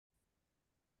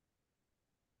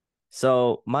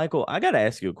So, Michael, I gotta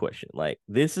ask you a question. Like,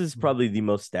 this is probably the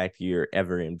most stacked year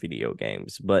ever in video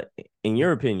games. But in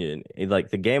your opinion, like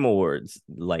the Game Awards,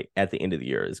 like at the end of the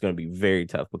year, is going to be very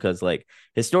tough because, like,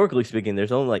 historically speaking,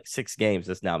 there's only like 6 games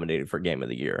that's nominated for Game of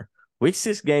the Year. Which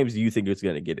 6 games do you think is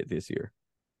going to get it this year?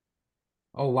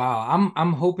 Oh wow.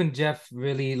 I'm hoping Jeff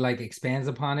really like expands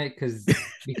upon it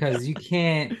because you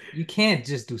can't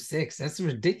just do six. That's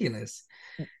ridiculous.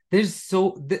 There's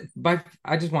so but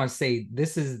I just want to say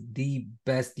this is the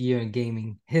best year in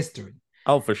gaming history.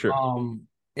 Oh, for sure. Um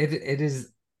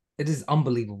it is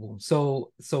unbelievable.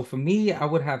 So for me, I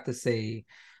would have to say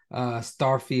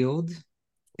Starfield.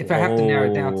 If I have to narrow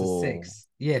it down to Whoa, six.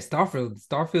 Yeah,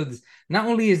 Starfield is not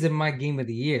only is it my game of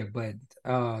the year, but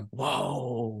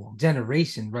whoa.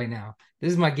 generation right now.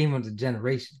 This is my game of the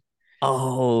generation.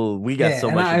 Oh, we got Yeah, so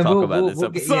and much I to and talk we'll about we'll this we'll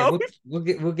get yeah episode. we'll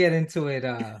get into it.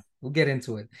 We'll get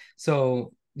into it.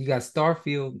 So you got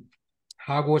Starfield,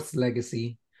 Hogwarts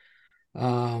Legacy.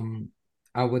 Um,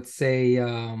 I would say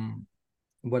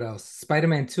what else?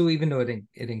 Spider-Man 2, even though it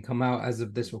didn't come out as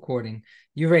of this recording,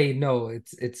 you already know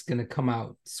it's gonna come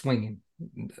out swinging,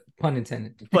 pun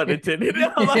intended. Pun intended.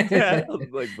 I like that. I was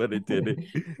like, pun intended.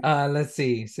 Let's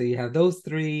see. So you have those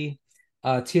three,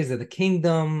 Tears of the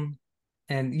Kingdom,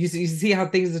 and you see how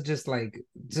things are just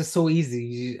so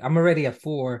easy. I'm already at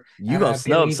four, You and gonna I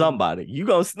barely snub even somebody. You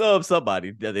gonna snub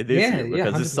somebody this yeah, year yeah,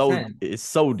 because hundred percent, it's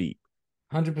so deep.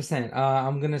 100%.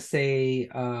 I'm gonna say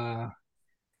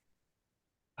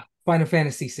Final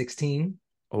Fantasy 16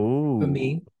 for Oh,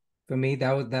 me. For me,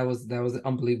 that was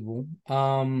unbelievable.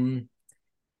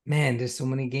 Man, there's so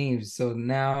many games. So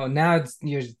now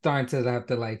you're starting to have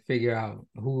to like figure out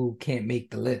who can't make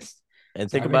the list. and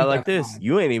So I think already about it like got this: five.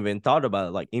 you ain't even thought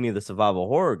about like any of the survival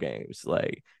horror games,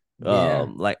 Yeah,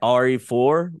 like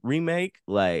RE4 remake,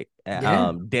 like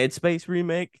yeah. Dead Space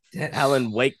remake, That,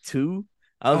 Alan Wake 2.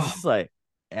 I was oh, just like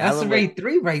that's Alan Wake, already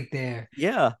three right there.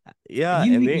 yeah, yeah,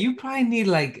 You and then you probably need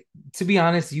like to be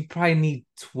honest, you probably need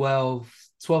 12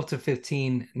 to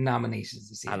 15 nominations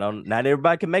this I year. don't. Not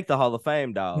everybody can make the Hall of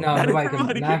Fame, dog. No, Not nobody can,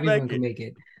 everybody not can make everyone can it. make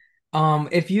it.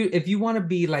 If you want to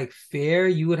be like fair,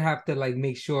 you would have to like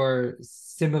make sure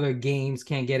similar games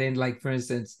can't get in. Like for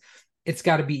instance, it's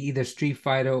got to be either Street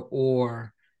Fighter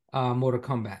or Mortal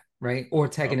Kombat, right? Or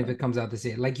Tekken if Okay, it comes out this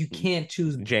year. Like you can't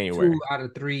choose January. two out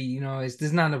of three.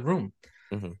 There's not enough room.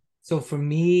 Hmm. So for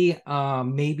me,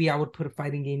 maybe I would put a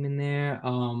fighting game in there.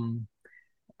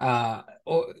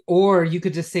 Or you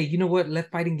could just say, you know what,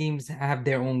 let fighting games have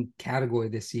their own category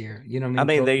this year. You know what I I mean?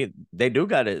 mean, Throw, they do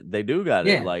got it. They do got it.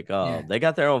 yeah, Like, yeah. they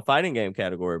got their own fighting game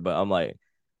category. But I'm like,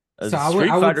 So I would Street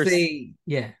I would Fighter's say,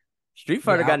 yeah, Street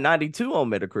Fighter yeah, got 92 on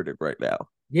Metacritic right now.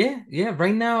 yeah.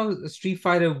 Right now, Street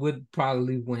Fighter would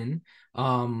probably win.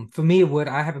 For me, it would.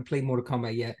 I haven't played Mortal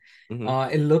Kombat yet. Hmm.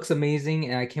 It looks amazing,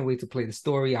 and I can't wait to play the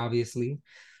story, obviously.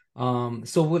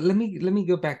 So let me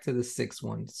go back to the sixth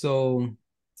one. So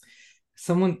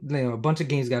a bunch of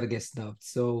games got to get snubbed.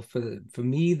 So for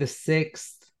me, the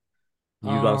sixth,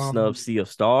 You gonna snub um, Sea of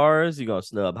Stars? You gonna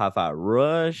snub Hi-Fi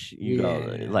Rush? You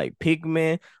gonna yeah. like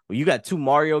Pikmin? Well, you got 2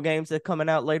 Mario games that coming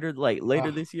out later, like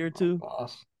later Oh, this year oh too.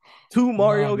 gosh. Two Oh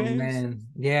Mario games, man.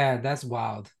 Yeah, that's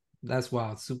wild. That's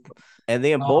wild. Super. and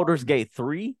then Baldur's Um, Gate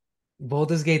 3.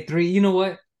 Baldur's Gate 3. You know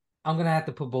what? I'm gonna have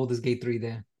to put Baldur's Gate 3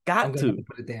 there. I'm Got gonna have to to.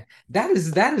 put it there. That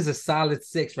is a solid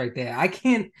six right there. I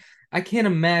can't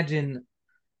imagine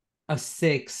a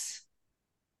six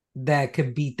that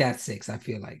could beat that six, I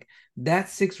feel like. That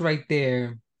six right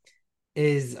there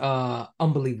is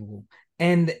unbelievable.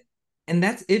 And and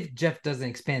that's if Jeff doesn't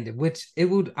expand it, which it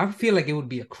would I feel like it would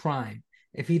be a crime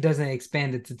if he doesn't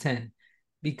expand it to 10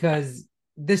 because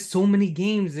there's so many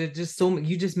games. There's just so many.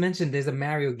 You just mentioned there's a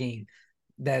Mario game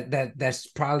that's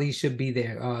probably should be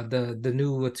there. The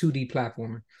new 2D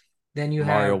platformer. Then you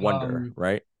Mario have Wonder,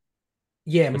 right?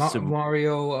 yeah, A Super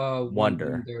Mario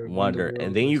Wonder, Wonder Wonder,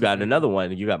 and World then or you got something like that. another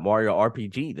one. You got Mario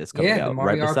RPG that's coming Yeah, the out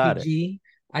right Mario beside it. RPG.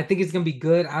 I think it's gonna be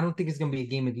good. I don't think it's gonna be a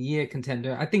game of the year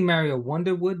contender. I think Mario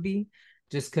Wonder would be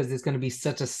just because it's gonna be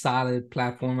such a solid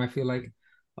platform, I feel like.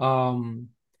 Um,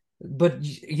 but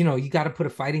you got to put a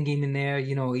fighting game in there,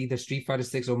 either Street Fighter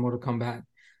 6 or Mortal Kombat.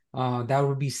 That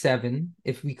would be seven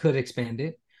if we could expand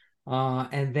it.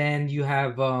 And then you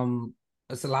have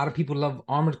it's a lot of people love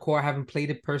Armored Core. I haven't played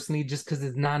it personally just because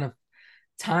it's not enough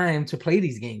time to play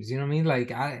these games. You know what I mean? Like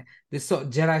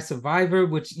Jedi Survivor,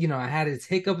 which I had its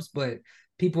hiccups, but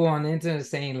people on the internet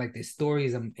saying like this story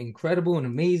is incredible and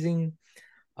amazing.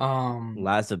 Um,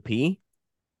 Liza P.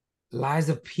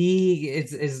 Liza P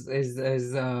is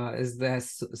that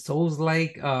Souls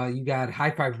like. You got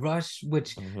Hi-Fi Rush,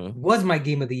 which Hmm. was my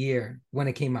game of the year when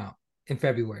it came out in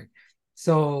February.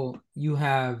 So you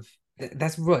have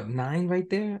That's what, 9 right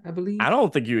there, I I believe.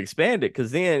 don't think you expand it,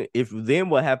 because then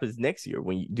what happens next year?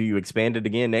 Do you expand it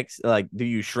again next? Like, do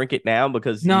you shrink it down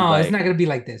because you No, it's like? not gonna be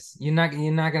like this. You're not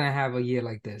gonna have a year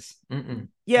like this. Mm-mm. There's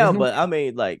Yeah, no. but I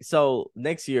mean, like, so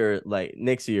next year,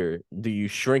 do you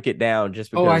shrink it down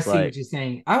just Oh, I because, see what like, you're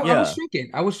saying. I would yeah, shrink it.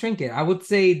 I would shrink it. I would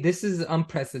say this is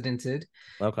unprecedented.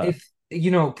 okay, If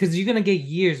because you're gonna get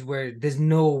years where there's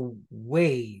no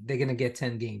way they're gonna get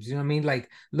 10 games. You know what I mean? Like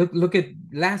look at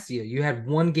last year. You had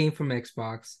one game from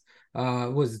Xbox.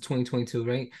 What was it 2022,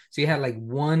 right? So you had like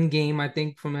one game, I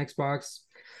think, from Xbox.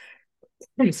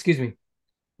 Excuse me.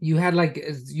 You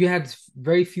had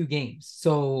very few games.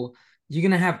 So you're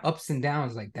gonna have ups and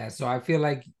downs like that. So I feel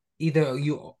like either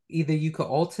you could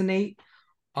alternate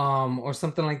or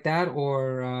something like that,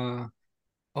 or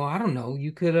I don't know,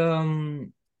 you could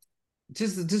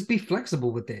just be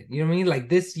flexible with it. You know what I mean? Like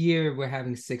this year we're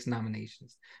having 6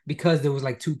 nominations because there was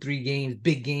like 2, 3 games,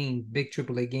 big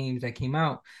AAA games that came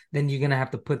out. Then you're gonna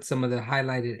have to put some of the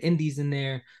highlighted indies in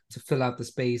there to fill out the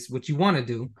space, which you want to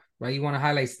do, right? You want to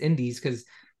highlight indies because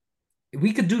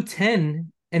we could do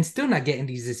 10 and still not get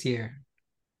indies this year.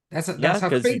 That's yeah, that's how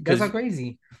because crazy. That's how because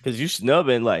crazy. because you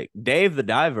snubbing, like, Dave the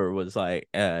Diver was like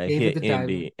David hit the Diver.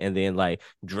 indie, and then like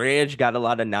Dredge got a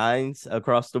lot of nines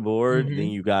across the board. Then Mm-hmm.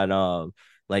 you got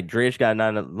like Dredge got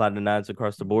a lot of nines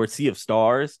across the board. Sea of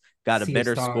Stars got a Sea of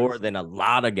better score Stars. than a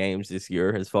lot of games this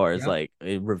year as far as Yep. like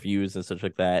reviews and such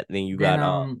like that. Then you Then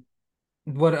got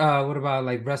what about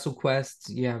like WrestleQuest?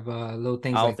 You have little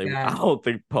things like I that. don't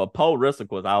think Paul Russell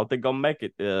was. I don't think I'll make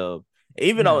it.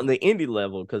 Even No. on the indie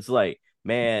level, because like,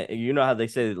 man, you know how they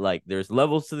say like there's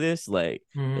levels to this. Like,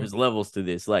 Mm-hmm. there's levels to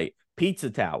this. Like Pizza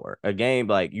Tower, a game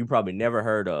like you probably never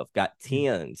heard of, got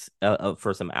tens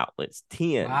for some outlets.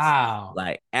 Tens, Wow.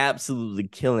 like absolutely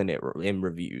killing it in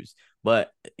reviews.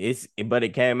 But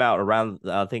it came out around,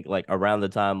 I think, like around the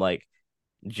time like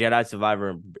Jedi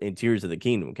Survivor and Tears of the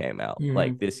Kingdom came out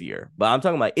like Mm-hmm. this year. But I'm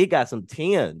talking about it got some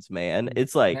tens, man.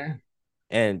 It's like, Yeah.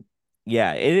 and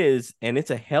yeah, it is, and it's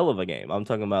a hell of a game. I'm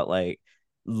talking about like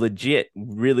legit,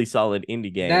 really solid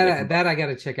indie game that That I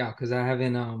gotta check out because I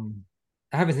haven't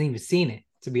even seen it,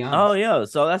 to be Oh honest. yeah,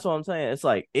 so that's what I'm saying. It's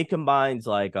like it combines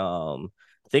like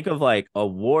think of like a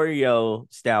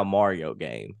Wario style Mario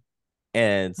game.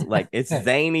 And like it's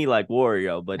zany like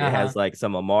Wario, but it Uh-huh. has like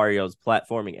some of Mario's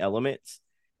platforming elements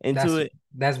into That's it.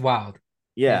 that's wild.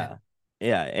 Yeah.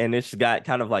 Yeah. Yeah. And it's got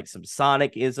kind of like some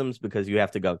Sonic isms because you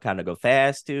have to go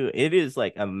fast too. It is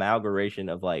like an amalgamation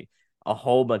of like a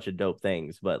whole bunch of dope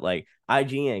things. But like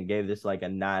IGN gave this like a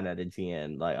 9 out of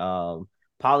 10. Like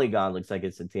Polygon looks like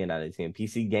it's a 10 out of 10.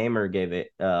 PC Gamer gave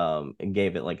it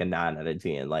like a 9 out of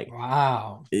 10. Like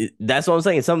Wow. that's what I'm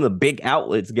saying. Some of the big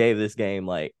outlets gave this game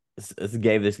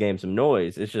some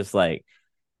noise. It's just like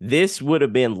this would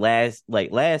have been last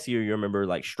year. You remember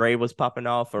like Stray was popping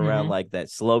off around Mm-hmm. like that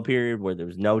slow period where there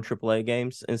was no AAA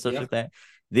games and such Yep. like that.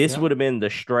 This Yep. would have been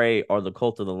the Stray or the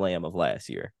Cult of the Lamb of last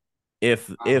year, Wow.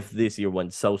 if this year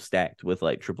wasn't so stacked with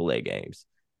like AAA games.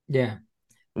 Yeah.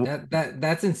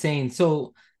 That's insane.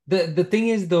 So the thing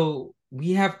is though,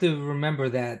 we have to remember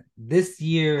that this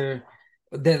year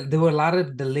there were a lot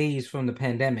of delays from the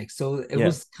pandemic. So it Yeah,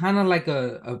 was kind of like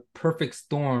a perfect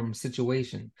storm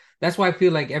situation. That's why I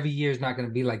feel like every year is not going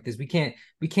to be like this. We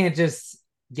can't just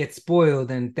get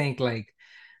spoiled and think like,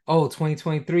 oh,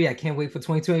 2023, I can't wait for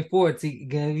 2024.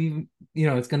 Gonna be,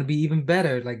 it's gonna be even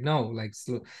better. Like, no, like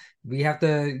so we have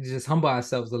to just humble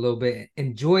ourselves a little bit,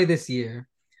 enjoy this year,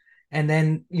 and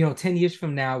then, 10 years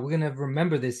from now, we're gonna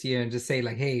remember this year and just say,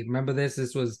 like, hey, remember this?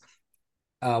 This was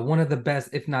one of the best,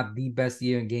 if not the best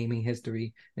year in gaming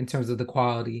history in terms of the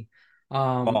quality.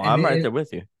 oh, And I'm right then there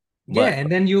with you. yeah, But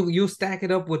and then you'll stack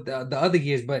it up with the other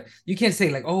years, but you can't say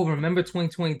like, oh, remember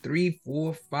 2023,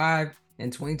 4, 5,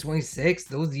 and 2026.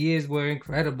 Those years were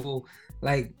incredible.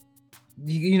 Like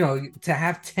to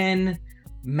have 10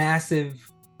 massive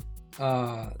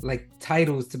like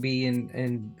titles to be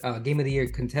in game of the year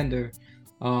contender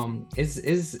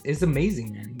is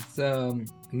amazing, man. It's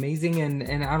amazing,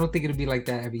 and I don't think it'll be like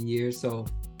that every year. So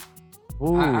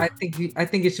ooh, I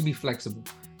think it should be flexible.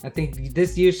 I think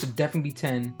this year should definitely be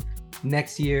 10.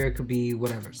 Next year it could be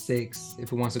whatever, 6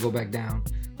 if it wants to go back down.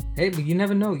 Hey, but you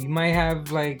never know. You might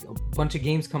have like a bunch of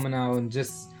games coming out and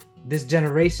just this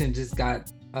generation just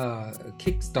got a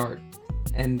kickstart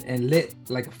and lit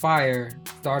like a fire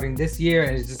starting this year,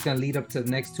 and it's just gonna lead up to the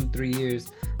next 2, 3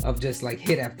 years of just like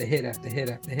hit after hit after hit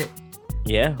after hit.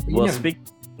 yeah. But you never know.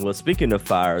 Well, speaking of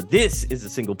fire, this is a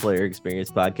single player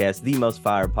experience podcast, the most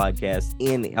fire podcast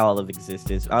in all of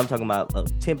existence. I'm talking about a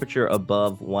temperature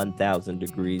above 1,000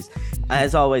 degrees.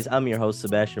 As always, I'm your host,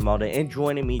 Sebastian Malda, and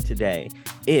joining me today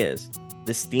is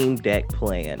the Steam Deck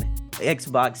plan,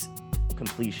 Xbox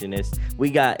completionist.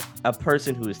 We got a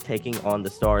person who is taking on the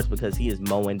stars because he is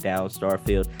mowing down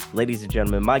Starfield. Ladies and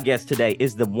gentlemen, my guest today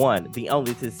is the one, the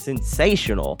only, the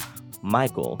sensational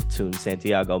Michael Toon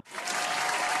Santiago.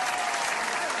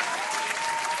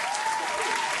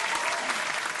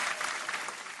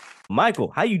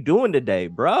 Michael, how you doing today,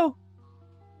 bro?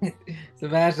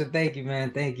 Sebastian, thank you, man.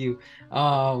 Thank you.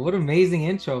 What amazing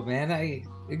intro, man.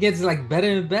 It gets like better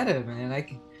and better, man. I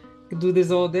can do this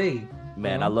all day.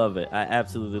 Man, I love it. I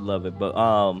absolutely love it. But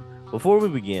before we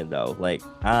begin though, like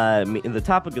in the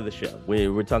topic of the show,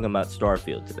 we're talking about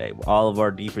Starfield today. All of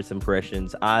our deepest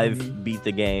impressions. I've beat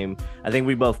the game. I think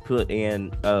we both put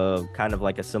in kind of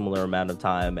like a similar amount of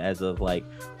time as of like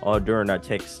during our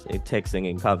texting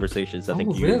and conversations. I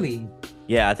think really.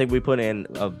 Yeah, I think we put in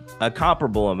a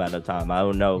comparable amount of time. I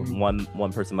don't know,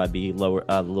 one person might be lower,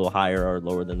 a little higher or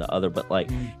lower than the other, but like,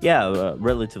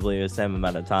 relatively the same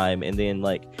amount of time. And then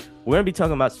like, we're gonna be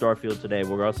talking about Starfield today.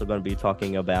 We're also gonna be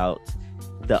talking about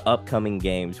the upcoming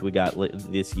games we got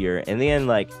this year, and then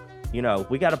like, you know,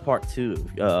 we got a part two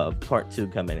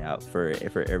coming out for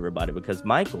everybody because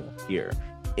Michael here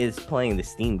is playing the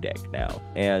Steam Deck now,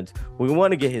 and we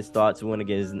want to get his thoughts. We want to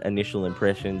get his initial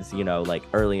impressions, you know, like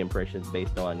early impressions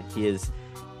based on his,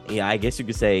 I guess you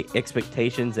could say,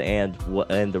 expectations and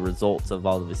the results of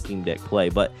all of his Steam Deck play.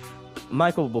 But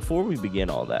Michael, before we begin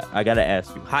all that, I gotta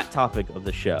ask you, hot topic of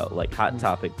the show, like hot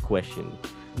topic question.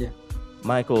 Yeah,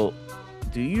 Michael, who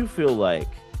do you feel like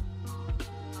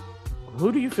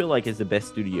is the best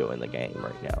studio in the game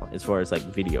right now, as far as like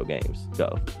video games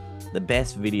go? The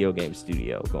best video game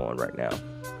studio going right now.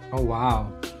 Oh wow.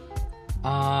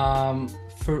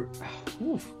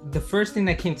 The first thing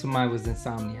that came to mind was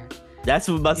Insomniac. That's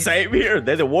my same here.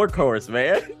 They're the workhorse,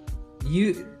 man.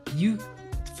 You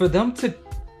for them to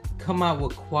come out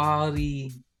with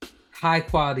high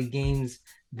quality games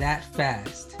that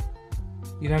fast.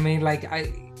 You know what I mean? Like I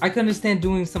can understand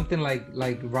doing something like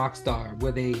Rockstar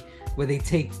where they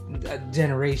take a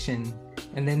generation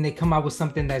and then they come out with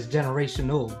something that's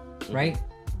generational, right?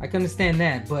 I can understand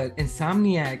that, but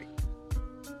Insomniac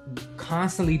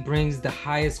constantly brings the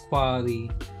highest quality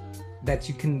that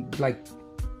you can, like,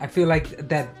 I feel like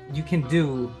that you can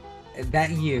do that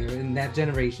year in that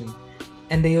generation,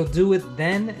 and they'll do it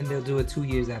then, and they'll do it 2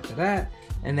 years after that,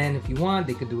 and then if you want,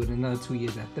 they could do it another 2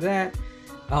 years after that.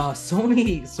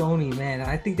 Sony, man,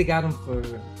 I think they got them for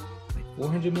like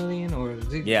 400 million, or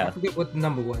I forget what the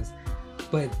number was,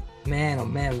 but man, oh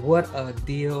man, what a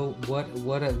deal! What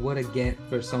a get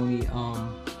for Sony.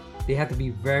 They have to be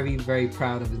very, very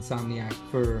proud of Insomniac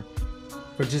for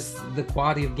just the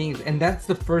quality of games, and that's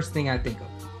the first thing I think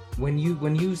of when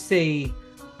you say,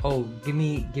 "Oh, give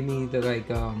me the like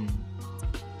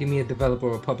give me a developer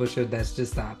or a publisher." That's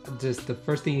just the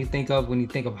first thing you think of when you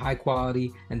think of high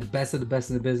quality and the best of the best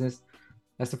in the business.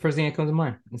 That's the first thing that comes to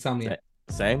mind. Insomniac.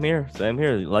 Same here.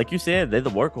 Like you said, they're the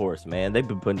workhorse, man. They've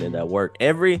been putting in that work.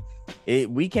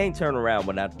 We can't turn around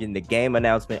without getting the game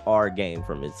announcement or a game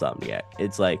from Insomniac.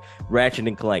 It's like Ratchet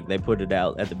and Clank. They put it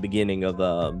out at the beginning of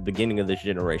this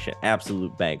generation.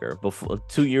 Absolute banger. Before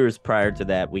 2 years prior to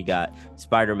that, we got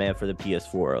Spider-Man for the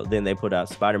PS4. Then they put out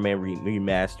Spider-Man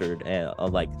remastered and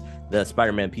like the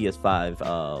Spider-Man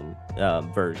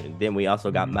PS5 version. Then we also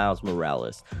got Miles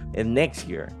Morales. And next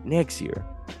year,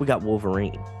 we got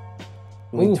Wolverine.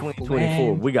 In 2024,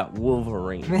 man. We got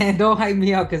Wolverine. Man, don't hype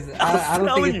me out because I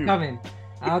don't think it's coming.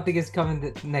 I don't think it's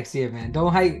coming next year, man.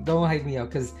 Don't hype me out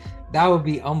because that would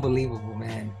be unbelievable,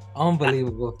 man.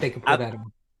 Unbelievable if they could put that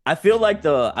on. I feel like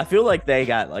they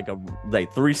got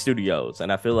like 3 studios,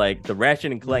 and I feel like the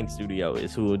Ratchet and Clank studio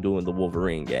is who are doing the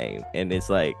Wolverine game, and it's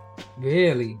like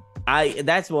really.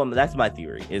 That's my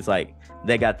theory. It's like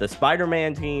they got the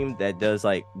Spider-Man team that does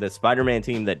like the Spider-Man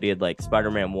team that did like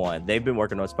Spider-Man 1. They've been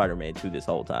working on Spider-Man 2 this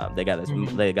whole time. They got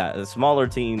a smaller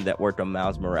team that worked on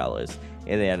Miles Morales,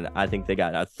 and then I think they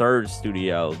got a third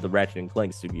studio, the Ratchet and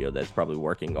Clank studio, that's probably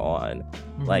working on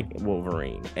like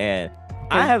Wolverine. And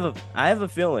I have a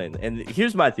feeling, and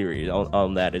here's my theory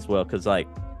on that as well, because like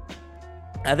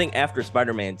I think after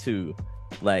Spider-Man 2,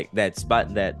 like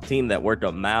that team that worked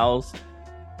on Miles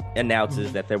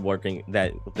announces that they're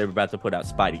about to put out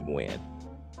Spidey-Gwen.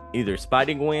 Either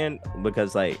Spidey-Gwen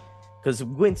because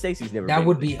Gwen Stacy's never. That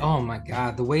would be, oh my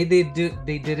god, the way they did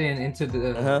it into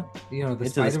the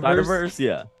the Spider-Verse.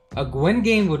 Yeah, a Gwen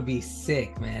game would be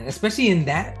sick, man, especially in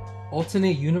that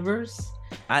alternate universe.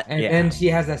 And she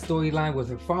has that storyline with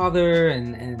her father,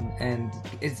 and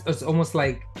it's almost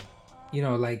like,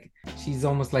 like she's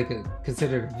almost like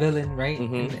considered a villain, right?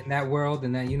 In that world,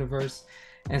 in that universe.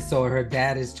 And so her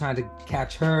dad is trying to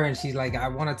catch her, and she's like, "I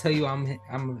want to tell you,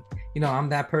 I'm I'm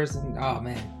that person. Oh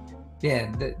man,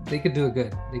 yeah, they could do it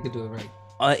good. They could do it right.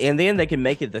 And then they can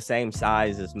make it the same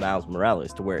size as Miles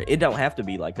Morales to where it don't have to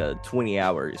be like a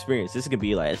 20-hour experience. This could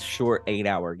be like a short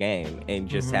 8-hour game and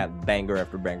just have banger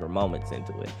after banger moments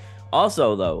into it.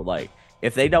 Also, though, like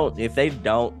if they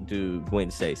don't do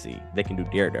Gwen Stacy, they can do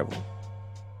Daredevil.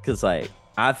 Because like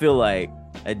I feel like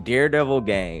a Daredevil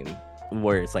game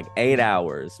where it's like 8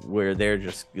 hours, where they're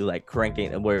just like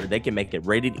cranking, where they can make it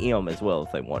rated M as well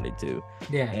if they wanted to.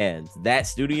 Yeah. And that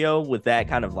studio with that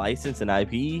kind of license and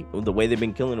IP, the way they've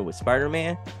been killing it with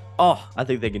Spider-Man, I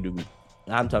think they can do.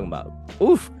 I'm talking about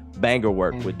banger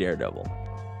work with Daredevil.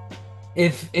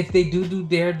 If they do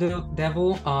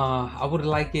Daredevil, I would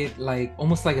like it like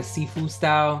almost like a Sifu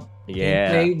style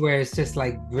gameplay where it's just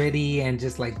like gritty and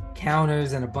just like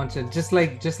counters and a bunch of just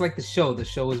like the show. The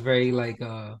show is very like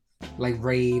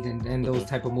Raid and those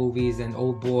type of movies, and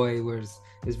Old Boy where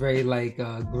it's very like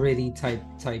gritty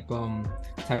type of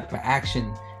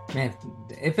action. Man,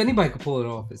 if anybody could pull it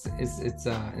off, it's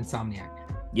Insomniac.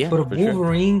 Yeah, but a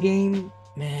Wolverine game,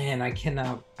 man, I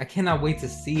cannot wait to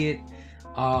see it.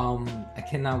 I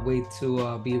cannot wait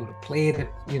to be able to play it.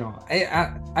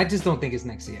 I just don't think it's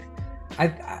next year.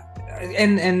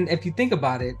 And if you think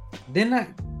about it,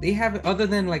 they have, other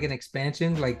than like an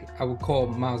expansion, like I would call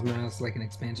Miles Morales like an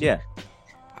expansion. Yeah.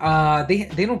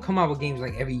 They don't come out with games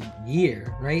like every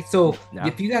year, right? So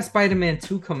if you got Spider-Man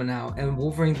 2 coming out and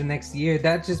Wolverine the next year,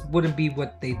 that just wouldn't be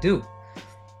what they do.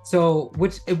 So,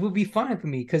 which it would be fine for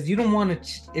me, because you don't want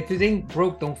to, if it ain't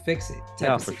broke, don't fix it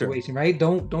type of situation, right?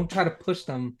 Don't try to push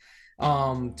them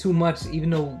too much,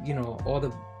 even though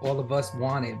all of us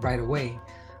want it right away.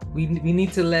 We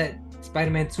need to let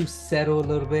Spider-Man 2 settle a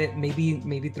little bit,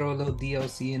 maybe throw a little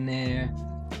DLC in there,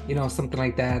 something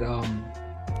like that.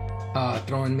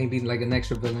 Throwing maybe like an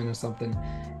extra villain or something,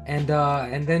 and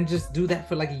then just do that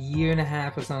for like a year and a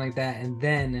half or something like that, and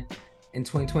then in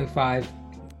 2025,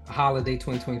 holiday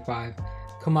 2025,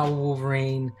 come out with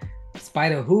Wolverine.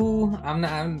 Spider-Who,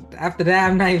 after that,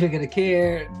 I'm not even gonna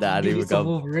care. Give me some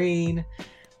Wolverine.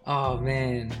 Oh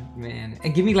man,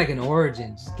 and give me like an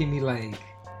origin. Just give me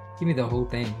the whole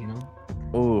thing,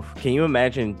 Oof, can you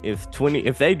imagine if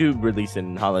they do release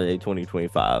in holiday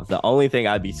 2025? The only thing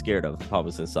I'd be scared of if I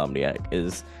was Insomniac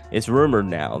is it's rumored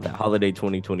now that holiday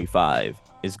 2025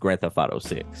 is Grand Theft Auto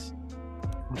 6.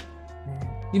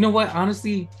 You know what?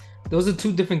 Honestly, those are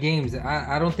two different games.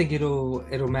 I don't think it'll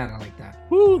matter like that.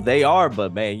 Woo, they are,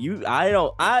 but man,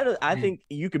 I think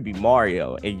you could be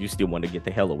Mario and you still want to get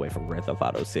the hell away from Grand Theft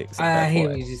Auto 6. I hear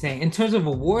what you're saying. In terms of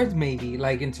awards, maybe,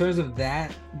 like in terms of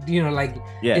that,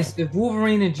 if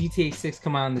Wolverine and GTA 6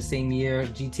 come out in the same year,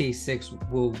 GTA 6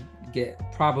 will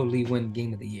probably win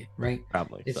Game of the Year, right?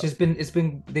 Probably.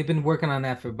 They've been working on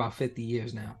that for about 50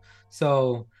 years now.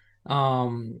 So,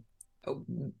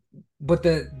 but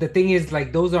the thing is,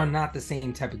 like, those are not the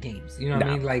same type of games, what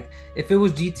I mean? Like, if it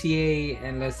was GTA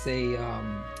and let's say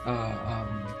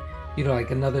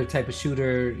like another type of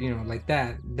shooter, like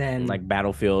that, then like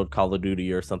Battlefield, Call of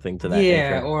Duty, or something to that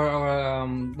nature. or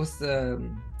what's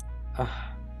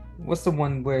the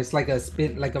one where it's like a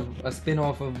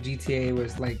spin-off of GTA where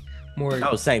it's like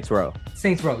more Saints Row.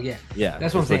 Yeah,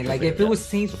 that's what I'm saying. Like, if it was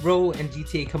Saints Row and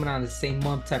GTA coming out in the same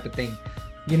month type of thing,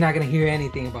 you're not gonna hear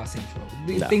anything about Saints Row,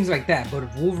 things like that. But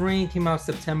if Wolverine came out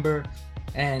September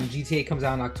and GTA comes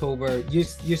out in October,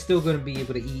 you're still gonna be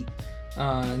able to eat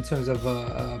in terms of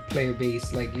player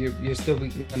base. Like, you're still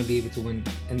gonna be able to win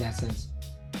in that sense.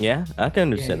 Yeah, I can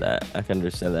understand that. I can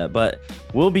understand that. But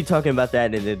we'll be talking about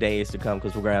that in the days to come,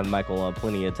 because we're going to have Michael on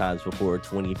plenty of times before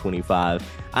 2025.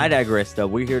 I digress, though.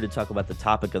 We're here to talk about the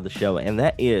topic of the show, and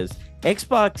that is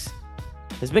Xbox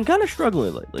has been kind of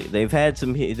struggling lately. They've had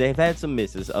some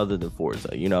misses other than Forza.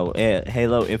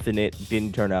 Halo Infinite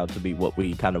didn't turn out to be what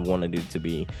we kind of wanted it to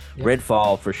be. Yep.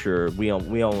 Redfall, for sure. We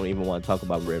don't even want to talk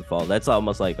about Redfall. That's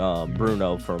almost like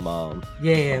Bruno from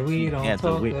we don't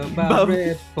Anthem. Talk about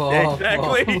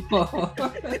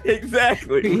Redfall.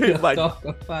 Exactly. We don't talk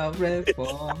about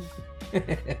Redfall.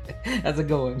 That's a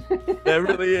good one. That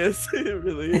really is. It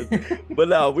really is. But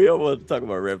no, we don't want to talk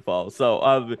about Redfall.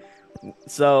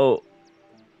 So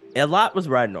a lot was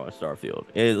riding on Starfield.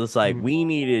 It was like we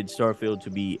needed Starfield to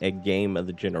be a game of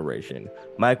the generation.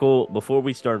 Michael, before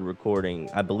we started recording,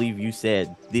 I believe you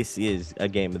said this is a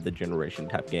game of the generation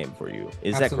type game for you.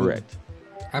 Is that correct?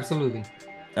 Absolutely.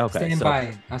 Okay.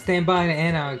 I'll stand by it,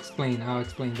 and I'll explain why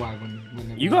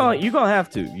when you're gonna have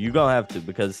to,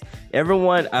 because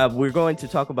everyone, we're going to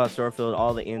talk about Starfield,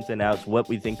 all the ins and outs, what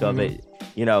we think of it,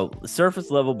 surface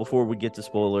level before we get to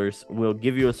spoilers. We'll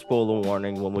give you a spoiler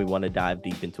warning when we want to dive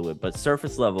deep into it, but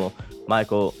surface level,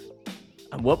 Michael,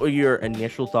 What were your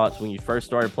initial thoughts when you first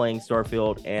started playing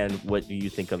Starfield, and what do you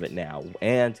think of it now?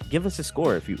 And give us a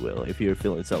score, if you will, if you're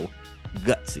feeling so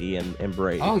gutsy and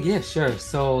brave. Oh yeah, sure.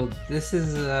 So this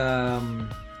is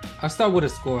I'll start with a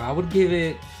score. I would give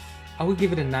it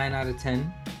a 9 out of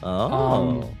 10.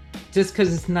 Um Oh, just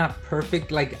because it's not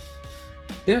perfect. Like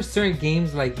there are certain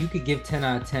games like you could give 10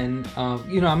 out of 10.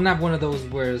 I'm not one of those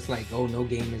where it's like, oh, no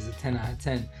game is a 10 out of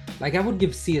 10. Like I would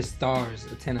give Sea of Stars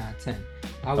a 10 out of 10.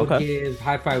 I would okay. give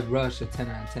Hi-Fi Rush a 10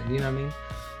 out of 10. You know what I mean?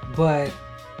 But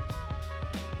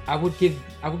I would give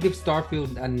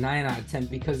Starfield a 9 out of 10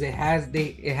 because it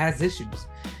has issues.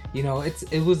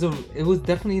 It was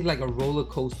definitely like a roller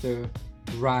coaster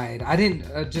ride. I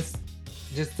didn't just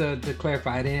to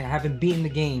clarify, I haven't beaten the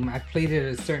game. I played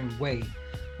it a certain way.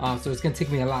 So it's gonna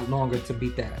take me a lot longer to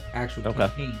beat that actual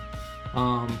Okay. campaign.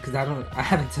 Because I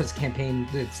haven't touched campaign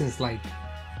since like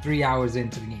 3 hours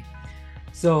into the game.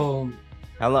 So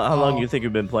How long do uh, you think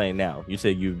you've been playing now? You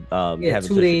said you yeah, haven't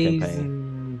two touched the days campaign.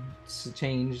 and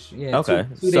change. Yeah, two Okay,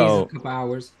 two days and a so couple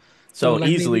hours. So so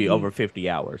like easily over maybe 50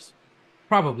 hours.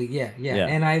 probably, yeah. Yeah.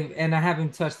 And I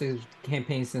haven't touched the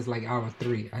campaign since like hour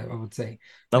three, I would say.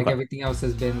 Like Okay. everything else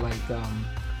has been like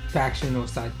faction or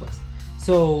side quest.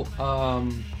 So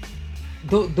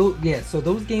yeah, so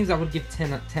those games I would give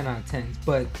 10 out of 10s,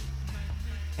 but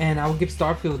and I would give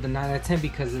Starfield the 9 out of 10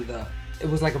 because of the it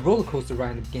was like a roller coaster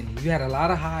ride in the beginning. You had a lot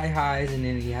of high highs and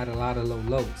then you had a lot of low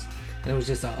lows. And it was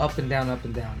just a up and down, up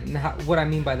and down. And what I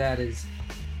mean by that is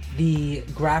the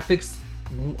graphics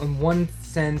in one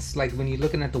sense, like when you're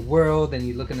looking at the world and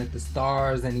you're looking at the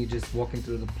stars and you're just walking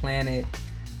through the planet,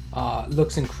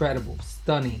 looks incredible,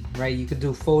 stunning, right? You could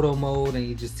do photo mode and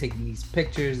you're just taking these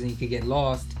pictures and you could get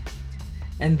lost.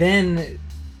 And then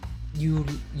you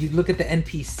look at the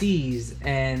NPCs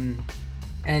and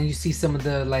you see some of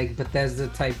the like Bethesda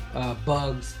type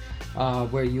bugs,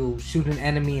 where you'll shoot an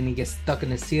enemy and he gets stuck in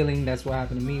the ceiling. That's what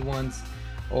happened to me once,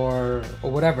 or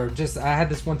whatever. Just I had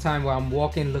this one time where I'm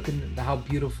walking, looking at how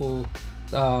beautiful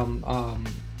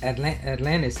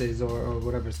Atlantis is, or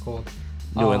whatever it's called.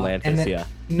 New And Atlantis, then yeah.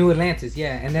 New Atlantis,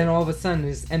 yeah. And then all of a sudden,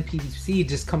 this NPC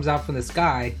just comes out from the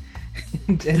sky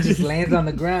and just lands on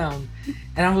the ground,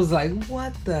 and I was like,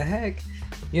 "What the heck?"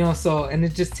 So and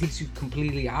it just takes you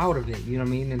completely out of it. You know what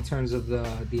I mean, in terms of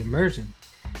the immersion.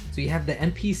 So you have the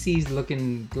NPCs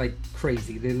looking like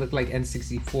crazy. They look like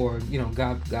N64.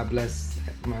 God bless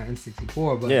my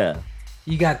N64, but Yeah.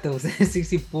 you got those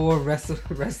N64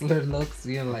 wrestler looks.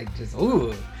 Like just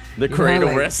ooh. The creative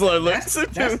Like wrestler looks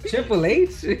that's Triple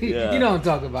H. You Yeah. know what I'm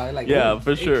talking about? Like Yeah, ooh,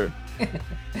 for sure.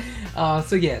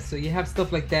 so yeah, so you have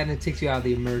stuff like that, and it takes you out of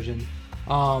the immersion.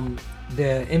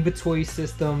 The inventory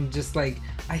system, just like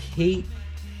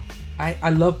I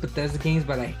love Bethesda games,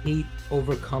 but I hate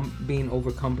being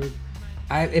overcumbered.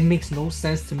 It makes no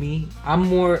sense to me. I'm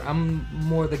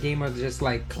more the gamer that just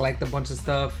like collect a bunch of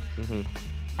stuff. Hmm.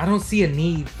 I don't see a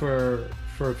need for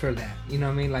that. You know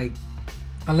what I mean? Like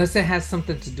unless it has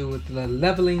something to do with the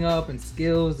leveling up and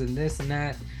skills and this and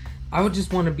that, I would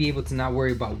just want to be able to not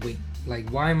worry about weight. Like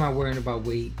why am I worrying about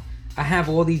weight? I have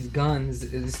all these guns.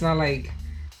 It's not like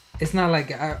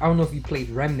I don't know if you played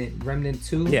Remnant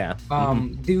 2. Yeah.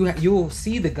 Hmm. You'll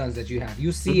see the guns that you have.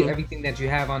 You see Hmm. everything that you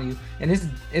have on you, and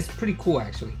it's pretty cool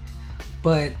actually.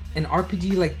 But an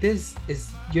RPG like this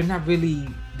is you're not really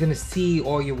gonna see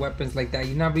all your weapons like that.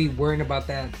 You're not really worrying about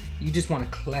that. You just want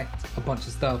to collect a bunch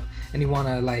of stuff, and you want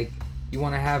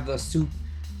to have a suit,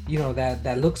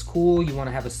 that looks cool. You want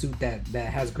to have a suit that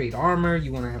has great armor.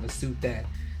 You want to have a suit that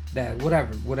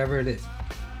whatever it is.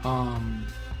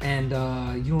 And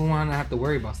you don't want to have to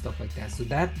worry about stuff like that. So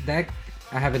that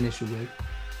I have an issue with.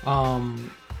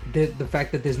 The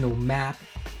fact that there's no map.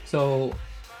 So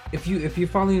if you're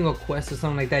following a quest or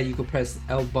something like that, you could press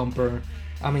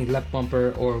left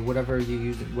bumper, or whatever you're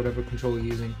using, whatever control you're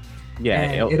using, Yeah,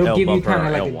 and L, it'll L give you bumper kind or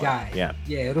of like a L1. guide. Yeah.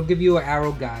 Yeah, it'll give you an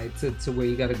arrow guide to where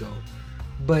you gotta go.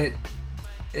 But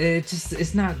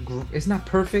it's not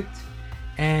perfect,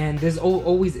 and there's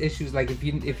always issues. Like if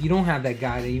you don't have that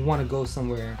guide and you want to go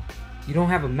somewhere, you don't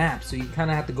have a map, so you kind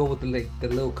of have to go with the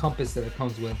little compass that it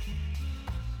comes with,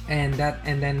 and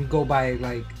then go by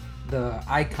like the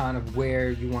icon of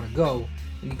where you want to go,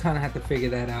 and you kind of have to figure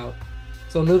that out.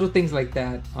 So little things like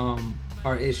that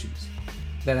are issues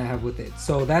that I have with it.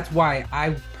 So that's why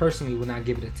I personally would not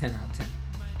give it a 10 out of 10.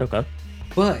 Okay.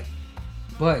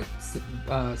 But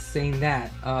saying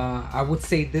that, I would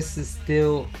say this is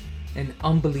still an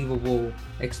unbelievable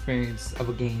experience of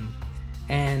a game.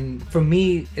 And for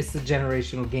me, it's a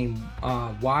generational game.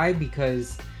 Why?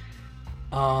 Because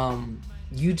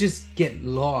you just get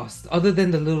lost. Other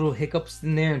than the little hiccups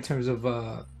in there in terms of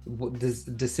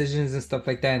decisions and stuff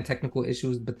like that and technical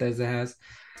issues Bethesda has,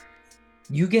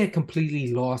 you get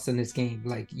completely lost in this game.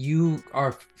 Like you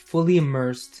are fully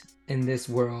immersed in this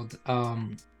world.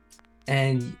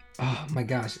 And oh my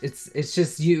gosh, it's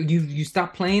just you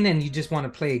stop playing and you just want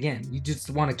to play again. You just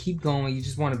want to keep going. You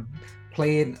just want to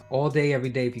play it all day, every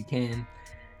day if you can.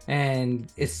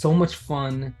 And it's so much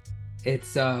fun.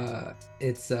 It's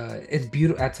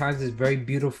beautiful at times. It's very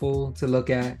beautiful to look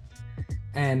at.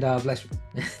 And bless you.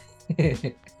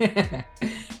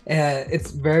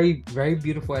 It's very, very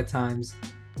beautiful at times.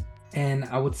 And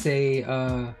I would say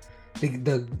the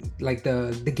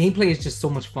gameplay is just so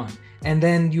much fun. And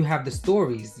then you have the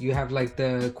stories, you have like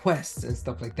the quests and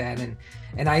stuff like that.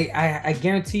 And I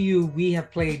guarantee you we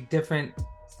have played different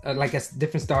like a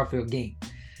different Starfield game.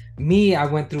 Me, I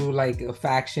went through like a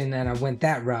faction and I went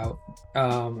that route.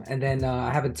 And then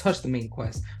I haven't touched the main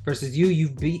quest. Versus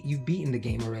you've beaten the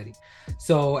game already.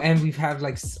 So, and we've had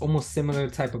like almost similar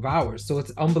type of hours. So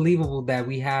it's unbelievable that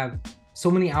we have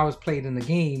so many hours played in the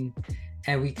game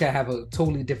and we could have a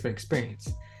totally different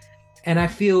experience. And I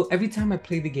feel every time I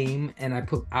play the game and I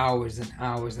put hours and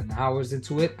hours and hours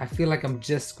into it, I feel like I'm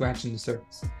just scratching the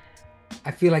surface. I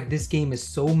feel like this game is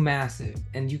so massive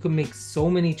and you can make so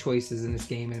many choices in this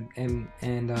game and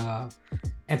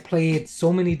play it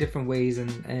so many different ways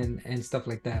and stuff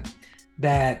like that.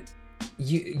 That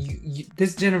you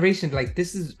this generation, like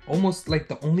this is almost like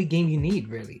the only game you need,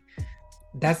 really.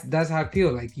 That's how I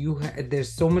feel. Like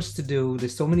there's so much to do,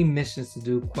 there's so many missions to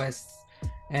do, quests,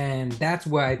 and that's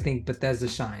where I think Bethesda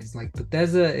shines. Like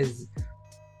Bethesda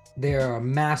they're a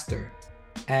master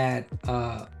at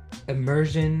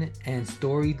immersion and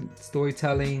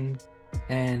storytelling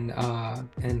and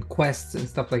quests and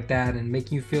stuff like that, and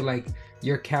making you feel like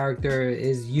your character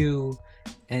is you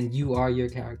and you are your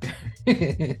character.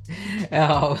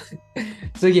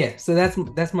 So yeah, so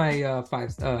that's my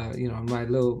five my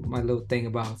little thing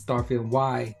about Starfield,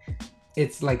 why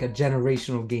it's like a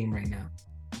generational game right now.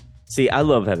 See, I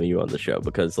love having you on the show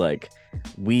because like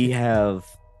we have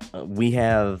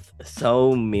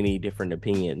so many different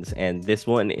opinions, and this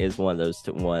one is one of those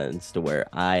ones to where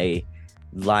I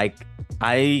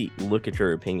look at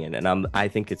your opinion and I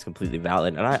think it's completely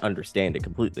valid and I understand it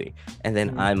completely, and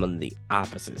then I'm on the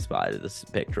opposite side of the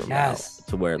spectrum now,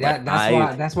 to where like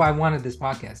that's why I wanted this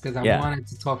podcast, because I wanted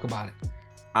to talk about it.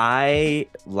 I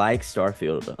like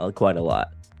Starfield quite a lot,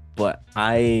 but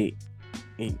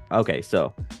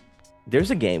so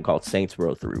there's a game called Saints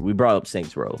Row 3. We brought up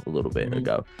Saints Row a little bit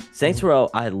ago. Saints Row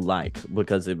I like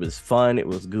because it was fun, it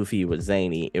was goofy, it was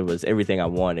zany, it was everything I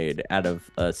wanted out of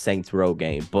a Saints Row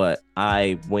game. But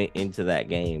I went into that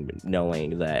game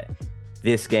knowing that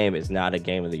this game is not a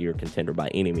game of the year contender by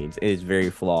any means. It is very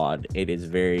flawed, it is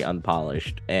very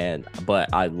unpolished,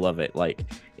 but I love it. Like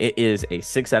it is a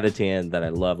 6 out of 10 that I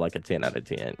love, like a 10 out of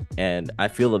 10. And I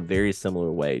feel a very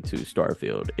similar way to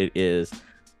Starfield.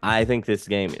 I think this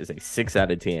game is a 6 out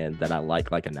of 10 that I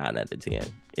like a 9 out of 10.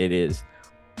 It is.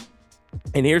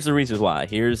 And here's the reasons why.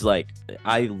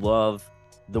 I love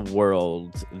the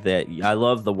world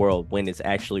when it's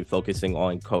actually focusing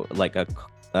on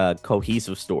a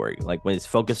cohesive story. Like when it's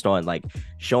focused on like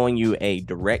showing you a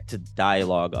direct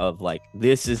dialogue of like,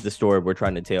 this is the story we're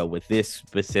trying to tell with this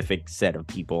specific set of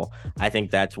people. I think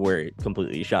that's where it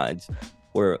completely shines.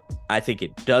 Where I think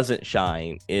it doesn't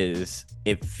shine is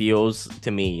it feels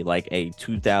to me like a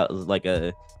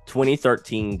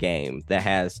 2013 game that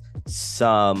has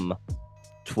some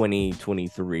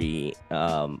 2023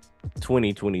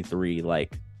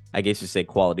 like I guess you say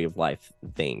quality of life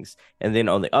things, and then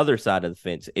on the other side of the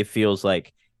fence it feels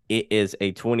like it is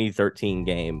a 2013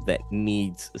 game that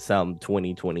needs some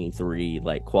 2023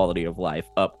 like quality of life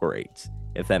upgrades,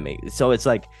 if that makes so. It's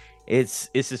like it's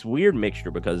this weird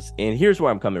mixture, because, and here's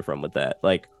where I'm coming from with that.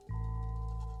 Like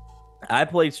I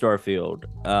played Starfield,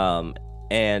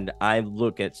 and I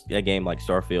look at a game like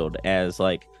Starfield as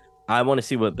like, I want to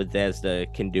see what Bethesda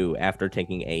can do after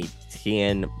taking a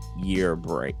 10-year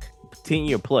break,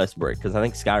 10-year plus break, because I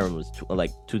think Skyrim was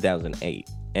like 2008,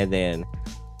 and then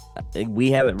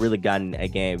we haven't really gotten a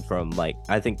game from like,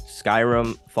 I think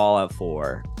Skyrim, Fallout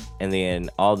 4, and then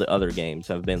all the other games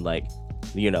have been like,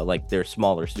 like they're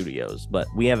smaller studios, but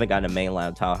we haven't gotten a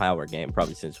mainline Tower Howard game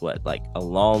probably since like a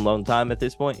long time at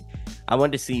this point. I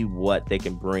wanted to see what they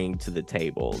can bring to the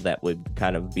table that would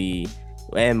kind of be,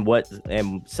 and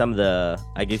some of the,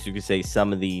 I guess you could say,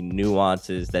 some of the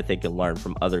nuances that they can learn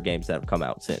from other games that have come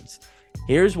out since.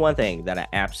 Here's one thing that I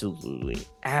absolutely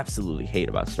hate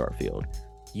about Starfield.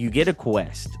 you get a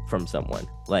quest from someone.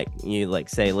 Like you like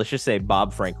say, let's just say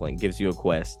Bob Franklin gives you a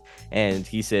quest, and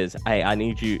he says, "Hey, I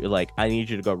need you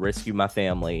to go rescue my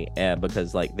family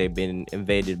because like they've been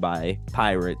invaded by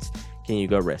pirates. Can you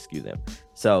go rescue them?"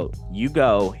 So you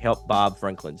go help Bob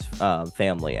Franklin's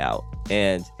family out,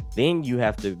 and then you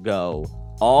have to go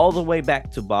all the way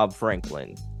back to Bob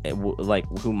Franklin, like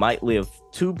who might live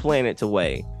 2 planets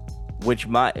away, which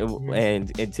might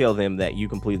and tell them that you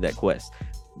completed that quest.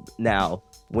 Now,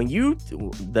 when you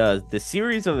the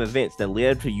series of events that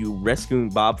led to you rescuing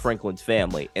Bob Franklin's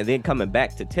family and then coming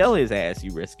back to tell his ass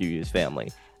you rescued his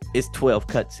family, is 12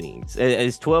 cutscenes.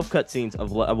 It's 12 cutscenes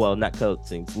of not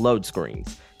cutscenes, load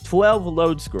screens. 12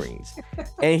 load screens.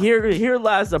 And here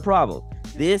lies the problem.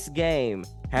 This game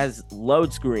has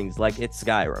load screens like it's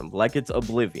Skyrim, like it's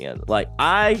Oblivion. Like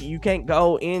you can't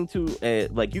go into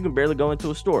like you can barely go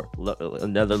into a store.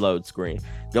 Another load screen.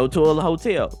 Go to a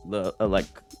hotel.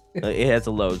 It has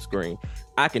a load screen.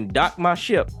 I can dock my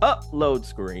ship. Up, load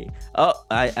screen. Up,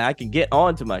 I can get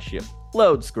onto my ship.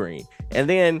 Load screen. And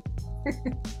then,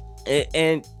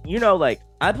 and you know, like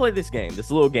I play this game,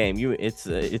 this little game.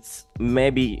 It's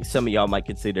maybe some of y'all might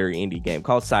consider an indie game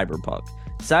called Cyberpunk.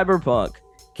 Cyberpunk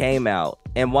came out,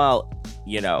 and while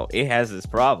you know it has its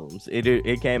problems,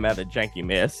 it came out a janky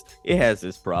mess. It has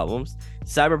its problems.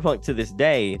 Cyberpunk to this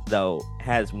day, though,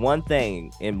 has one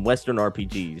thing in Western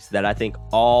RPGs that I think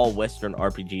all Western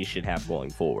RPGs should have going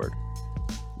forward.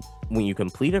 When you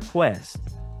complete a quest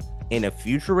in a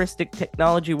futuristic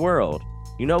technology world,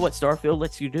 you know what Starfield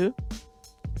lets you do?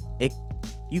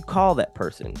 You call that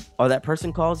person, or that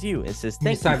person calls you and says,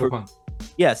 "Thank you." Cyberpunk.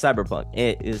 Yeah, Cyberpunk.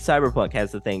 Cyberpunk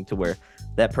has the thing to where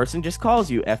that person just calls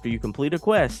you after you complete a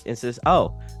quest and says,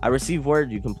 "Oh, I received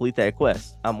word you complete that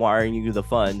quest. I'm wiring you the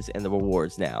funds and the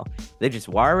rewards now." They just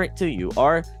wire it to you,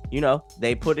 or you know,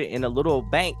 they put it in a little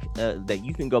bank that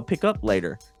you can go pick up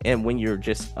later. And when you're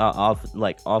just off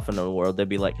in the world, they'll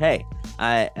be like, "Hey,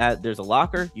 there's a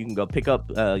locker. You can go pick up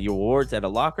your rewards at a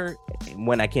locker.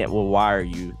 When I can't wire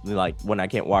you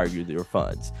your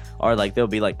funds." Or like they'll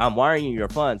be like, "I'm wiring you your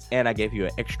funds, and I gave you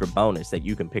an extra bonus that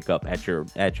you can pick up at your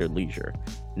leisure."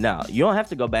 Now, you don't have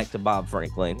to go back to Bob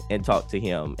Franklin and talk to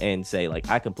him and say like,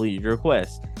 "I completed your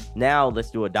quest. Now let's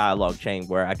do a dialogue chain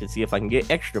where I can see if I can get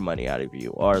extra money out of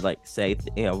you," or like say,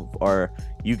 or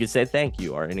you could say thank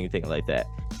you or anything like that.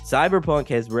 Cyberpunk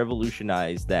has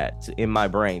revolutionized that in my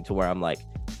brain to where I'm like,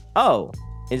 oh,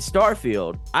 in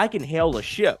Starfield, I can hail a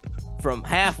ship from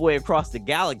halfway across the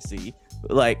galaxy.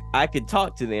 Like I could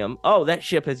talk to them. Oh, that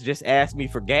ship has just asked me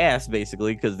for gas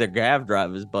basically because their grav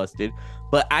drive is busted,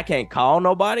 but I can't call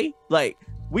nobody. Like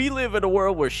we live in a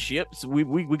world where ships,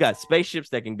 we got spaceships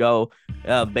that can go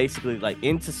basically like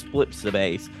into split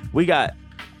space. We got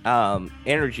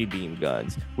energy beam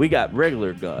guns. We got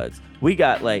regular guns. We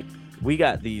got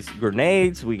these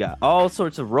grenades. We got all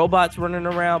sorts of robots running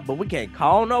around, but we can't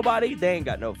call nobody. They ain't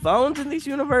got no phones in this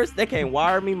universe. They can't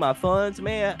wire me my funds,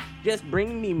 man. Just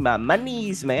bring me my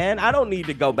monies, man. I don't need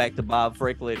to go back to Bob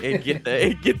Franklin and get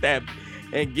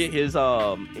his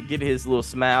little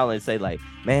smile and say like,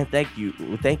 "Man, thank you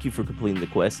for completing the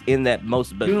quest." In that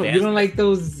most you don't like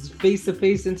those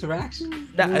face-to-face interactions?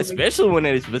 Especially when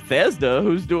it's Bethesda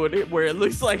who's doing it, where it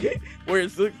looks like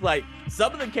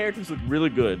some of the characters look really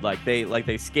good, like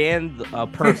they scanned a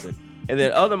person, and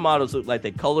then other models look like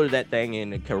they colored that thing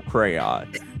in a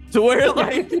crayon, to where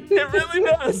like it really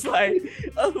does. Like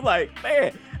I was like,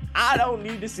 man, I don't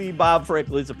need to see Bob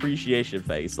Franklin's appreciation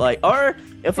face. Like, or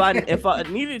if I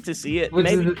needed to see it, which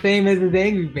maybe is the same as his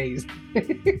angry face.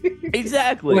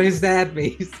 Exactly. Or his sad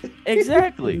face.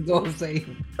 Exactly. It's all the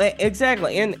same.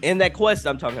 Exactly. In that quest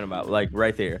I'm talking about, like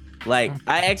right there. Like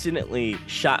I accidentally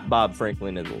shot Bob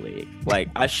Franklin in the leg. Like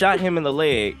I shot him in the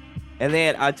leg, and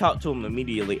then I talked to him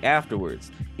immediately afterwards.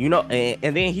 You know,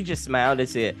 and then he just smiled and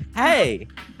said, "Hey,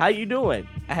 how you doing?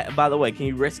 By the way, can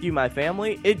you rescue my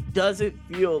family?" It doesn't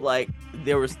feel like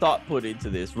there was thought put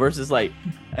into this versus like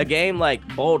a game like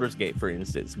Baldur's Gate, for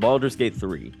instance, Baldur's Gate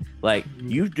 3. Like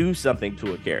you do something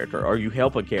to a character or you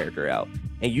help a character out,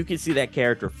 and you can see that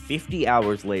character 50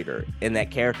 hours later, and that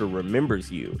character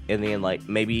remembers you, and then like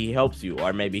maybe he helps you,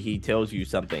 or maybe he tells you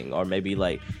something, or maybe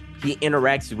like he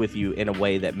interacts with you in a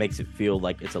way that makes it feel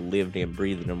like it's a lived in,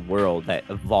 breathed in world that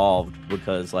evolved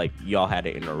because like y'all had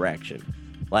an interaction.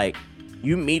 Like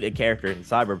you meet a character in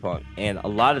Cyberpunk, and a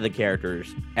lot of the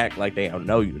characters act like they don't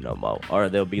know you no more, or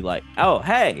they'll be like, "Oh,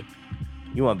 hey,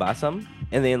 you want to buy something?"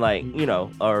 And then like, you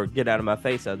know, or "Get out of my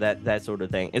face," or that sort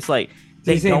of thing. It's like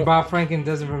So you They saying don't. Bob Franklin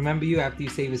doesn't remember you after you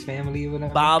save his family or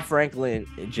whatever? Bob Franklin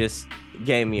just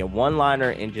gave me a one-liner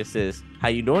and just says, "How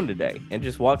you doing today?" and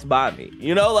just walks by me.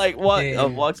 You know, like Yeah.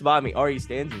 walks by me, or he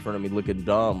stands in front of me looking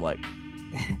dumb, like,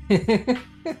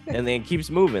 and then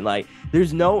keeps moving. Like,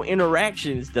 there's no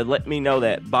interactions that let me know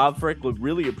that Bob Franklin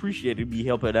really appreciated me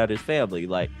helping out his family,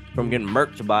 like from getting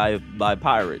murked by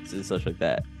pirates and such like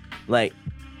that. Like,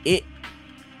 it.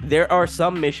 There are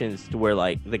some missions to where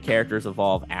like the characters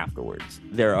evolve afterwards.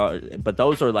 But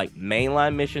those are like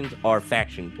mainline missions or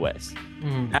faction quests.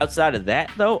 Outside of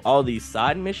that, though, all these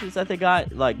side missions that they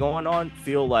got like going on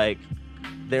feel like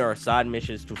there are side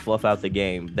missions to fluff out the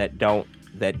game that don't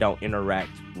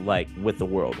interact like with the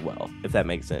world well, if that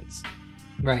makes sense.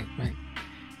 Right, right.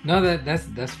 No,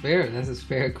 that's fair. That's a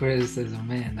fair criticism,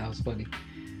 man. That was funny.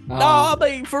 No,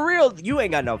 but for real, you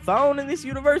ain't got no phone in this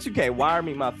universe. You can't wire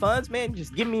me my funds, man.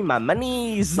 Just give me my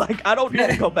monies. Like, I don't need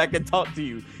to go back and talk to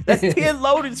you. That's 10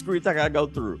 loading screens I gotta go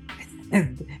through.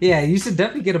 Yeah, you should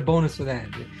definitely get a bonus for that.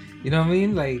 You know what I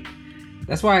mean? Like,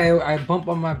 that's why I bump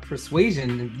on my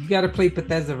persuasion. You got to play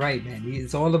Bethesda right, man.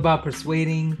 It's all about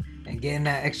persuading and getting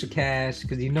that extra cash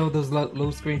because you know those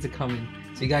low screens are coming.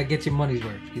 So you got to get your money's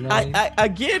worth. You know what I mean? I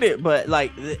get it, but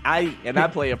like I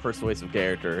play a persuasive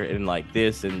character in like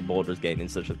this and Baldur's Gate and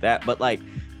such like that. But like,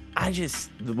 I just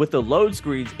with the load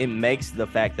screens, it makes the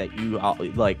fact that you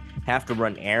like have to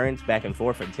run errands back and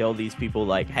forth and tell these people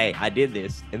like, hey, I did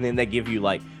this, and then they give you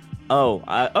like, oh,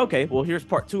 okay, well here's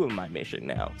part 2 of my mission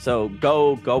now. So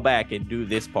go back and do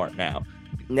this part now,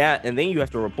 and then you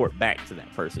have to report back to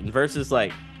that person. Versus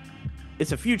like,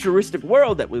 it's a futuristic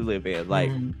world that we live in. Like,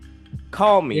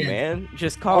 call me, man.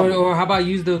 Just call me. Or how about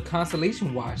use the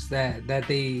Constellation Watch that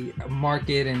they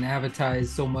market and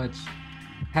advertise so much?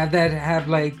 Have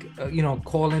like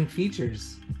call-in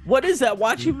features. What is that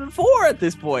watch even for at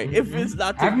this point? If it's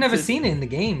not, I've never seen it in the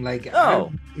game. Like,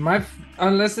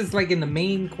 unless it's like in the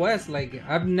main quest. Like,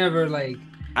 I've never like.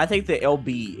 I think the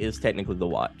LB is technically the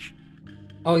watch.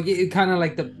 Oh, yeah, kind of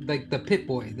like the Pit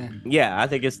Boy then. Yeah, I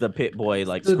think it's the Pit Boy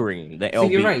screen. The LB. So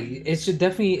you're right. It should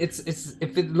definitely. It's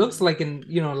if it looks like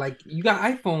like you got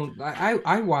iPhone,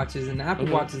 iWatches and Apple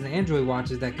Watches and Android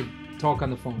watches that could talk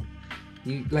on the phone.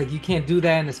 You can't do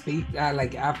that in a space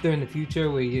like after in the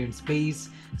future where you're in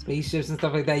spaceships and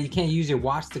stuff like that. You can't use your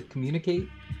watch to communicate.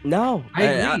 No, I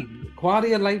agree.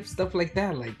 Quality of life stuff like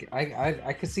that. Like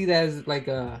I could see that as like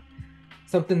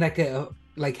something that could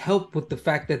like help with the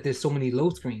fact that there's so many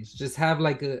load screens. Just have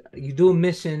like you do a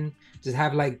mission, just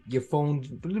have like your phone,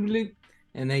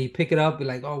 and then you pick it up. Be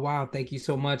like, oh wow, thank you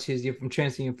so much. Here's from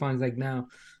transferring your funds. Like now,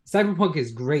 Cyberpunk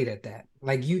is great at that.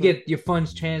 Like you get your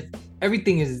funds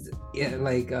everything is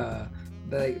like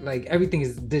everything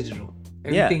is digital.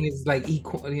 Everything is like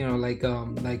equal,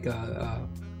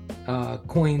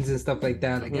 coins and stuff like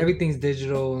that. Like everything's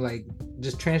digital. Like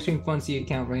just transferring funds to your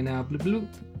account right now. Bloop, bloop,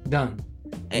 done.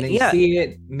 And then you see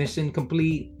it, mission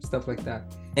complete, stuff like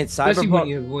that. And especially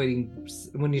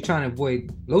Cyberpunk, when you're trying to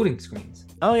avoid loading screens.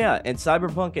 Oh yeah, and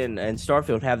Cyberpunk and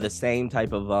Starfield have the same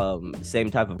type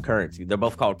of currency. They're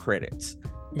both called credits.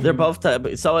 They're both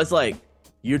so it's like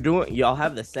y'all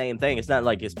have the same thing. It's not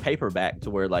like it's paperback to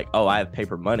where like, oh, I have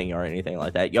paper money or anything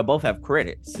like that. Y'all both have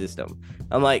credit system.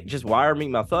 I'm like, just wire me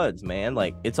my funds, man.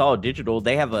 Like, it's all digital.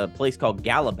 They have a place called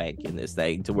Galabank in this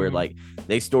thing to where like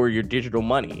they store your digital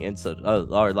money, and so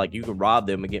or like you can rob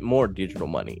them and get more digital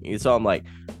money. And so I'm like,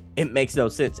 it makes no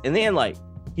sense. And then like,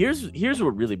 here's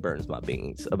what really burns my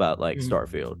beans about like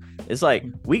Starfield. It's like,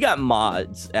 we got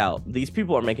mods out. These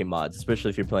people are making mods, especially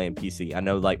if you're playing PC. I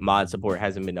know like mod support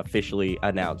hasn't been officially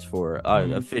announced for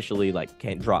officially like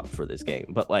can't drop for this game,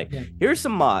 but like here's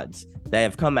some mods that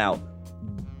have come out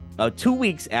 2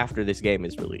 weeks after this game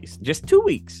is released. Just 2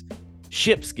 weeks.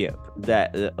 Ship skip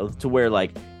that to where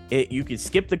like you can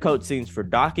skip the cutscenes for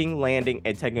docking, landing,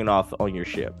 and taking off on your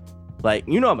ship. Like,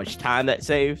 you know how much time that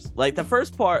saves? Like, the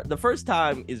first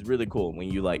time is really cool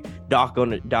when you like dock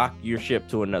your ship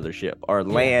to another ship or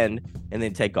land and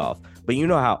then take off. But you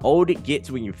know how old it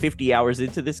gets when you're 50 hours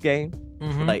into this game?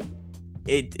 Like,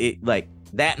 it like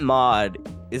that mod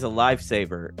is a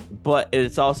lifesaver, but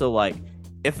it's also like,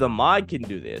 if the mod can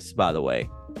do this, by the way,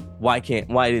 why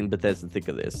didn't Bethesda think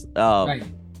of this?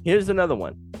 Here's another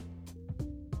one.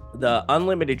 The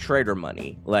unlimited trader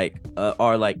money, like,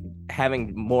 are like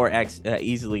having more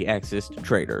easily accessed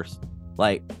traders.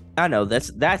 Like, I know that's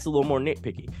a little more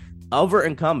nitpicky. Over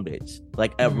incumbents,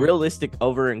 like a realistic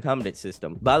over incumbent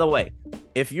system. By the way,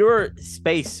 if your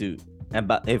spacesuit,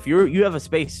 if you have a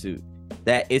spacesuit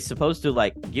that is supposed to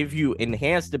like give you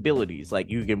enhanced abilities, like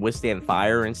you can withstand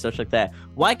fire and such like that,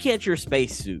 why can't your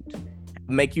spacesuit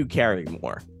make you carry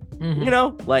more? You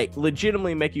know, like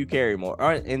legitimately make you carry more. All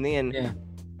right, and then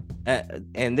Yeah.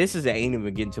 And this is ain't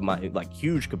even getting to my like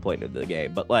huge complaint of the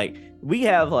game, but like we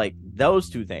have like those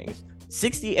two things.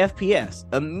 60 FPS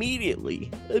immediately.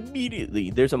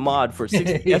 There's a mod for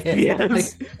 60 Yeah.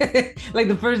 FPS. Like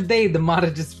the first day, the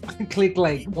mod just clicked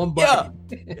like one button.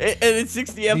 Yeah, and it's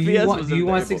 60 Do you FPS. want, do you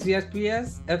want 60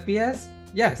 FPS?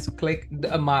 Yes. Click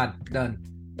a mod. Done.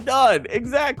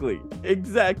 Exactly.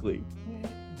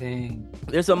 Dang.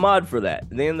 There's a mod for that.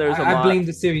 Then there's a mod. I blame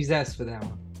the Series S for that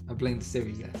one. I blame the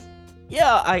Series S.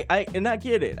 Yeah, I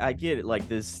get it. Like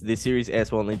this Series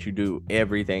S won't let you do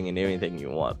everything and anything you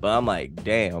want. But I'm like,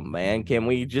 damn, man, can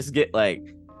we just get like,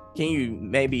 can you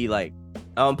maybe like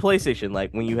on PlayStation,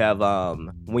 like when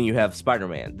you have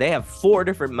Spider-Man, they have 4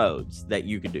 different modes that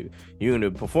you can do. You can do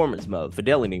performance mode,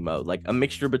 fidelity mode, like a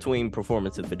mixture between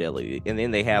performance and fidelity. And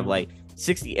then they have like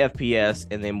 60 FPS,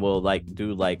 and then we'll like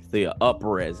do like the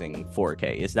up-resing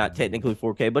 4K. It's not technically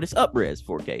 4K, but it's up-res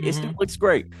 4K. It still looks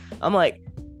great. I'm like,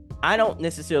 I don't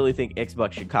necessarily think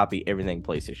Xbox should copy everything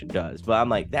PlayStation does, but I'm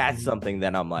like, that's something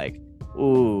that I'm like,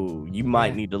 ooh, you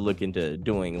might need to look into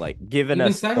doing, like giving even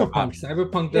us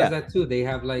Cyberpunk does that too. They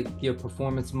have like your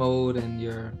performance mode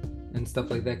and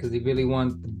stuff like that because they really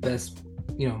want the best,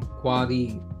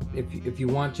 quality. If you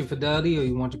want your fidelity or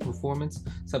you want your performance,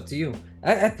 it's up to you.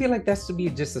 I feel like that should be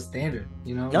just a standard,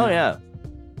 Oh yeah,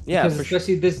 because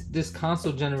especially this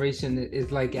console generation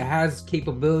is like it has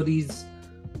capabilities,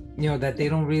 that they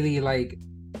don't really like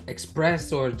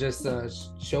express or just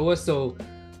show us. So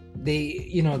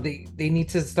they need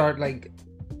to start like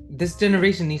this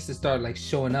generation needs to start like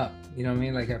showing up. You know what I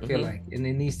mean? Like I feel like, and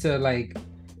it needs to like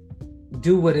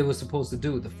do what it was supposed to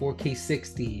do, the 4K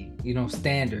 60,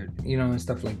 standard, and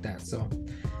stuff like that. So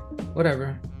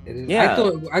whatever it is. Yeah.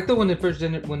 I thought when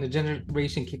the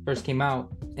generation first came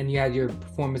out and you had your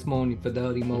performance mode and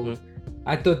fidelity mode,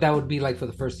 I thought that would be like for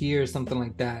the first year or something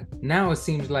like that. Now it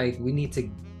seems like we need to,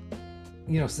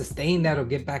 sustain that or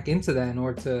get back into that in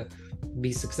order to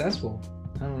be successful.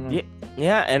 I don't know.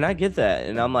 Yeah, and I get that,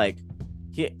 and I'm like,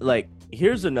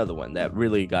 here's another one that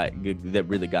really got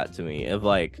to me of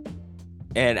like,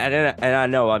 and I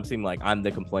know I'm seeming like I'm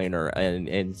the complainer, and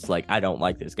it's like I don't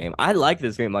like this game. I like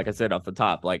this game, like I said off the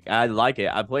top. Like I like it.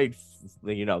 I played,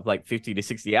 like 50 to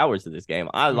 60 hours of this game.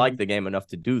 I like the game enough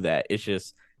to do that. It's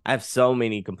just I have so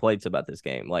many complaints about this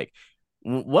game. Like,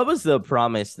 what was the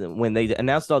promise when they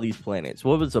announced all these planets?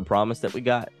 What was the promise that we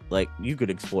got? Like, you could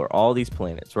explore all these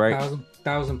planets, right?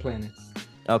 1,000 planets.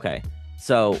 Okay.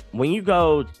 So when you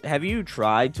go, have you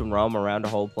tried to roam around a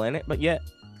whole planet but yet?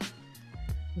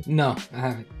 No, I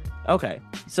haven't. Okay.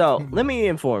 So let me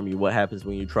inform you what happens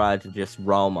when you try to just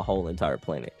roam a whole entire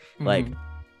planet. Like,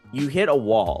 you hit a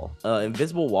wall,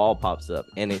 invisible wall pops up,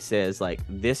 and it says like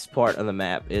this part of the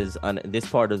map is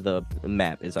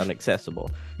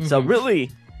inaccessible. So really,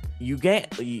 you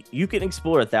can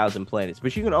explore 1,000 planets,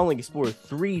 but you can only explore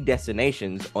 3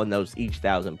 destinations on those each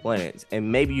 1,000 planets,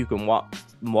 and maybe you can walk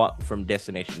from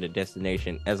destination to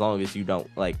destination as long as you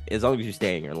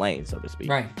stay in your lane, so to speak.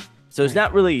 Right. So it's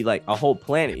not really like a whole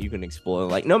planet you can explore.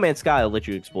 Like No Man's Sky will let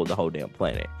you explore the whole damn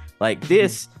planet. Like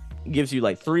this gives you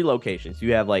like 3 locations.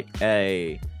 You have like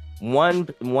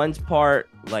one's part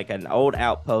like an old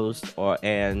outpost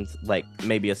and like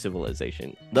maybe a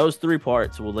civilization. Those 3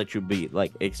 parts will let you be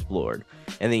like explored,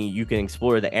 and then you can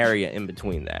explore the area in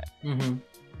between that.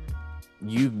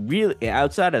 You really,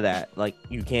 outside of that, like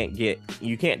you can't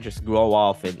just go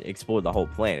off and explore the whole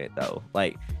planet though.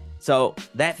 Like, so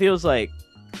that feels like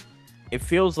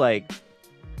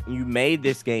you made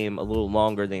this game a little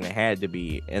longer than it had to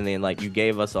be, and then like you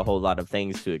gave us a whole lot of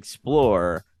things to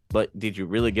explore, but did you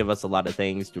really give us a lot of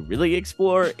things to really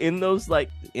explore in those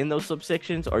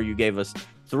subsections, or you gave us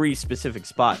 3 specific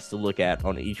spots to look at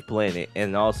on each planet?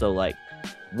 And also, like,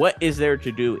 what is there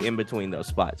to do in between those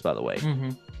spots, by the way?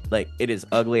 Like, it is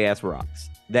ugly ass rocks.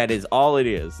 That is all it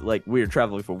is. Like, we're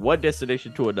traveling from one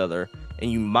destination to another,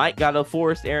 and you might got a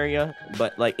forest area,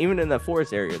 but like even in the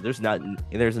forest area, there's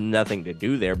nothing to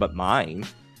do there but mine.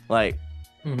 Like,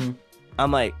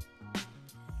 I'm like,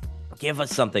 give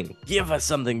us something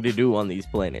to do on these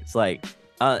planets. Like,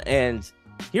 and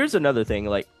here's another thing.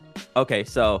 Like, okay,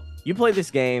 so you played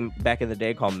this game back in the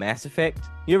day called Mass Effect.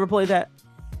 You ever played that?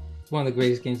 One of the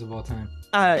greatest games of all time.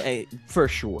 For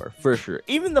sure.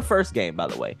 Even the first game, by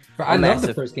the way. I love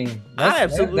the first game. I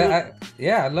absolutely.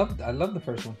 I love the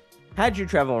first one. How'd you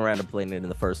travel around a planet in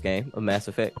the first game of Mass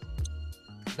Effect?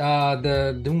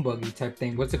 The Doom buggy type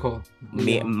thing. What's it called?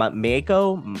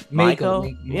 Mako.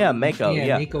 Yeah, Mako.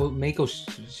 Yeah, Mako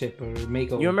ship or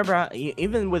Mako. You remember how,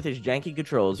 even with his janky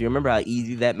controls, you remember how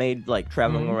easy that made like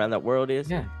traveling around that world is?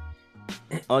 Yeah.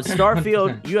 On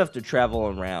Starfield, you have to travel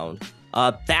around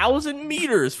 1,000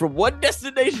 meters from one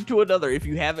destination to another if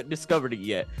you haven't discovered it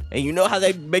yet. And you know how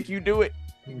they make you do it?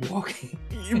 Walking.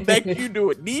 You make you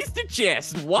do it knees to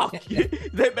chest, walk.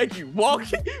 They make you walk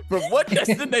from one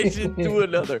destination to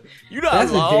another. You know how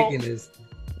That's long? ridiculous.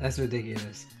 That's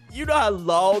ridiculous. You know how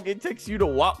long it takes you to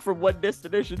walk from one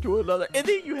destination to another, and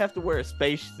then you have to wear a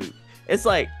spacesuit. It's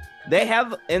like they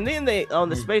have, and then they on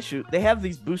the spacesuit they have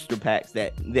these booster packs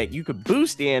that you could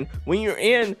boost in when you're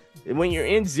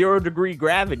in 0 degree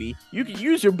gravity. You can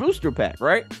use your booster pack,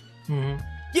 right? Mm-hmm.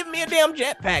 Give me a damn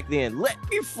jetpack then. Let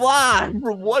me fly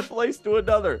from one place to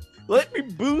another. Let me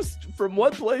boost from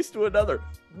one place to another.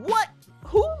 What?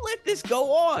 Who let this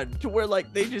go on to where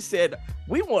like they just said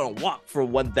we want to walk for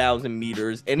 1,000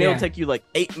 meters and it'll take you like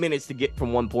 8 minutes to get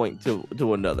from one point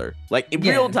to another, like in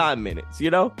real time minutes, you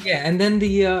know? Yeah, and then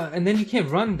you can't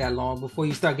run that long before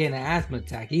you start getting an asthma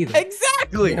attack either.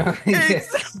 Exactly. You know?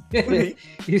 Exactly.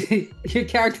 Your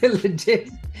character legit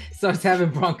starts having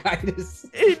bronchitis.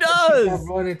 He does. He's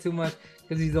running too much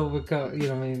because he's overcome. You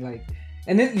know what I mean? Like,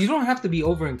 and then you don't have to be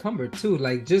over encumbered too.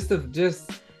 Like just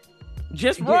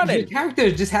running. Your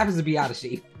character just happens to be out of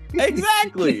shape.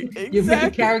 Exactly. Your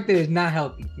main character is not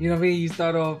healthy. You know what I mean? You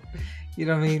start off, you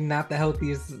know what I mean, not the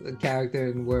healthiest character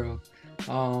in the world.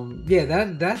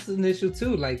 Yeah, that's an issue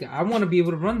too. Like I want to be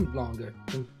able to run longer.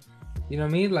 You know what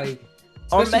I mean? Like,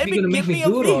 or maybe give me a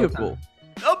vehicle.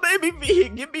 Oh, maybe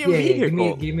give me a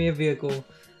vehicle. Give me a vehicle.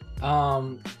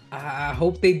 I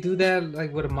hope they do that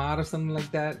like with a mod or something like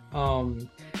that.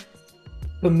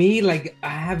 For me, like I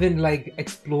haven't like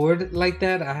explored like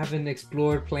that. I haven't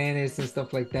explored planets and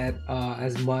stuff like that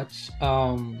as much.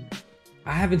 I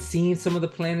haven't seen some of the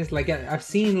planets. Like I've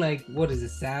seen like, what is it,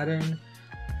 Saturn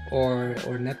or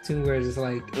Neptune, where it's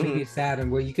like maybe Saturn,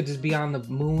 where you could just be on the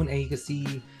moon and you could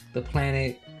see the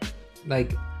planet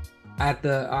like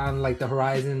on like the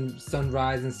horizon,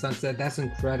 sunrise and sunset. That's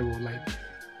incredible. Like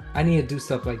I need to do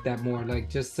stuff like that more,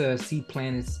 like just to see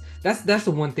planets. That's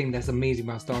the one thing that's amazing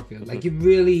about Starfield. Like you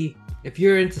really, if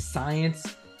you're into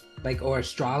science, like or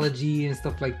astrology and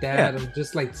stuff like that, or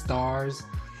just like stars,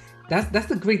 that's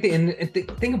the great thing. And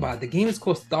think about it, the game is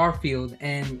called Starfield,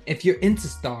 and if you're into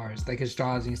stars, like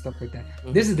astrology and stuff like that,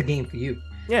 this is the game for you.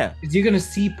 Yeah, you're gonna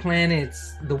see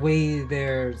planets the way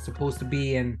they're supposed to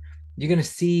be, and you're gonna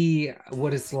see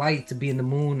what it's like to be in the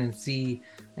moon and see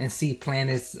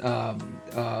planets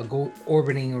go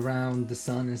orbiting around the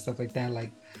sun and stuff like that,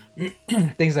 like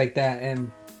things like that.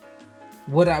 And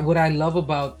what I love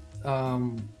about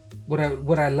what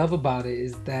I love about it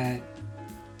is that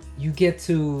you get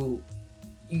to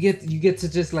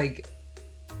just like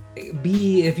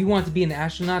be, if you want to be an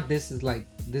astronaut, this is the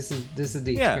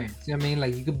experience. You know what I mean?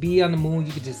 Like you could be on the moon,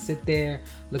 you could just sit there,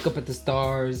 look up at the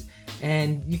stars,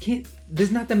 and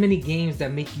there's not that many games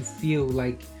that make you feel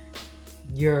like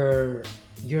you're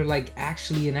like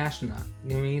actually an astronaut. You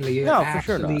know what I mean? Like you're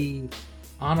actually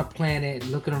on a planet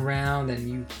looking around,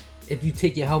 and if you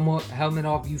take your helmet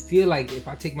off, you feel like, if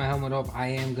I take my helmet off, I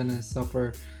am gonna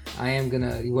suffer, I am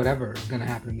gonna, whatever is gonna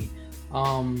happen to me.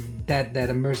 That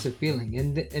immersive feeling,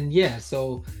 and yeah,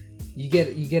 so you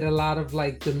get a lot of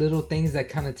like the little things that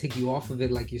kind of take you off of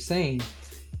it, like you're saying,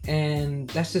 and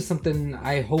that's just something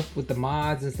I hope with the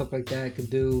mods and stuff like that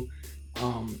could do.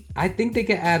 I think they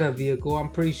could add a vehicle, I'm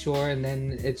pretty sure, and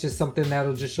then it's just something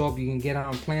that'll just show up. You can get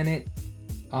on a planet,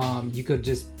 you could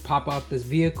just pop out this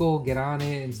vehicle, get on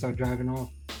it, and start driving off.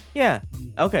 Yeah.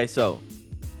 Okay, so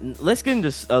let's get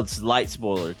into light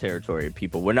spoiler territory,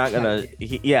 people. We're not gonna.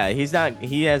 He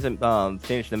hasn't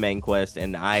finished the main quest,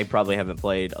 and I probably haven't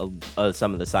played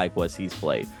some of the side quests he's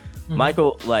played.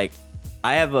 Michael, like,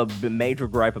 I have a major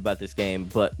gripe about this game,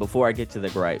 but before I get to the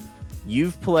gripe,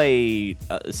 you've played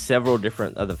several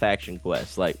different of the faction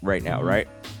quests, like right now, right?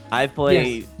 I've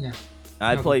played. Yes. Yeah.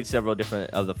 I've played several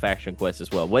different of the faction quests as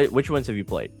well. Which ones have you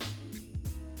played?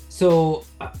 So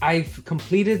I've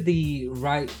completed the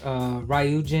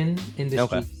Ryujin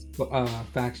Industries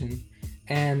faction,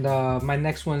 and my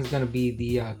next one is gonna be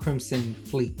the Crimson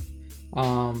Fleet,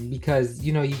 because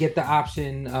you get the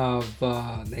option of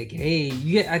like, hey,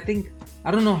 you get. I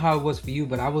don't know how it was for you,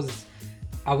 but I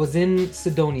was in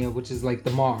Sidonia, which is like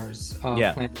the Mars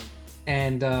planet,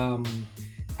 and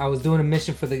I was doing a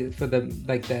mission for the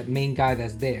like that main guy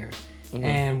that's there.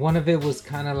 And one of it was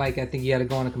kind of like, I think you had to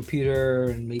go on a computer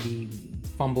and maybe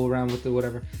fumble around with it,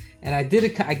 whatever. And I did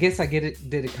it. I guess I did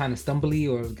it kind of stumbly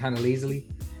or kind of lazily.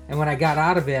 And when I got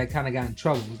out of it, I kind of got in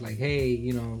trouble. It was like, hey,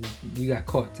 you got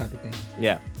caught, type of thing.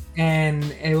 Yeah. And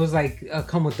it was like,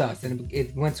 come with us. And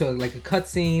it went to like a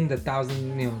cutscene, the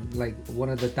 1,000, like one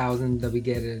of the 1,000 that we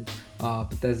get in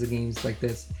Bethesda games like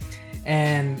this.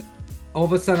 And all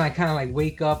of a sudden I kind of like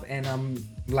wake up and I'm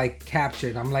like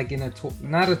captured. I'm like in a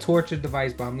not a torture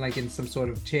device, but I'm like in some sort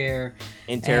of chair,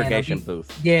 and Interrogation booth.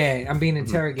 I'm being Mhm.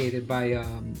 interrogated by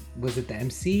was it the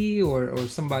MC or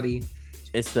somebody?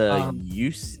 It's the Um,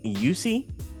 UC.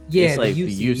 It's yeah, the like the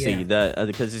UC, UC, yeah, the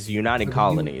because it's United or the U,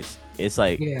 Colonies. It's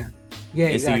like yeah, yeah,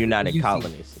 it's the exactly, the United UC.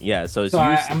 Colonies. Yeah, so it's So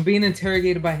UC. I'm being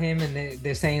interrogated by him, and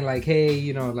they're saying like,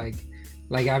 hey,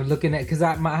 like I'm looking at because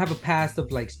I have a past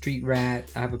of like street rat.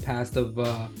 I have a past of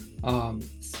um,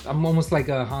 I'm almost like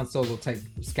a Han Solo type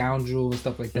scoundrel and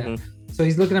stuff like that. Hmm. So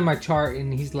he's looking at my chart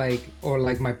and he's like, or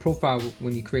like my profile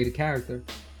when you create a character,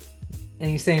 and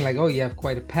he's saying like, oh, you have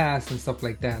quite a past and stuff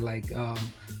like that. Like,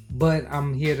 but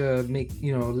I'm here to make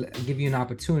give you an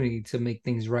opportunity to make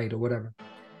things right or whatever.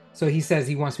 So he says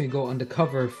he wants me to go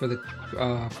undercover for the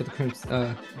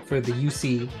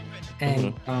UC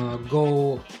and Hmm.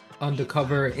 go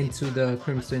undercover into the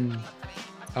Crimson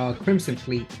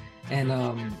Fleet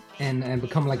and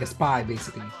become like a spy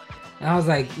basically. And I was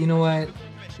like, you know what?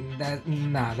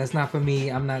 That's not for me.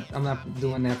 I'm not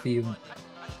doing that for you.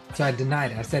 So I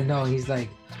denied it. I said no. He's like,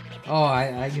 oh,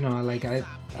 I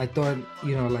thought,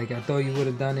 like I thought you would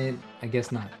have done it. I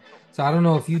guess not. So I don't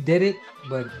know if you did it,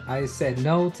 but I said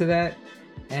no to that.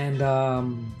 And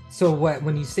so what?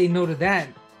 When you say no to that,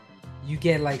 you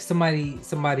get like somebody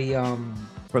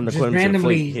From the just Crimson Fleet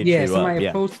randomly, hit yeah, you up. somebody Yeah.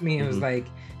 approached me and was Hmm. like,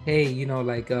 hey,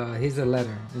 here's a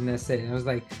letter, and that's it. And I was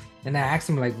like, and I asked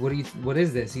him like, what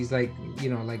is this? He's like,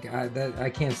 I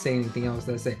can't say anything else.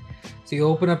 That's it. So you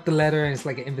open up the letter and it's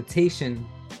like an invitation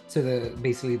to the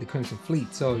basically the Crimson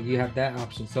Fleet. So you have that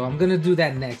option. So I'm gonna do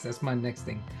that next. That's my next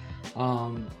thing.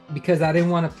 Because I didn't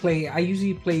want to play. I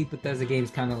usually play Bethesda games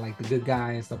kind of like the good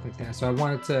guy and stuff like that. So I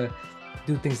wanted to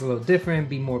do things a little different,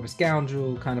 be more of a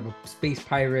scoundrel, kind of a space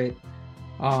pirate.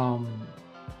 Um,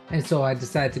 and so I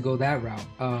decided to go that route.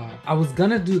 I was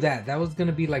gonna do that. That was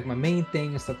gonna be like my main thing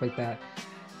and stuff like that.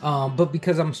 But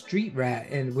because I'm Street Rat,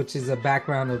 and which is a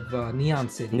background of Neon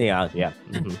City, Yeah. Yeah.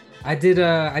 Hmm. I did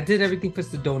everything for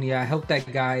Sidonia. I helped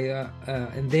that guy,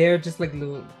 and there, just like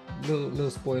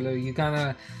little spoiler,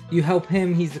 you help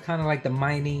him. He's the kind of like the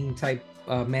mining type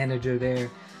manager there,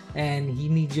 and he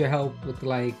needs your help with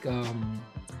like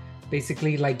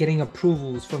basically like getting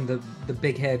approvals from the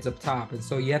big heads up top. And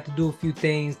so you have to do a few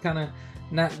things, kind of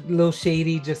not a little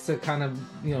shady, just to kind of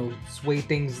sway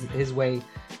things his way,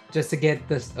 just to get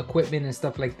this equipment and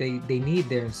stuff like they need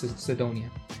there in Sidonia.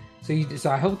 So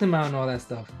I helped him out and all that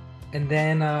stuff. And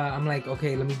then I'm like,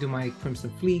 okay, let me do my Crimson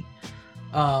Fleet.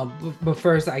 But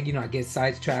first, I get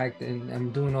sidetracked and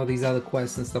I'm doing all these other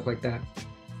quests and stuff like that.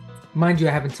 Mind you,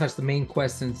 I haven't touched the main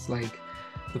quest since like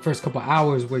the first couple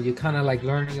hours, where you're kind of like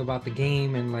learning about the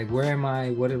game and like, where am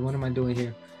I? What am I doing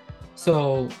here?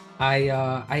 So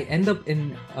I end up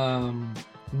in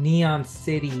Neon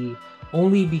City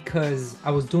only because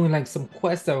I was doing like some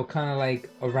quests that were kind of like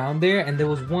around there, and there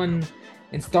was one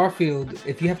in Starfield.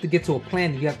 If you have to get to a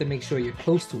planet, you have to make sure you're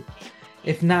close to it.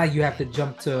 If not, you have to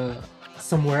jump to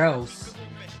somewhere else,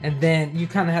 and then you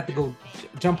kind of have to go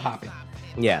jump hopping.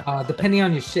 Yeah. Depending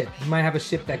on your ship, you might have a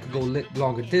ship that could go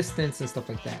longer distance and stuff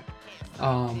like that.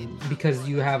 Because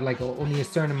you have like only a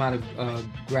certain amount of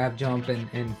grab jump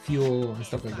and fuel and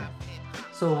stuff like that.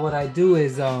 So what I do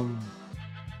is I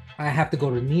have to go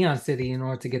to Neon City in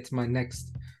order to get to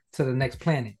the next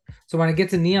planet. So when I get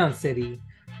to Neon City,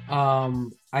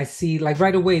 I see like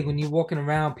right away when you're walking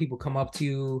around, people come up to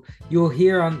you. You'll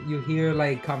hear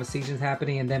like conversations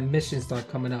happening, and then missions start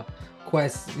coming up,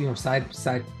 quests,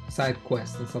 side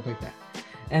quests and stuff like that.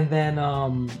 And then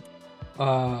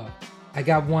uh I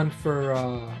got one for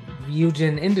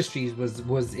Ryujin Industries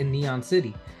was in Neon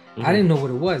City. I Hmm. didn't know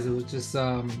what it was. It was just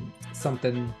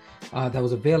something that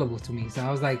was available to me. So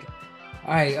I was like,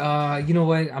 all right, you know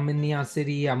what? I'm in Neon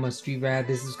City. I'm a street rat.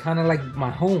 This is kind of like my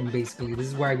home, basically. This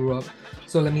is where I grew up.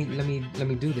 So let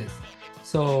me do this.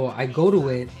 So I go to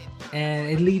it, and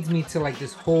it leads me to like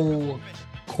this whole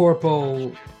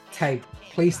corpo type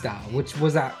playstyle,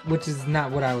 which is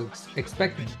not what I was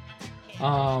expecting.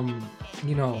 Um,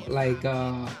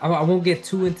 I won't get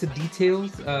too into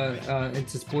details,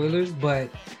 into spoilers, but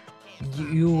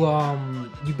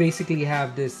you basically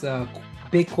have this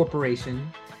big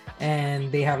corporation,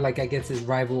 and they have like, I guess, this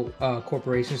rival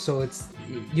corporation. So it's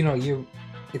you're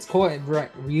it's called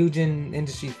Ryujin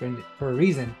Industries for a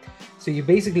reason. So you're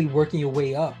basically working your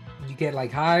way up. You get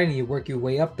like hired and you work your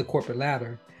way up the corporate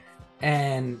ladder.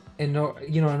 And in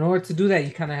order to do that,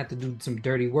 you kind of have to do some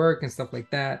dirty work and stuff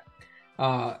like that,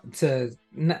 to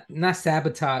not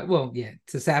sabotage, well, yeah,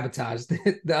 to sabotage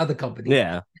the other company.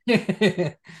 Yeah.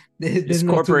 There's It's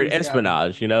no two corporate ways about it.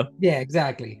 espionage, you know? Yeah,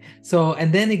 exactly. So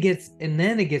and then it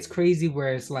gets crazy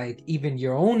where it's like even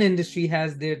your own industry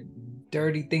has their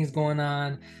dirty things going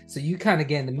on. So you kind of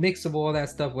get in the mix of all that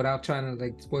stuff without trying to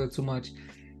like spoil too much.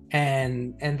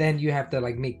 And then you have to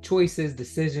like make choices,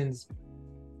 decisions.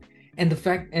 And the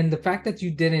fact that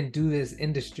you didn't do this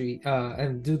industry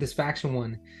and do this faction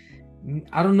one,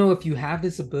 I don't know if you have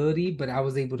this ability, but I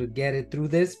was able to get it through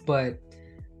this. But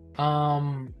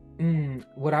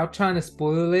without trying to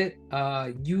spoil it,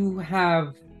 you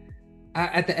have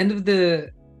at the end of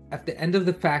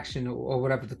the faction or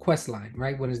whatever the quest line,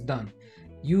 right? When it's done,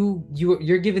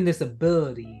 you're given this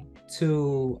ability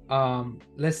to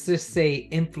let's just say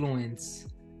influence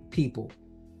people.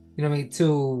 You know what I mean?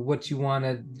 To what you want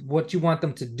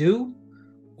them to do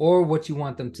or what you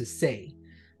want them to say.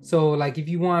 So like if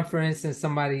you want, for instance,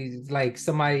 somebody's like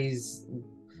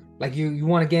you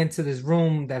want to get into this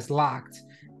room that's locked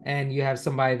and you have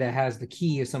somebody that has the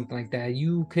key or something like that,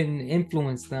 you can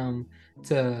influence them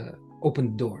to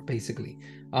open the door, basically,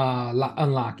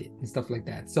 unlock it and stuff like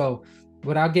that. So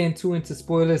without getting too into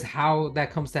spoilers, how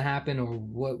that comes to happen or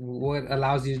what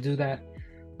allows you to do that,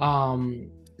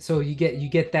 um so you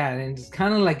get that, and it's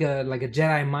kind of like a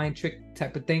Jedi mind trick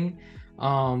type of thing,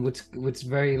 which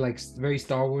very like very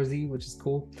Star Warsy, which is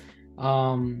cool.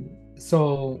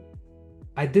 So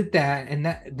I did that, and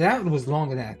that was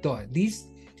longer than I thought.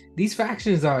 These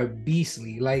factions are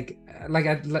beastly.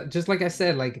 Just like I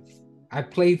said, like I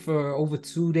played for over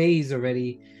 2 days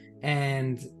already,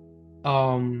 and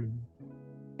um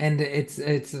it's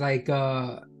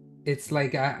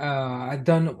like I've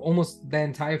done almost the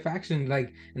entire faction,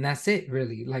 like, and that's it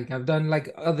really. Like I've done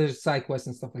like other side quests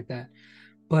and stuff like that.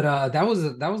 But that was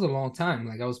a long time.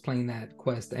 Like I was playing that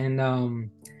quest, and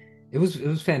it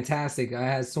was fantastic. I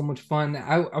had so much fun.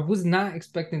 I was not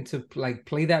expecting to like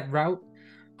play that route.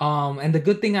 And the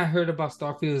good thing I heard about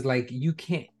Starfield is like you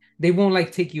can't they won't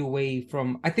like take you away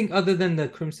from, I think, other than the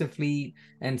Crimson Fleet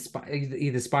and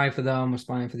either spying for them or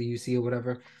spying for the UC or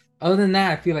whatever. Other than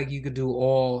that, I feel like you could do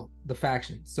all the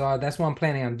factions. So that's what I'm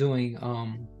planning on doing.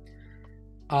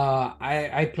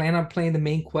 I plan on playing the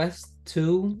main quest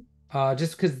too,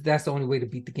 just because that's the only way to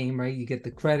beat the game, right? You get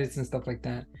the credits and stuff like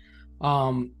that.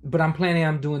 But I'm planning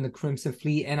on doing the Crimson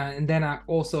Fleet, and then I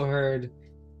also heard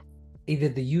either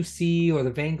the UC or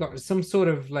the Vanguard, some sort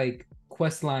of like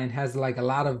quest line has like a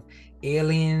lot of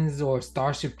aliens or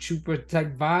Starship Trooper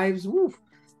type vibes. Woo!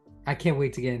 I can't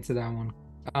wait to get into that one.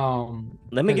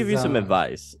 Let me give Because you some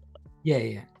advice. yeah,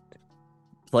 yeah,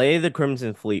 Play the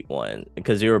Crimson Fleet one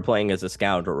because you're playing as a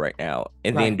scoundrel right now,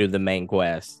 and then right. do the main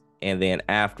quest, and then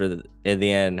after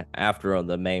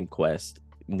the main quest,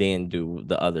 then do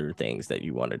the other things that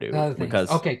you want to The do other things.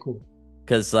 Okay, cool.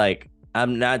 because like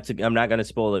I'm not gonna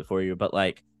spoil it for you, but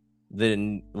like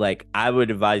then like I would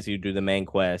advise you do the main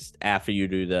quest after you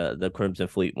do the Crimson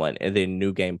Fleet one, and then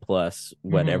new game plus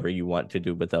Mm-hmm. whatever you want to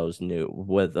do with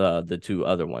the two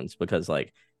other ones, because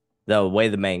like the way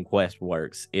the main quest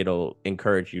works, it'll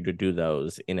encourage you to do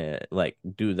those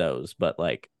but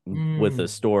like with a Mm.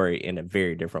 story in a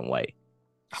very different way.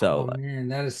 So Oh man,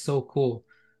 that is so cool.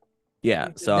 yeah,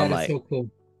 so I'm That is like, so cool.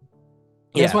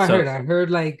 That's yeah, what I so heard. I heard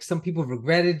like some people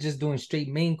regretted just doing straight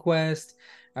main quest.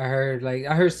 I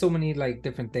heard so many like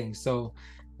different things. So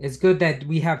it's good that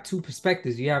we have two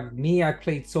perspectives. You have me, I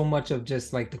played so much of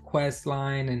just like the quest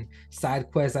line and side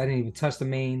quests. I didn't even touch the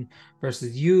main,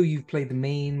 versus you've played the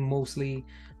main mostly.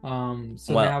 So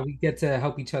well, now we get to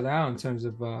help each other out in terms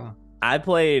of I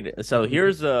played. So what we do.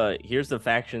 here's the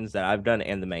factions that I've done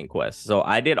and the main quest. So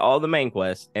I did all the main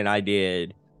quests, and I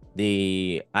didn't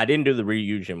do the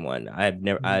reunion one. I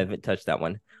Mhm. haven't touched that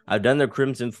one. I've done the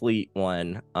Crimson Fleet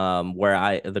one,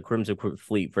 the Crimson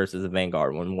Fleet versus the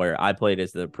Vanguard one, where I played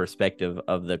as the perspective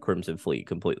of the Crimson Fleet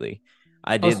completely.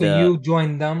 I Oh, did so the you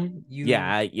joined them.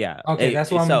 yeah. Okay,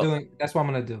 that's what I'm So doing. That's what I'm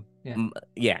gonna do. Yeah.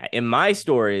 yeah, in my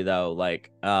story though,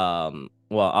 like well,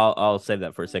 I'll save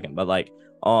that for a second, but like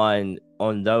on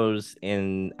those,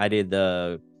 in I did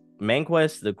the main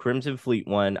quest, the Crimson Fleet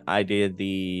one. I did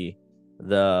the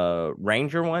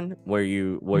Ranger one where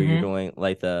you're Mm-hmm. doing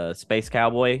like the space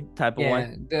cowboy type of one.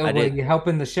 Yeah, I where did you're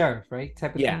helping the sheriff, right?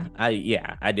 Type of thing.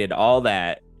 I did all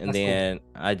that, and That's cool. then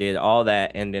I did all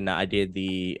that, and then I did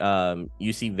the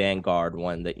UC Vanguard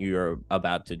one that you're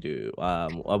about to do.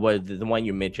 What the one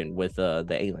you mentioned with the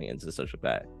aliens and such like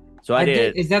that. So I I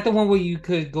did. did, Is that the one where you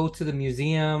could go to the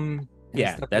museum and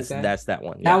yeah, stuff like that? that's that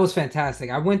one. That Yeah. was fantastic.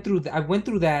 I went through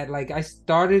that. Like I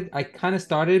kind of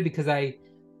started because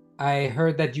I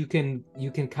heard that you can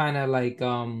kind of like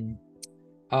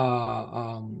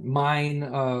mine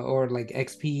or like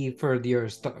XP for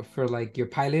for like your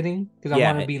piloting, because I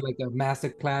want to Yeah. be like a master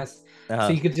class.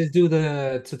 So Uh, you could just do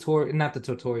the tutorial, not the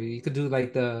tutorial. You could do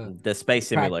like the space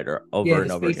simulator yeah, over the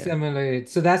and over space again. simulator.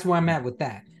 So that's where I'm at with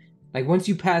that. Like once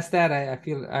you pass that, I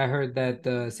feel I heard that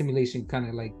the simulation kind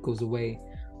of like goes away.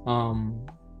 Um,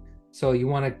 so you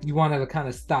wanna kind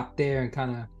of stop there and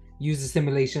kind of use the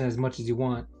simulation as much as you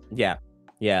want. Yeah.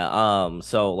 Yeah.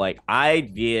 So like I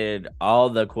did all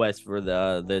the quests for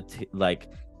like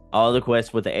all the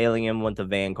quests with the alien with the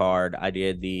Vanguard. I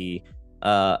did the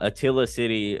Attila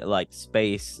City like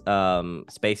space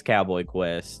cowboy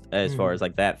quest as far as Mhm.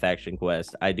 like that faction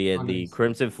quest. I Oh, did the nice.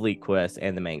 Crimson Fleet quest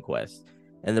and the main quest.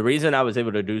 And the reason I was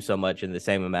able to do so much in the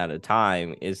same amount of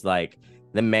time is like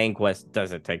the main quest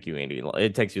doesn't take you any,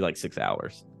 it takes you like 6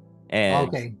 hours. And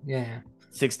Okay, yeah.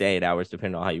 6 to 8 hours,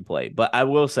 depending on how you play. But I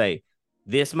will say,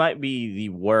 this might be the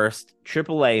worst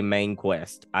AAA main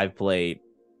quest I've played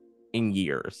in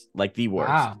years. Like the worst.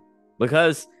 Wow.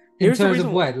 Because In here's the terms of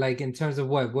reason. what? Like in terms of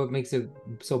what? What makes it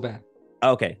so bad?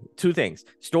 Okay, two things.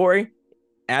 Story,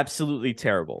 absolutely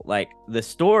terrible. Like the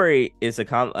story is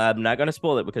I'm not gonna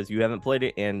spoil it because you haven't played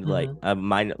it, and like Hmm.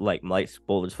 mine like might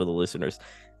spoilers for the listeners.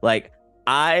 Like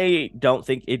I don't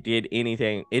think it did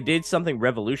anything. It did something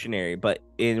revolutionary, but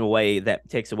in a way that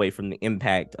takes away from the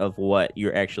impact of what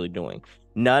you're actually doing.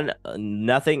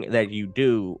 Nothing that you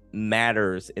do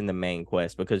matters in the main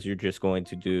quest because you're just going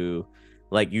to do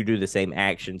like you do the same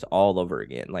actions all over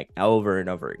again, like over and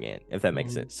over again, if that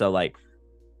makes Hmm. sense. So like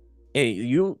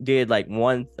you did like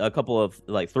a couple of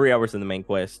like 3 hours in the main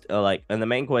quest. Like in the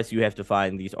main quest, you have to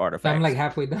find these So I'm like artifacts.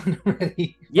 halfway done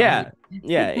already, Yeah, finally.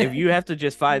 yeah. If you have to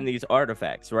just find these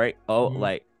artifacts, right? Oh, Hmm.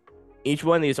 like each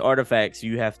one of these artifacts,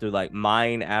 you have to like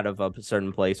mine out of a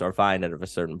certain place or find out of a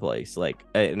certain place. Like,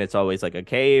 and it's always like a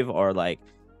cave or like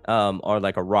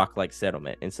a rock like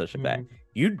settlement and such like that. Hmm.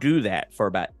 You do that for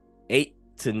about 8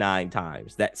 to 9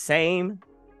 times. That same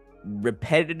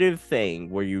repetitive thing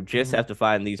where you just Hmm. have to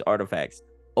find these artifacts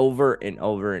over and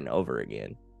over and over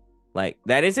again. Like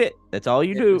that is it. That's all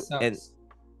you It do. And sucks.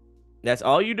 that's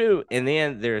all you do. And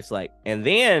then there's like and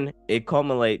then it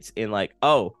culminates in like,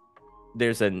 oh,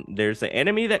 there's an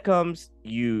enemy that comes,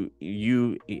 you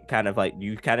kind of like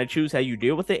you kind of choose how you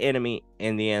deal with the enemy,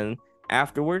 and then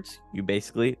afterwards you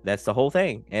basically that's the whole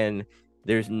thing. And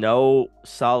there's no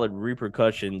solid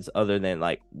repercussions other than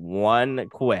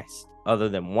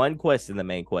one quest in the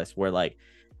main quest where like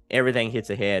everything hits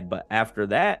ahead, but after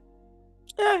that,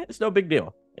 it's no big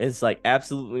deal. It's like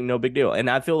absolutely no big deal. And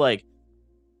I feel like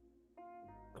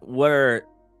where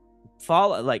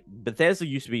Fall like Bethesda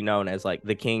used to be known as like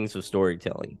the kings of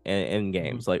storytelling in Hmm.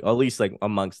 games, like at least like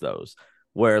amongst those,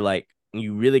 where like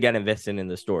you really got invested in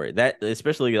the story. That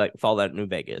especially like Fallout New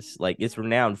Vegas, like it's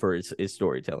renowned for its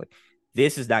storytelling.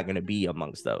 This is not going to be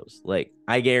amongst those. Like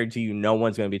I guarantee you, no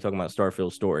one's going to be talking about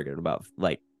Starfield story at about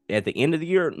like at the end of the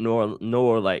year,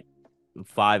 nor like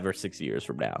 5 or 6 years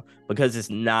from now, because it's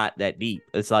not that deep.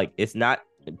 It's like it's not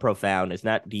profound, it's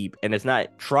not deep, and it's not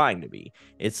trying to be.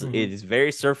 It Hmm. is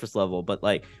very surface level, but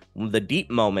like the deep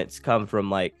moments come from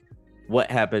like what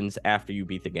happens after you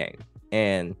beat the game.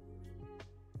 And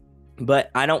but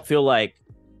I don't feel like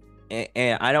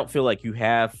and I don't feel like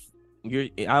I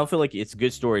don't feel like it's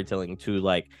good storytelling to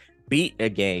like beat a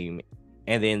game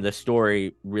and then the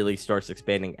story really starts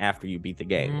expanding after you beat the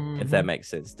game, if that Hmm. makes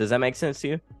sense. Does that make sense to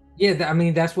you? Yeah, I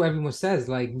mean that's what everyone says.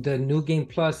 Like the new game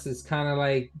plus is kind of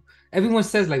like everyone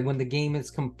says like when the game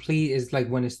is complete is like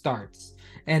when it starts.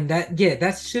 And that yeah,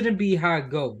 that shouldn't be how it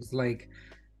goes. Like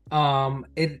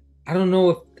it I don't know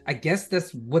if I guess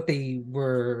that's what they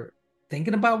were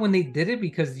thinking about when they did it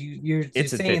because you're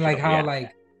It's saying like intentional, how yeah.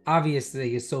 like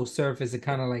obviously it's so surface and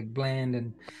kind of like bland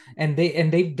and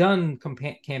they've done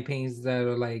campaigns that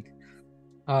are like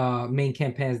main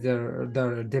campaigns that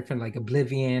are different like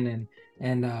Oblivion and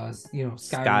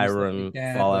Skyrim and stuff like Skyrim,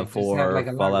 that Fallout like just have 4, like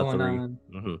a lot Fallout going 3. on,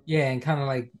 Mm-hmm. yeah, and kind of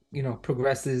like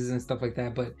progresses and stuff like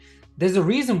that, but there's a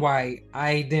reason why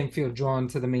I didn't feel drawn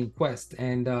to the main quest,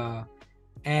 and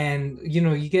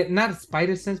you get not a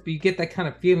spider sense but you get that kind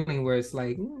of feeling where it's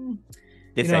like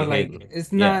This ain't like hitting.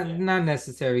 it's Yeah. not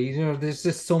necessary. There's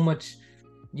just so much.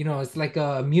 It's like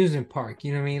a amusement park.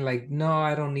 You know what I mean? Like, no,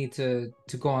 I don't need to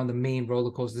go on the main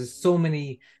roller coaster. There's so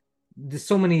many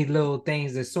little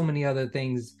things. There's so many other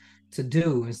things to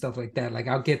do and stuff like that. Like,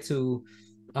 I'll get to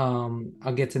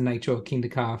Nitro King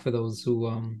Car for those who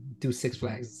do Six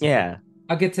Flags and stuff like that. Yeah.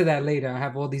 I'll get to that later. I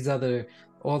have all these other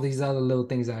little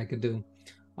things that I could do.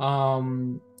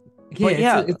 Um, yeah, But it's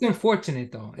yeah, it's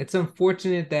unfortunate though. It's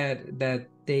unfortunate that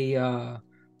they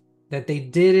that they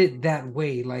did it that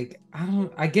way. Like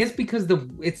I guess because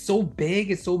it's so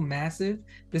big, it's so massive.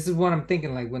 This is what I'm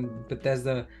thinking. Like when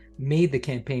Bethesda made the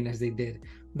campaign as they did,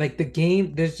 like the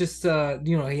game, there's just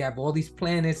you have all these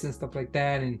planets and stuff like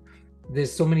that, and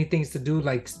there's so many things to do,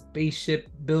 like spaceship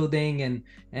building and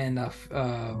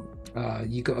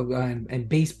you go and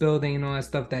base building and all that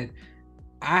stuff that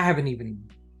I haven't even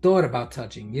thought about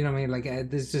touching. You know what I mean? Like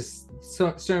there's just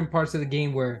certain parts of the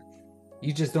game where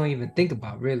you just don't even think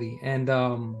about really. And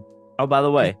Oh, by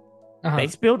the way, uh-huh.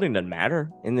 base building doesn't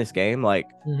matter in this game. Like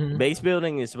Mm-hmm. base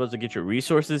building is supposed to get your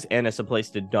resources and it's a place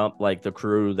to dump like the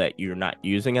crew that you're not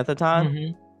using at the time.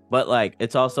 Mm-hmm. But like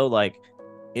it's also like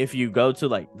if you go to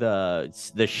like the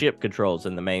ship controls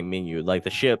in the main menu, like the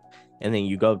ship, and then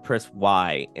you go press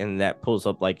Y and that pulls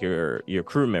up like your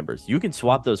crew members. You can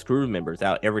swap those crew members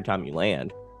out every time you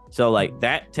land. So like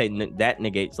that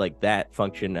negates like that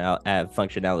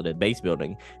functionality of base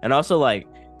building. And also like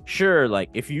sure, like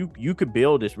if you could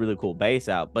build this really cool base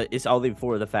out, but it's only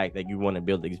for the fact that you want to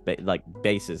build these like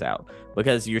bases out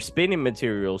because you're spending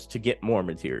materials to get more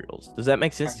materials. Does that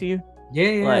make sense to you? Yeah,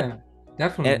 Like, yeah,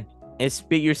 and definitely.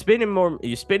 you're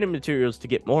spending materials to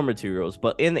get more materials,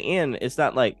 but in the end, it's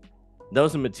not like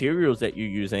those are materials that you're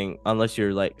using unless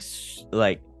you're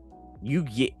like you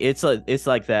get it's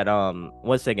like that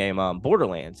what's the game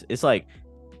Borderlands. It's like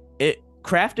it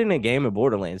crafting a game of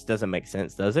Borderlands doesn't make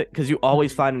sense, does it? Because you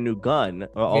always Mhm. find a new gun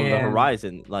on the Yeah,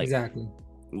 horizon. Like exactly.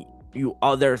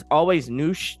 there's always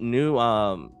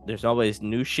there's always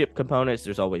new ship components.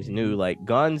 There's always new Mm-hmm. like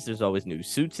guns. There's always new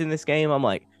suits in this game. I'm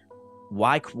like,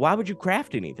 why would you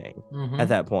craft anything at Mm-hmm.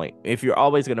 that point if you're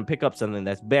always going to pick up something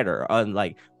that's better,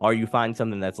 unlike or you find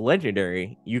something that's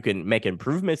legendary, you can make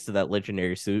improvements to that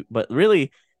legendary suit, but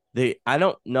really the I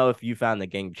don't know if you found the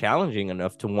game challenging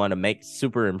enough to want to make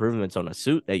super improvements on a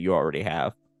suit that you already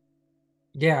have.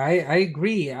 Yeah, I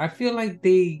agree. I feel like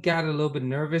they got a little bit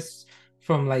nervous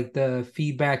from like the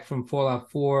feedback from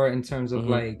Fallout 4 in terms of Mm-hmm.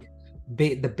 like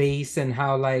the base and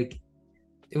how like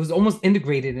it was almost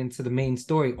integrated into the main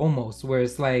story almost, where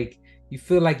it's like you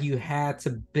feel like you had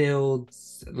to build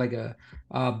like a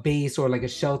base or like a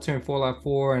shelter in Fallout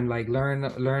 4 and like learn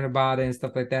about it and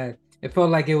stuff like that. It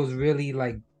felt like it was really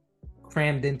like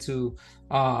crammed into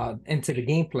the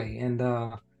gameplay. And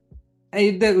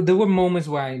there were moments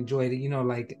where I enjoyed it,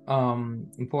 like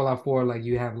in Fallout 4, like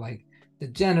you have like the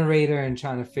generator and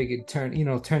trying to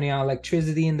turning on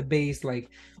electricity in the base. Like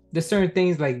there's certain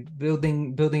things like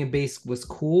building a base was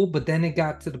cool, but then it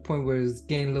got to the point where it was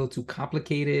getting a little too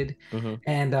complicated Mm-hmm.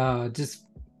 and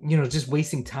just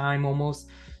wasting time almost.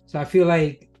 So I feel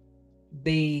like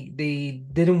they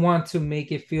didn't want to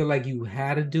make it feel like you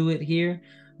had to do it here.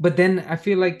 But then I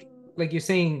feel like you're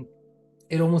saying,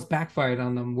 it almost backfired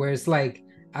on them where it's like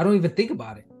I don't even think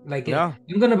about it. Like No.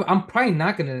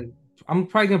 I'm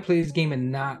probably gonna play this game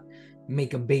and not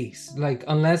make a base. Like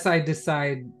unless I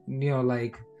decide,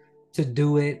 like to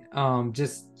do it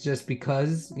just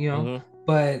because, Mm-hmm.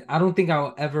 but I don't think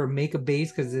I'll ever make a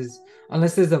base because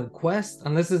unless there's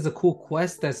a cool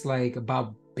quest that's like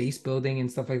about base building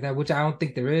and stuff like that, which I don't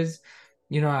think there is.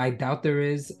 I doubt there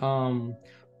is.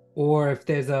 Or if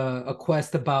there's a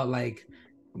quest about like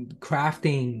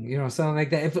crafting, something like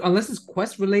that. Unless it's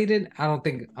quest related, I don't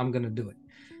think I'm gonna do it.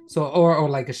 So or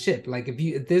like a ship. Like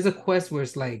if there's a quest where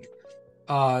it's like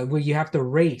where you have to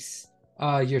race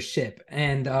your ship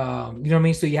and you know what I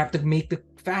mean? So you have to make the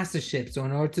fastest ship. So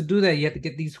in order to do that, you have to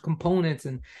get these components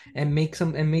and make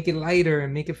it lighter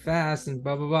and make it fast and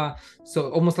blah blah blah. So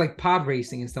almost like pod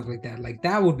racing and stuff like that. Like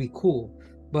that would be cool.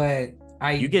 But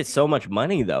You I get so much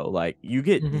money though. Like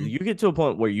Mhm, you get to a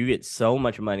point where you get so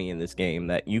much money in this game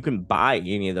that you can buy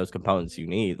any of those components you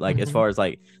need. Like as mhm, far as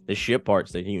like the ship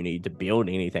parts that you need to build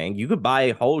anything, you could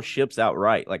buy whole ships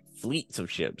outright, like fleets of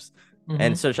ships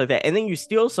and mhm, such like that. And then you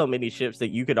steal so many ships that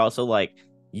you could also like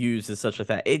use as such like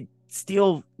that. It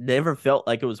still never felt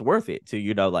like it was worth it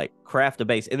to, like craft a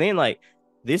base. And then like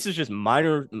this is just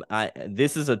minor.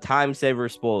 This is a time saver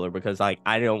spoiler because like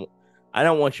I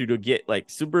don't want you to get like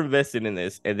super invested in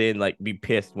this and then like be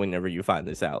pissed whenever you find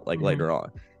this out like mhm. later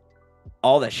on.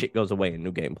 All that shit goes away in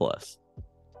New Game Plus.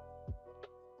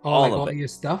 Oh, All like of all it. your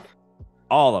stuff?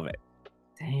 All of it.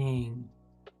 Dang.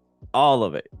 All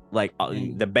of it. Like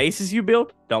Dang. the bases you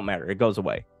build don't matter. It goes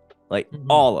away. Like Mhm.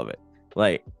 all of it.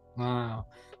 Like Wow.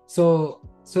 So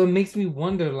it makes me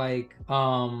wonder, like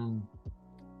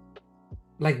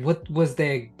what was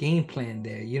their game plan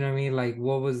there? You know what I mean? Like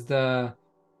what was the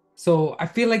so I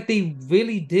feel like they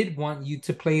really did want you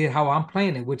to play it how I'm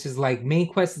playing it, which is like main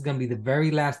quest is gonna be the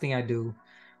very last thing I do.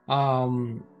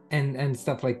 And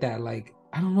stuff like that. Like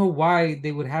I don't know why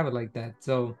they would have it like that.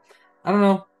 So I don't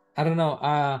know. I don't know.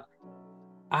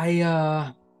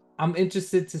 I I'm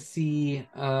interested to see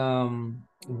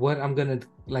what I'm gonna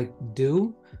like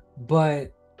do,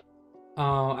 but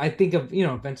I think of,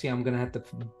 eventually I'm gonna have to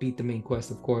beat the main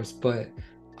quest, of course, but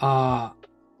uh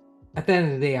at the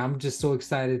end of the day, I'm just so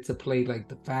excited to play like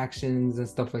the factions and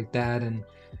stuff like that, and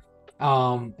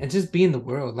just be in the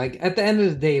world. Like at the end of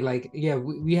the day, like yeah,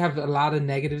 we have a lot of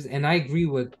negatives, and I agree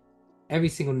with every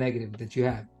single negative that you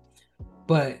have,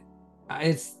 but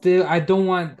it's still, I don't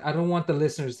want the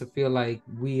listeners to feel like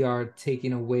we are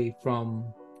taking away from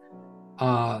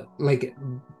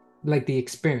like the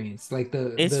experience, like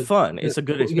It's fun. It's a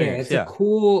good yeah, experience. Yeah.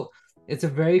 it's a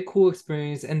very cool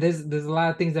experience, and there's a lot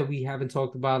of things that we haven't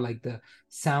talked about, like the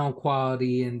sound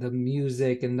quality and the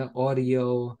music and the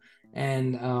audio,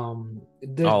 and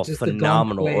Oh, just the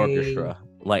phenomenal gunplay. orchestra.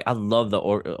 Like I love the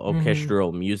Hmm.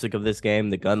 orchestral music of this game.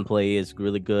 The gunplay is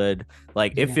really good.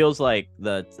 Like it Yeah. feels like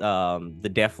the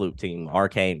Deathloop team,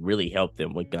 Arcane, really helped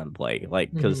them with gunplay.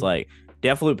 Like cuz Hmm. like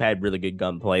Deathloop had really good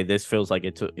gunplay. This feels like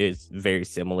it's very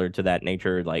similar to that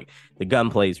nature. Like the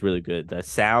gunplay is really good. The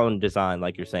sound design,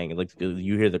 like you're saying, like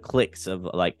you hear the clicks of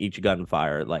like each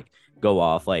gunfire like go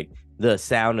off. Like the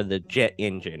sound of the jet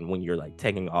engine when you're like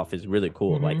taking off is really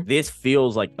cool. Like Hmm. this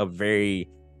feels like a very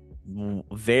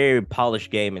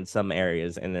polished game in some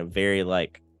areas and a very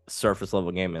like surface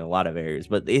level game in a lot of areas,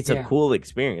 but it's a Yeah. cool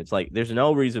experience. Like there's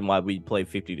no reason why we play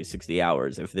 50 to 60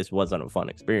 hours if this wasn't a fun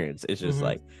experience. It's just Hmm.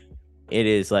 like it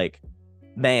is like,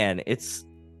 man,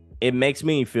 it makes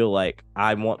me feel like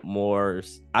I want more.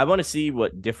 I want to see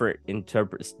what different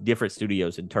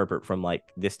studios interpret from like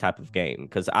this type of game,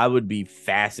 because I would be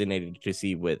fascinated to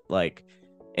see what like,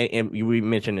 and we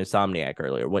mentioned Insomniac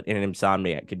earlier, what an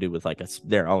Insomniac could do with like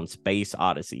their own space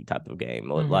odyssey type of game.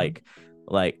 Hmm. Like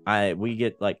we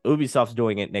get like Ubisoft's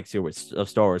doing it next year with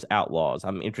Star Wars Outlaws.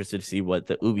 I'm interested to see what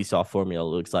the Ubisoft formula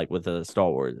looks like with a Star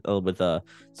Wars with a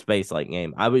space like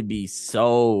game. I would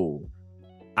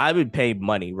pay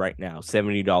money right now,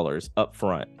 $70 up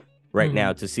front right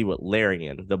now Hmm. to see what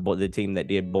Larian, the team that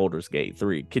did Baldur's Gate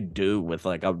 3, could do with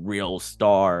like a real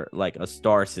star, like a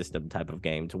star system type of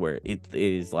game to where it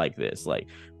is like this. Like,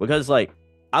 because like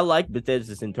I like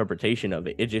Bethesda's interpretation of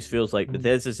it. It just feels like Hmm.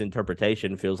 Bethesda's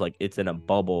interpretation feels like it's in a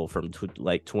bubble from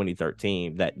like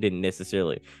 2013 that didn't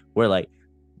necessarily, where like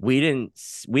we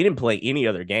didn't play any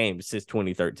other games since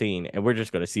 2013, and we're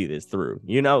just going to see this through,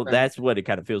 Right. that's what it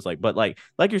kind of feels like. But like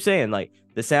you're saying, like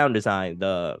the sound design,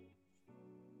 the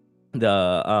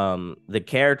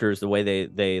characters, the way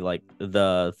they like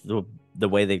the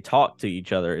way they talk to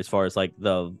each other, as far as like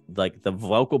the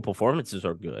vocal performances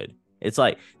are good. It's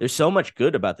like there's so much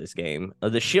good about this game.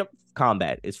 The ship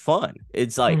combat is fun.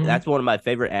 It's like Hmm. that's one of my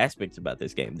favorite aspects about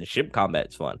this game. The ship combat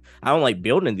is fun. I don't like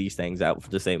building these things out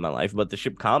to save my life, but the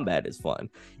ship combat is fun.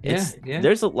 Yeah. It's Yeah.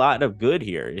 There's a lot of good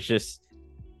here. It's just,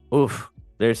 oof,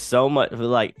 there's so much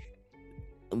like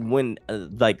when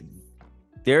like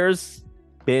there's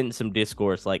been some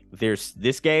discourse like there's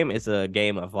this game is a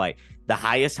game of like the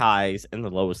highest highs and the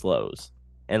lowest lows,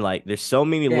 and like there's so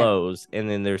many Yeah. lows, and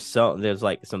then there's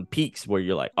like some peaks where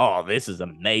you're like, oh, this is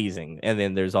amazing, and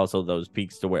then there's also those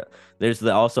peaks to where there's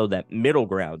also that middle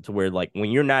ground to where like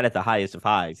when you're not at the highest of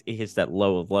highs, it hits that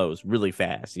low of lows really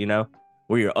fast,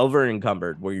 where you're over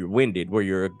encumbered, where you're winded, where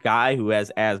you're a guy who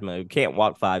has asthma who can't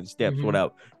walk 5 steps Hmm.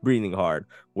 without breathing hard,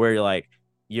 where you're like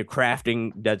your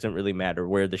crafting doesn't really matter,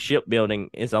 where the shipbuilding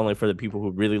is only for the people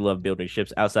who really love building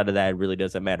ships. Outside of that, it really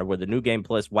doesn't matter, where the new game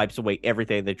plus wipes away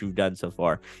everything that you've done so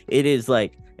far. It is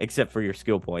like, except for your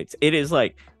skill points, it is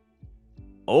like,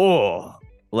 oh,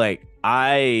 like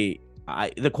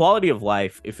the quality of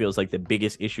life, it feels like the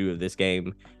biggest issue of this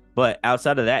game. But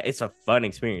outside of that, it's a fun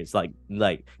experience. Like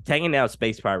taking down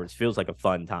space pirates feels like a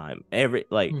fun time. Every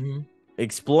like Hmm.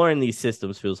 exploring these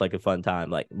systems feels like a fun time.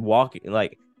 Like walking,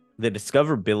 like the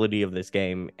discoverability of this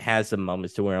game has some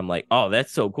moments to where I'm like, oh,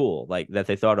 that's so cool. Like that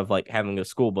they thought of like having a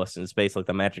school bus in space, like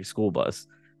the Magic School Bus.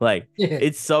 Like Yeah.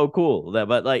 it's so cool.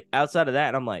 But like outside of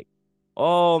that, I'm like,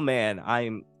 oh man,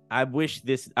 I wish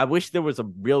there was a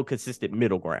real consistent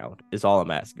middle ground. Is all I'm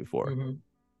asking for. Hmm.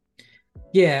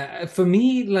 Yeah, for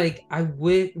me, like I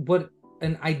would what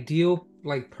an ideal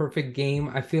like perfect game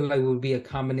I feel like would be a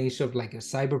combination of like a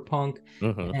cyberpunk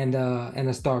Mm-hmm. and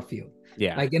a Starfield.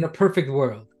 Yeah. Like in a perfect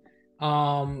world.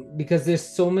 Because there's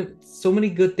so many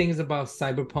good things about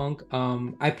cyberpunk.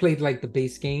 I played like the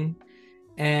base game,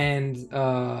 and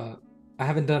I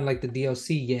haven't done like the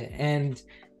DLC yet, and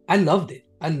I loved it.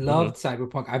 I Mm-hmm. loved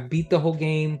cyberpunk. I beat the whole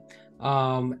game.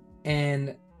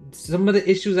 And some of the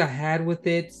issues I had with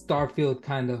it, Starfield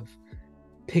kind of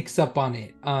picks up on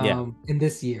it Yeah. in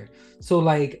this year. So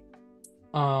like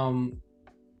um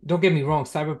don't get me wrong,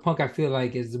 Cyberpunk I feel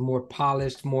like is more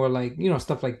polished, more like,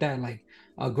 stuff like that. Like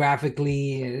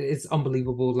graphically, it's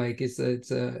unbelievable. Like it's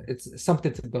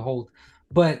something to behold.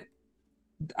 But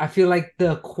I feel like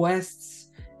the quests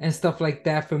and stuff like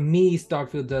that, for me,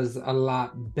 Starfield does a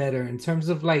lot better in terms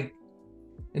of like,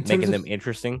 in terms Making of them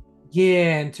interesting.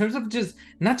 yeah, in terms of just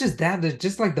not just that, there's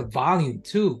just like the volume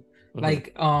too. Hmm.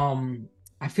 Like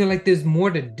I feel like there's more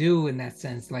to do in that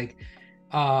sense. Like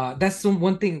that's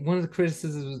one thing, one of the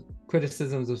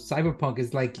criticisms of Cyberpunk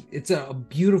is like it's a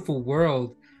beautiful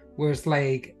world where it's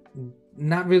like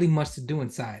not really much to do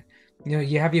inside.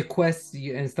 You have your quests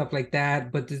and stuff like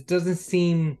that, but it doesn't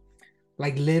seem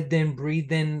like lived in,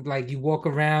 breathed in. Like you walk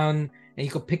around and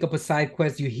you could pick up a side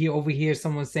quest. You hear overhear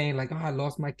someone saying like, "Oh, I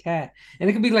lost my cat," and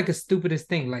it could be like a stupidest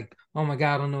thing, like, "Oh my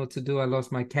god, I don't know what to do. I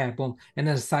lost my cat." Boom, and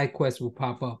then a side quest will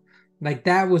pop up. Like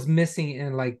that was missing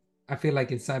in like I feel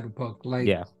like in Cyberpunk, like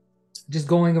Yeah. just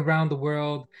going around the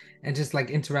world and just like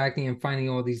interacting and finding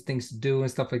all these things to do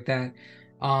and stuff like that.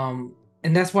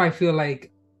 And that's why I feel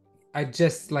like I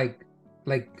just like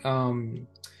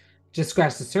just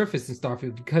scratch the surface in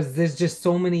Starfield because there's just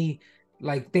so many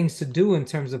like things to do in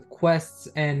terms of quests,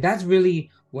 and that's really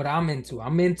what I'm into.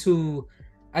 I'm into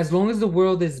as long as the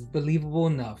world is believable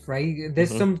enough, right?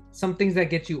 There's Hmm. some things that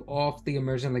get you off the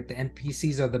immersion, like the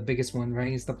NPCs are the biggest one, right?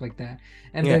 And stuff like that,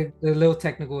 and Yeah. the little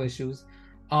technical issues.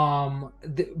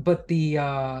 But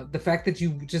the fact that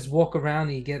you just walk around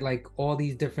and you get like all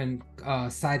these different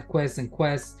side quests and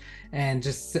quests and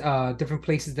just different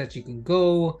places that you can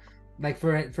go, like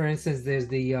for instance, there's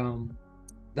the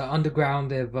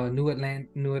underground of New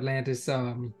Atlantis,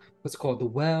 what's it called, the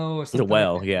Well or The something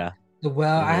like well. that. Yeah. The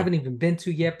Well, I Hmm. haven't even been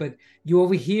to yet, but you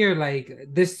over here, like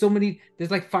there's so many,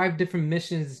 there's like five different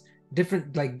missions,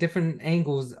 different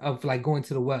angles of like going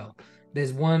to the well.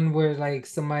 There's one where like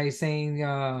somebody's saying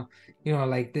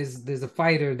like there's a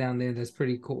fighter down there that's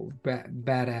pretty cool,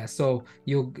 badass. So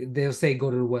they'll say go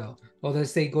to the well. Or they'll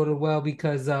say go to the well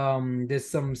because there's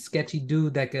some sketchy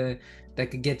dude that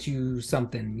could get you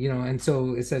something, and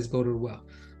so it says go to the well.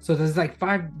 So there's like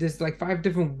five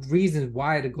different reasons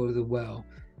why to go to the well.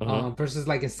 Hmm. Versus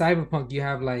like in Cyberpunk, you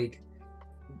have like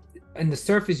in the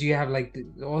surface you have like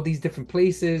all these different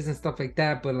places and stuff like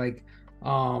that, but like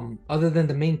other than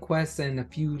the main quests and a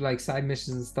few like side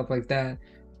missions and stuff like that,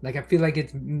 like I feel like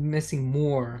it's missing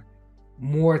more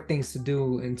things to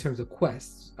do in terms of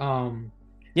quests.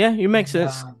 Yeah, you make And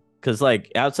sense. Cause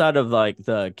like outside of like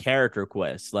the character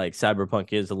quests, like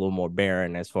Cyberpunk is a little more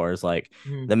barren as far as like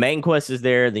mm, the main quest is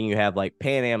there, then you have like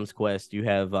Pan Am's quest, you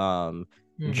have mhm,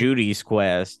 Judy's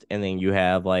quest, and then you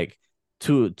have like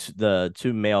the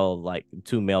two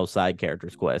male side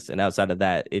characters quests. And outside of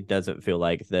that, it doesn't feel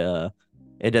like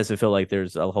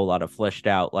there's a whole lot of fleshed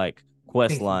out like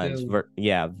quest things to lines do.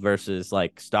 versus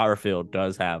like Starfield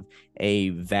does have a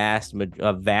vast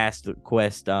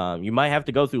quest. You might have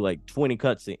to go through like 20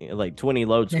 cuts, like 20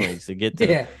 load screens to get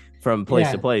to Yeah, from place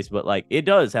to yeah, place, but like it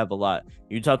does have a lot.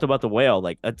 You talked about the whale,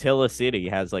 like Attila City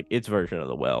has like its version of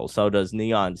the well. So does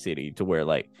Neon City, to where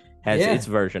like has its yeah.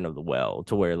 version of the well,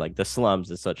 to where like the slums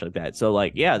and such like that. So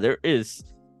like yeah, there is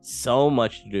so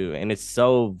much to do, and it's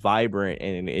so vibrant,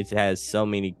 and it has so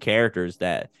many characters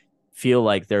that feel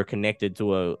like they're connected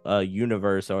to a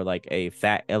universe, or like a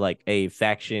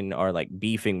faction, or like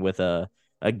beefing with a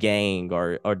gang,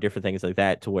 or different things like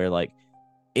that, to where like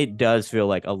it does feel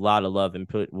like a lot of love and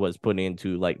was put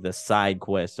into like the side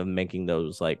quest of making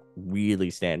those like really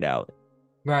stand out.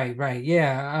 Right, right.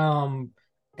 Yeah.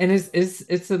 And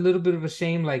it's a little bit of a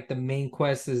shame, like the main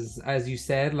quest is, as you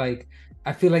said, like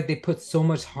I feel like they put so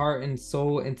much heart and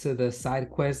soul into the side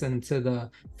quests and into the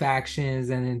factions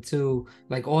and into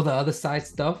like all the other side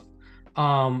stuff.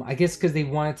 I guess because they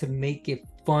wanted to make it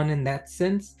fun in that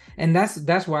sense. And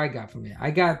that's where I got from it.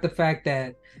 I got the fact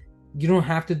that you don't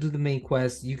have to do the main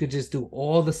quest. You could just do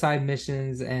all the side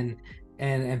missions and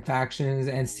factions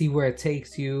and see where it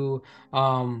takes you.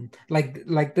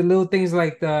 Like the little things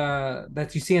like the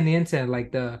that you see on the internet,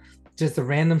 like the just a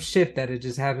random ship that it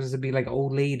just happens to be like an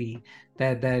old lady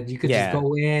that you could just Yeah.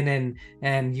 go in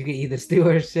and you can either steal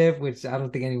her ship, which I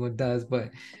don't think anyone does,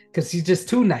 but because she's just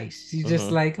too nice. She's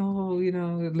just Mm-hmm. like, oh,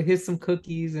 here's some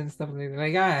cookies and stuff like that.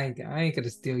 Like I ain't gonna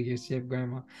steal your ship,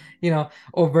 grandma.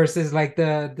 Or versus like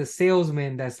the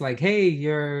salesman that's like, hey,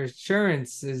 your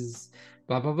insurance is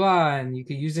blah blah blah, and you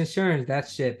can use insurance that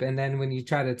ship, and then when you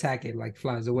try to attack it, like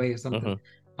flies away or something.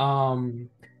 Mm-hmm. um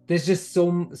there's just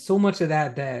so much of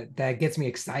that gets me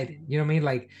excited, you know what I mean,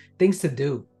 like things to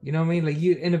do, you know what I mean, like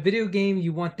you in a video game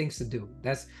you want things to do.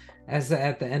 That's as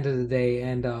at the end of the day,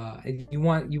 and you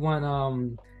want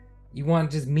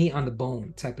just meat on the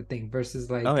bone type of thing versus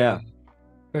Oh like yeah.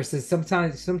 versus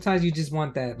sometimes you just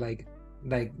want that like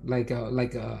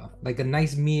a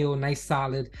nice meal, nice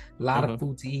solid, a lot of Hmm.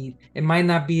 food to eat. It might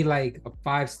not be like a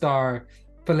 5-star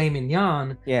filet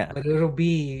mignon, Yeah. but it'll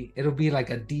be like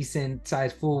a decent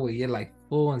sized food where you're like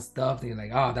full and stuffed and you're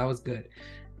like, oh, that was good.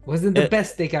 Wasn't the It,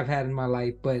 best steak I've had in my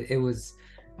life, but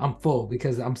I'm full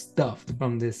because I'm stuffed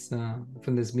from this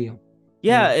meal, you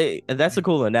Yeah, know? that's a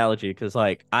cool analogy because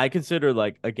like I consider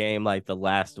like a game like The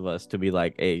Last of Us to be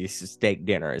like a steak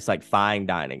dinner. It's like fine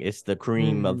dining. It's the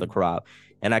cream of the Mm. crop.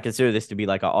 And I consider this to be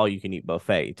like an all you can eat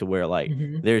buffet to where like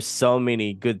Hmm. there's so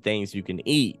many good things you can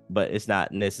eat, but it's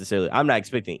not necessarily I'm not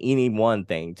expecting any one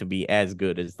thing to be as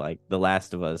good as like The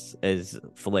Last of Us as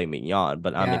filet mignon,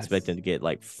 but I'm expecting Yes. to get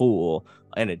like full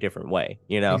in a different way,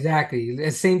 you know? Exactly.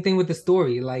 The same thing with the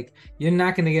story. Like you're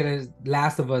not gonna get a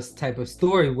Last of Us type of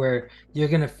story where you're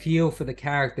gonna feel for the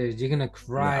characters, you're gonna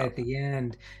cry No. at the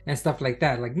end and stuff like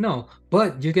that. Like no,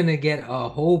 but you're gonna get a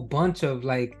whole bunch of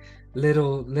like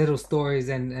little stories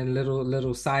and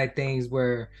little side things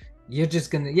where you're just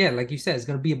gonna, yeah, like you said, it's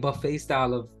gonna be a buffet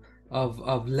style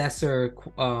of lesser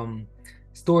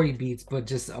story beats, but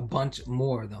just a bunch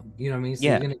more of them. You know what I mean? So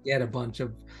you're Yeah. gonna get a bunch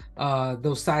of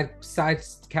those side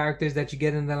characters that you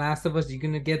get in The Last of Us. You're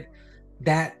gonna get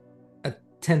that a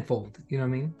tenfold. You know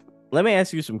what I mean? Let me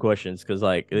ask you some questions because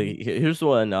like here's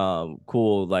one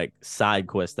cool like side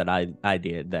quest that I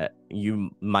did that you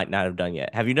might not have done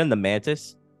yet. Have you done the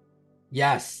Mantis?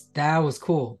 Yes, that was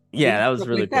cool. Yeah, that was Stuff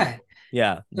really like cool. that.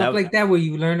 Yeah, Stuff that like that where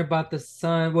you learn about the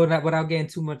son. Well, not without getting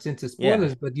too much into yeah.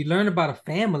 spoilers, but you learn about a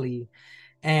family,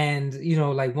 and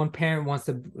like one parent wants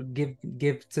to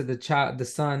give to the child, the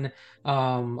son,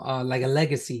 like a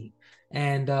legacy.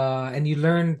 And you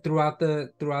learn throughout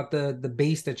the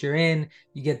base that you're in,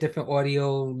 you get different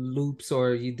audio loops,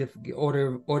 or you different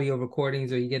audio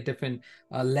recordings, or you get different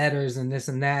letters and this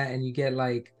and that, and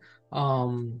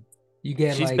um you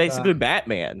get She's like basically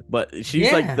Batman, but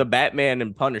she's like yeah. the Batman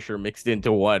and Punisher mixed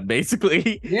into one,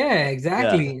 basically. Yeah,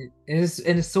 Yeah. exactly. And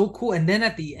it's so cool. And then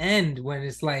at the end, when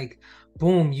it's like,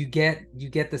 boom, you get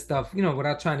the stuff,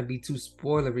 without trying to be too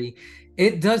spoilery,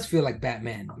 it does feel like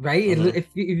Batman, right? Hmm. If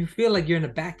you feel like you're in a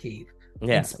Batcave in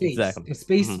Yeah, space, exactly. a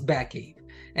space Hmm. Batcave,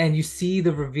 and you see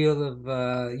the reveal of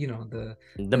The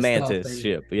the stuff Mantis that,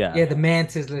 ship. Yeah. yeah, the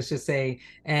mantis, let's just say,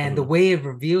 and the Hmm. way it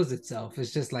reveals itself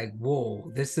is just like,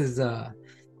 whoa, that's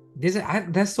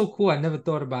so cool. I never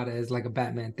thought about it as like a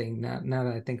Batman thing. Now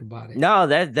that I think about it. No,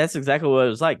 that's exactly what it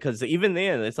was like. Because even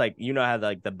then, it's like you know how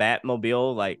like the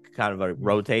Batmobile like kind of like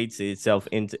rotates itself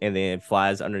into and then it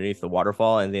flies underneath the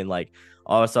waterfall, and then like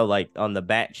also like on the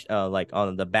like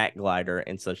on the bat glider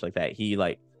and such like that. He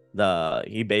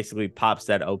basically pops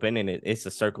that open and it's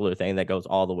a circular thing that goes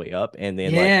all the way up, and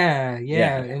then like Yeah, yeah,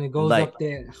 yeah, and it goes like up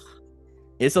there.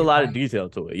 it's a You're lot of right. detail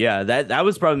to it. Yeah, that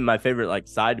was probably my favorite like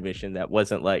side mission that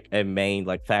wasn't like a main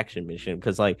like faction mission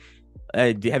because like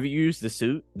have you used the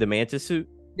suit, the Mantis suit?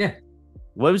 Yeah.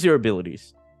 What was your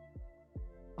abilities?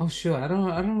 Oh, sure. I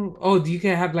don't. Oh, do you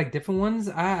can have like different ones?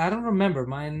 I don't remember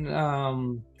mine.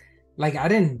 Like I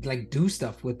didn't like do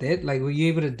stuff with it. Like, were you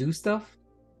able to do stuff?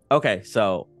 Okay,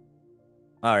 so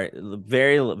all right,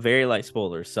 very light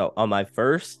spoilers. So on my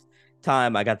first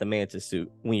time, I got the Mantis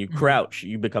suit. When you Mhm. crouch,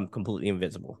 you become completely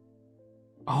invisible.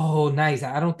 Oh, nice.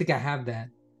 I don't think I have that.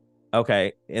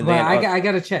 Okay, and But then I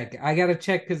gotta check. I gotta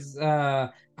check because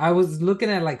I was looking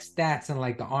at like stats and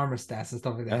like the armor stats and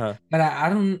stuff like that. uh But I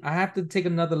don't. I have to take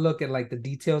another look at like the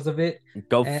details of it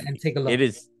go. and take a It look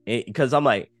is because I'm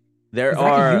like there because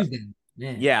I could are use them.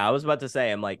 Yeah. yeah, I was about to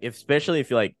say, I'm like, especially if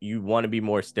you like you want to be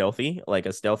more stealthy, like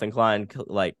a stealth inclined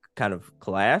like kind of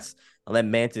class, that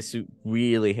Mantis suit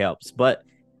really helps. But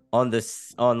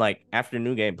on like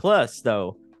afternoon game plus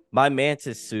though, my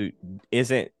Mantis suit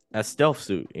isn't a stealth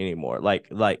suit anymore. Like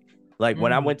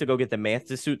when I Mm. went to go get the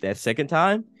Mantis suit that second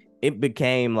time, it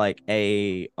became like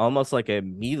a almost like a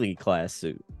melee class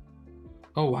suit.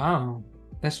 Oh wow,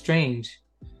 that's strange.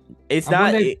 It's I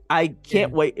not. wonder. I Yeah.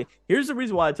 can't wait. Here's the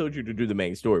reason why I told you to do the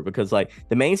main story because like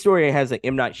the main story has an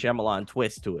M Night Shyamalan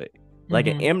twist to it, like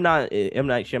an Hmm. M Night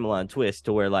Shyamalan twist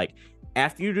to where like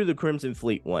after you do the Crimson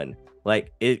Fleet one,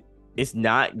 like it's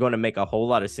not going to make a whole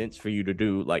lot of sense for you to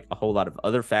do like a whole lot of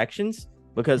other factions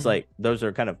because Hmm. like those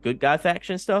are kind of good guy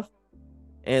faction stuff,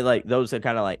 and like those are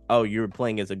kind of like oh you're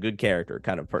playing as a good character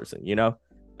kind of person, you know,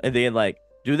 and then like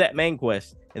do that main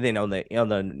quest and then on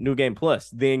the new game plus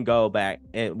then go back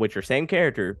and with your same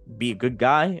character be a good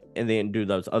guy and then do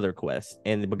those other quests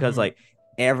and because Hmm. like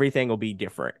everything will be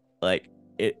different like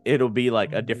it'll be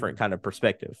like a different kind of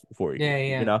perspective for you, Yeah,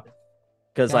 you yeah. know,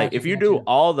 because like Gotcha, if you do gotcha.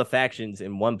 all the factions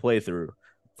in one playthrough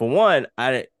for one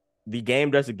the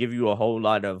game doesn't give you a whole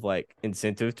lot of like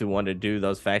incentive to want to do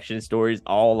those faction stories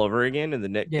all over again in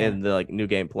the Yeah. in the like new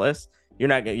game plus. You're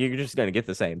just gonna get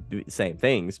the same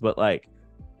things, but like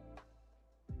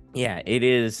yeah, it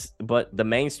is. But the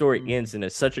main story ends in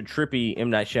such a trippy M.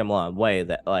 Night Shyamalan way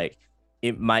that like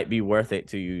it might be worth it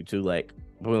to you to like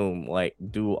boom, like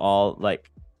do all like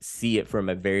see it from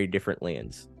a very different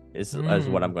lens. Is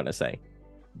what I'm gonna say.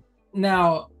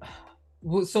 Now,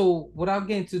 so without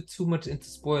getting too much into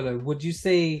spoiler, would you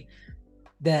say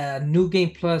that New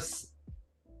Game Plus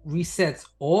resets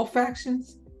all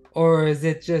factions, or is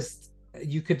it just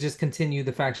you could just continue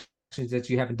the factions that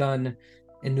you haven't done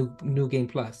in New Game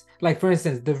Plus? Like for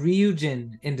instance, the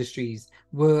Ryujin Industries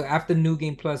will after New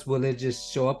Game Plus, will it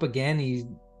just show up again?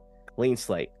 Clean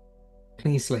slate.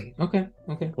 Clean slate. Okay,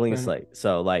 okay, Clean fair enough. slate.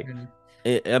 So like Fair enough.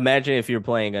 imagine if you're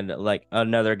playing like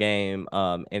another game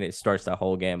and it starts the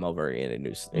whole game over in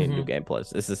a new game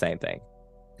plus. It's the same thing.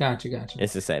 Gotcha.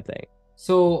 It's the same thing.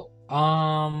 So,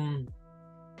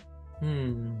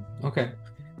 okay.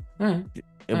 All right.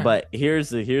 But here's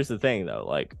the thing though.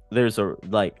 Like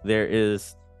there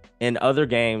is in other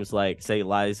games like say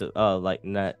Liza like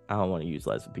not I don't want to use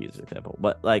Liza P as an example,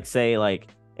 but like say like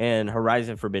in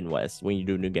Horizon Forbidden West when you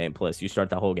do New Game Plus, you start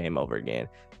the whole game over again.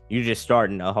 You just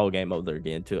starting the whole game over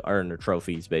again to earn the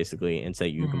trophies basically and say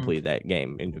you complete that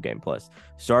game in New Game Plus.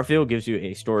 Starfield gives you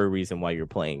a story reason why you're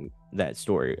playing that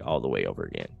story all the way over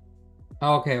again.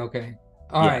 Okay.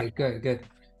 All right, good.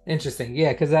 Interesting.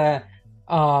 Yeah, because yeah,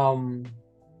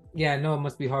 I know it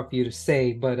must be hard for you to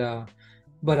say, but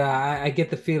I get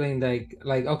the feeling like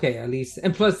okay, at least,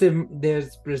 and plus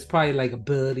there's probably like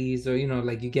abilities or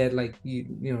like you get like you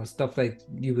know stuff like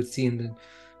you would see in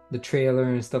the trailer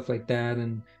and stuff like that,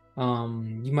 and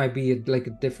you might be like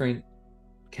a different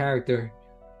character,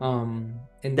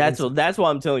 and That's why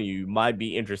I'm telling you might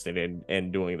be interested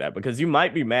in doing that because you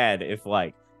might be mad if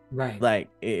right. like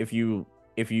if you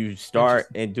start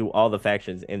and do all the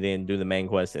factions and then do the main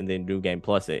quest and then do game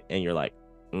plus it and you're like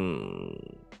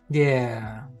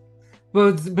Yeah,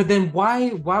 but then why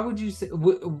would you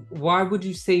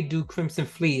say do Crimson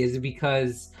Fleet? Is it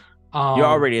because you're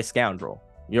already a scoundrel,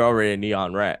 you're already a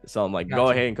neon rat, so I'm like go gotcha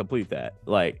ahead and complete that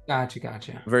like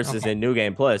gotcha versus okay. in new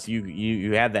game plus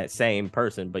you have that same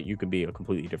person but you could be a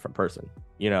completely different person,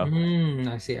 you know.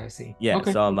 I see. Yeah, Okay,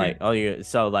 so I'm okay. like oh yeah,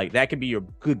 so like that could be your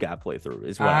good guy playthrough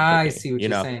is what I'm I thinking, see what you you're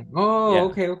know. saying. Oh, Yeah.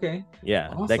 okay. Yeah,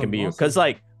 that can Awesome, be you. Because, awesome.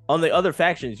 like, on the other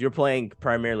factions, you're playing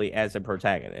primarily as a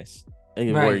protagonist,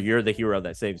 where Right. you're the hero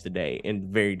that saves the day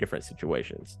in very different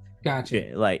situations. Gotcha.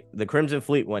 Yeah, like, the Crimson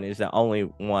Fleet one is the only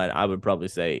one I would probably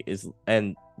say is,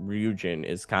 and Ryujin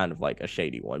is kind of like a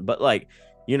shady one. But, like,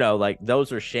 like,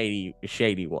 those are shady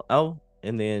one. Oh,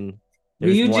 and then there's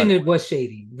Ryujin, one. it was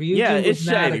shady. Yeah, Ryujin was it's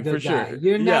not a shady for good guy. sure.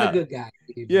 You're not a Yeah, good guy,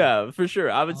 Ryujin. yeah, for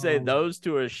sure. I would say Um, those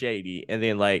two are shady, and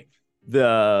then like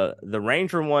the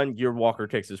Ranger one, you're Walker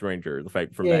Texas Ranger, the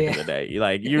fact from back in yeah. the day.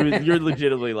 Like you're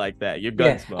legitimately like that. You're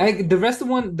Yeah. Gunsmoke. The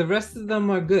rest of them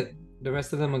are good. The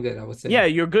rest of them are good, I would say. Yeah,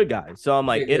 you're a good guy. So I'm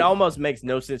like, They're it good. almost makes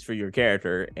no sense for your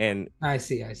character, and I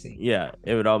see. yeah,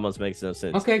 it would almost make no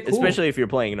sense, Okay, cool. especially if you're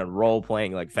playing in a role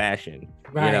playing like fashion.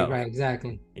 Right,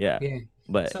 exactly. Yeah, Yeah.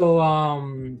 but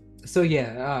So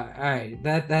yeah, all right.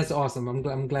 That's awesome.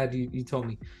 I'm glad you told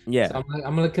me. So yeah,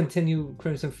 I'm gonna continue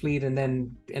Crimson Fleet and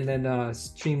then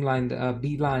streamline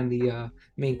beeline the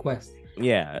main quest.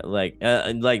 yeah, like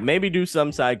maybe do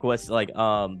some side quests like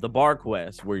the bar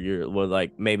quest where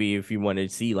like maybe if you want to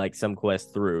see like some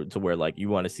quest through to where like you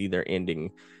want to see their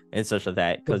ending and such like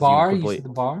that The because you bar, you said complete. the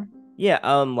bar? Yeah,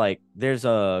 like there's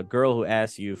a girl who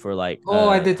asks you for like Oh,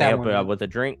 I did to that help her one. out with a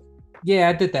drink. Yeah,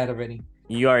 I did that already.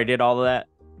 You already did all of that.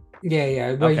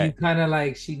 Yeah. Where you Okay. kind of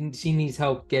like she needs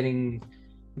help getting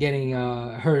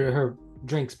her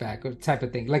drinks back or type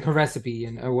of thing, like her recipe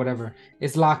and or whatever.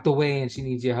 It's locked away and she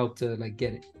needs your help to like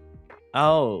get it.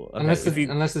 Oh, okay.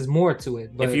 Unless there's more to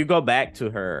it, If but you go back to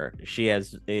her, she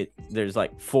has it. There's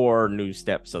like 4 new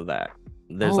steps of that.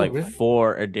 There's oh like really?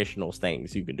 4 additional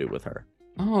things you can do with her.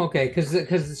 Oh, okay.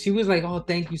 Because she was like, "Oh,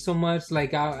 thank you so much.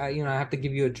 Like, I have to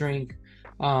give you a drink,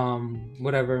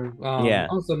 whatever. Yeah.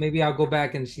 Also, maybe I'll go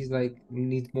back and she's like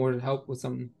needs more help with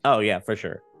something." Oh yeah, for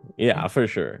sure. Oh, Yeah, for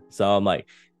sure. So I'm like,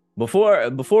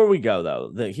 before we go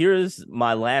though, here's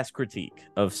my last critique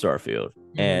of Starfield,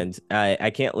 mhm. and I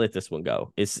can't let this one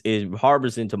go. It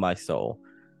harbors into my soul.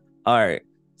 All right.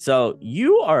 So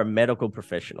you are a medical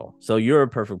professional, so you're a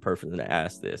perfect person to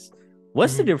ask this.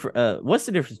 What's the Mhm. difference? What's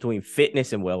the difference between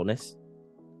fitness and wellness?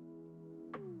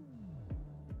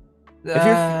 If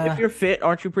Uh, you're fit,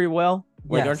 aren't you pretty well?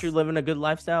 Like, aren't you yes. living a good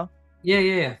lifestyle?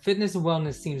 Yeah. Fitness and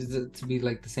wellness seems to be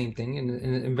like the same thing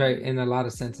in a lot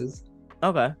of senses.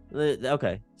 Okay.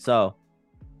 Okay. So,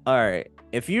 all right.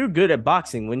 If you're good at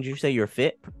boxing, wouldn't you say you're a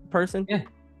fit person? Yeah,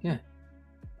 yeah.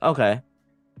 Okay.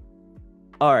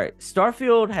 All right.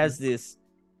 Starfield has this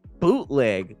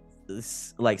bootleg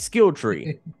like skill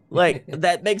tree. Like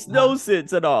that makes Uh, no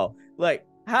sense at all. Like,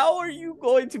 how are you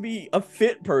going to be a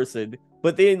fit person,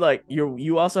 but then like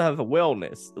you also have a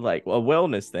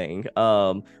wellness thing.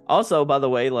 Also, by the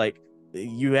way, like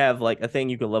you have like a thing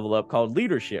you can level up called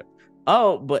leadership.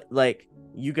 Oh, but like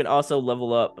you can also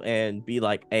level up and be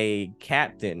like a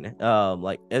captain.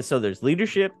 Like and so there's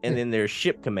leadership and then there's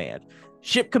ship command.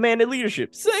 Ship command and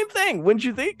leadership, same thing, wouldn't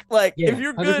you think? Like, if yeah,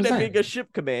 you're good at 100%. being a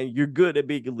ship command, you're good at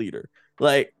being a leader.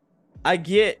 Like, I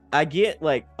get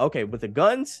like, okay, with the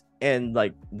guns and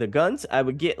like the guns, I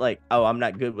would get like, oh, I'm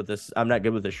not good with this. I'm not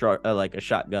good with a short, like a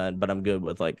shotgun, but I'm good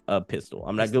with like a pistol.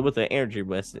 I'm not good Pistol. with an energy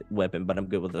weapon, but I'm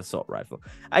good with an assault rifle.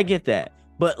 I get that,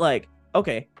 but like,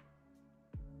 okay,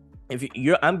 if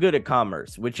you're, I'm good at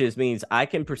commerce, which is means I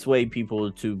can persuade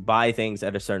people to buy things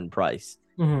at a certain price.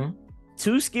 Mm-hmm.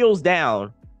 Two skills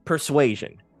down,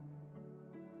 persuasion.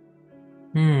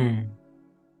 Hmm.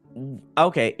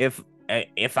 Okay,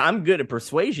 if I'm good at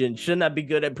persuasion, shouldn't I be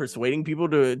good at persuading people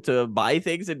to buy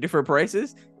things at different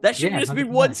prices? That should Yeah, just be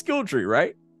one 100%. skill tree,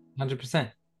 right?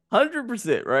 100%.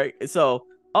 100%, right? So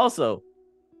also,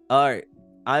 all right,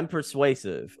 I'm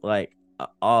persuasive. Like,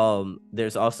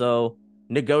 there's also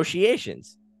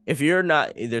negotiations. If you're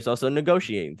not, there's also a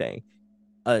negotiating thing.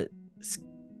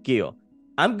 Skill.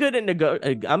 I'm good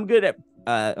at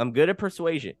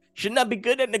persuasion. Shouldn't I be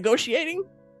good at negotiating?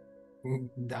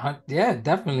 Yeah,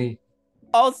 definitely.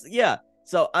 Also, yeah.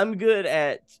 So I'm good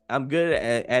at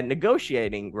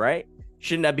negotiating, right?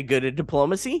 Shouldn't I be good at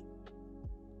diplomacy?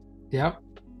 Yep.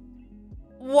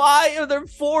 Why are there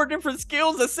four different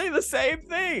skills that say the same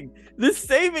thing? The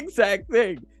same exact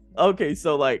thing. Okay,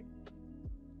 so like,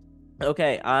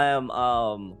 okay, I am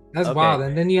That's okay. wild.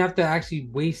 And then you have to actually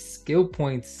waste skill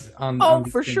points on Oh,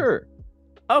 these for things. sure.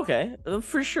 Okay,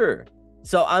 for sure.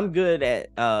 So I'm good at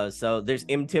so there's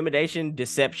intimidation,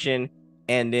 deception,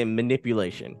 and then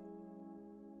manipulation.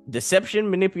 Deception,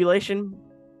 manipulation,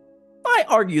 I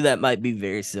argue that might be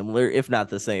very similar, if not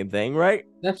the same thing, right?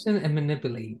 Deception and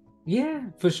manipulate. Yeah,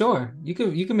 for sure. You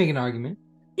can make an argument.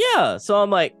 Yeah. So I'm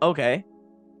like, okay,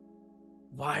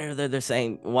 why are they the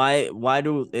same? Why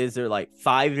do is there like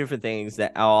five different things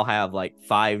that all have like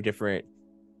five different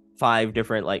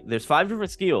like there's five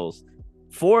different skills.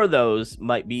 Four of those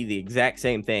might be the exact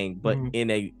same thing, but Mhm.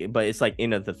 it's like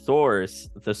in a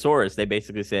thesaurus, they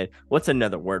basically said, what's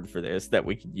another word for this that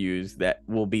we could use that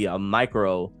will be a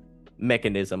micro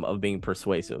mechanism of being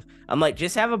persuasive. I'm like,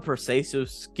 just have a persuasive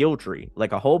skill tree,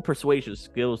 like a whole persuasive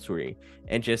skill tree,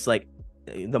 and just like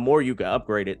the more you can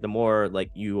upgrade it, the more like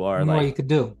you are The more like, you could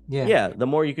do. Yeah. yeah, the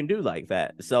more you can do like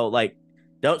that. So like,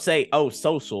 don't say, oh,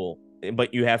 social,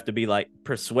 but you have to be like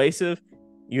persuasive.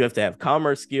 You have to have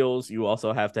commerce skills. You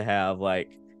also have to have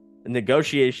like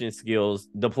negotiation skills,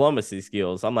 diplomacy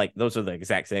skills. I'm like, those are the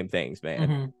exact same things, man.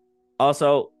 Hmm.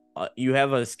 Also, you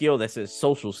have a skill that says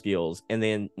social skills, and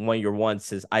then one of your ones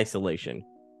says isolation.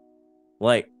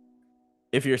 Like,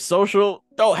 if you're social,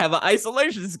 don't have an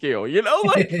isolation skill. You know,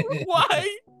 like why?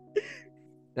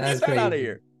 Get That's that out of crazy.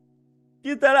 here.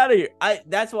 Get that out of here.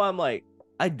 That's why I'm like,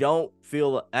 I don't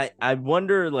feel I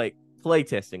wonder like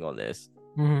playtesting on this.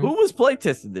 Hmm. Who was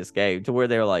playtesting this game to where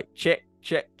they're like, check,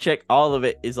 check, check, all of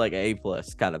it is like an A+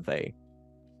 kind of thing.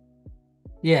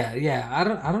 Yeah, yeah. I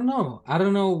don't know. I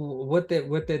don't know what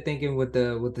they're thinking with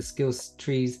the skills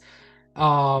trees.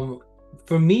 Um,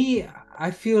 for me,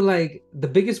 I feel like the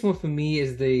biggest one for me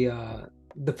is the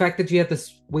fact that you have to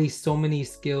waste so many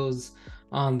skills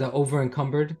on the over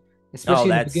encumbered, Oh,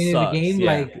 especially in the that beginning of the sucks. game. Yeah.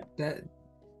 Like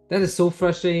that is so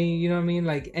frustrating, you know what I mean?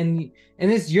 Like and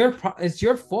it's your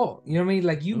fault, you know what I mean?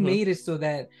 Like you Mm-hmm. made it so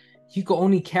that you could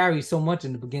only carry so much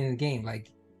in the beginning of the game.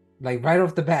 Like right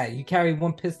off the bat, you carry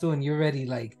one pistol and you're ready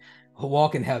like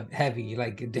walking heavy.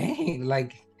 Like dang,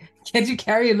 like can't you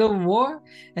carry a little more?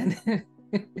 And then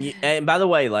Yeah, and by the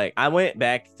way, like I went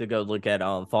back to go look at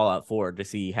Fallout 4 to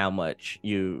see how much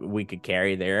we could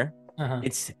carry there. uh-huh.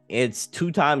 It's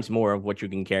two times more of what you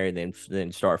can carry than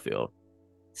Starfield.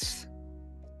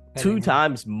 That Two ain't right.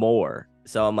 times more.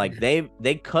 So I'm like, Yeah. they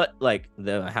cut like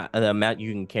the amount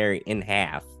you can carry in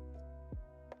half.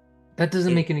 That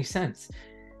doesn't It make any sense.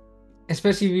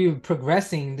 Especially if you're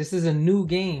progressing. This is a new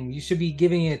game. You should be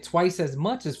giving it twice as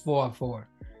much as 4 4.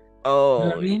 You know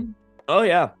what I oh mean? oh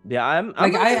yeah, I'm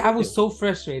Like right there I with was you. so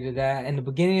frustrated that in the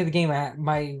beginning of the game,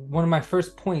 my one of my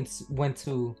first points went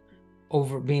to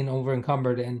over being over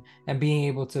encumbered and being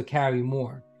able to carry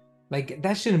more. Like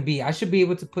that shouldn't be. I should be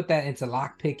able to put that into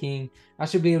lock picking. I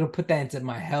should be able to put that into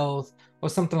my health or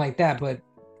something like that. But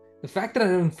the fact that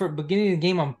I'm for beginning of the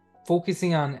game, I'm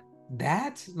focusing on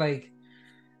that, like,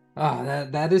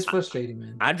 that is frustrating,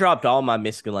 man. I dropped all my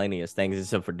miscellaneous things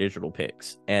except for digital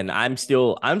picks, and I'm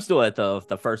still at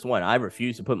the first one. I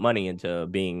refuse to put money into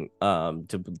being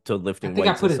to I lifting think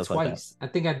I weights and put it stuff like that. twice. I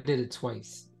think I did it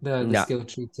twice. The No, skill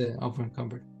tree to over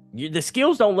encumbered. the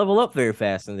skills don't level up very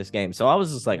fast in this game, so I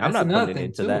was just like, I'm That's not putting another it thing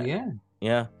into too. that. Yeah.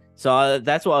 Yeah, so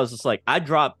that's why I was just like, I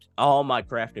dropped all my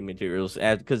crafting materials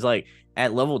because like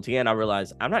at level 10, I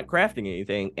realized I'm not crafting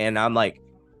anything, and I'm like,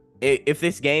 if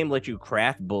this game lets you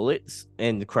craft bullets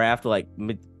and craft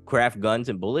guns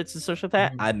and bullets and such like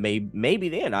that, Mhm. I maybe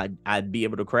then I'd be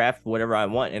able to craft whatever I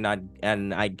want,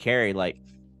 and I'd carry like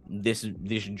this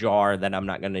jar that I'm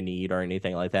not gonna need or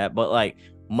anything like that. But like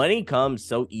money comes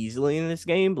so easily in this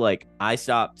game, like I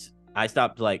stopped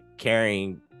like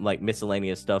carrying like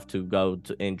miscellaneous stuff to go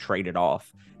to and trade it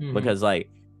off Mhm. because like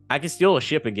I can steal a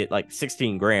ship and get like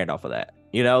 16 grand off of that.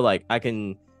 Like I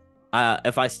can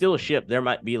if I steal a ship,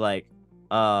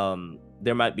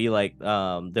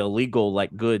 the illegal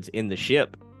like goods in the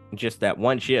ship, just that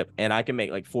one ship, and I can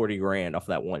make like 40 grand off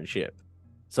that one ship.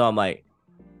 So I'm like,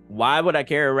 why would I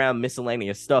carry around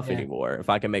miscellaneous stuff Yeah. anymore if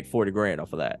I can make 40 grand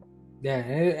off of that? Yeah,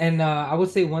 and I would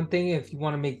say one thing if you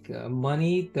want to make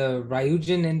money, the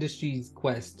Ryujin Industries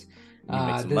quest. You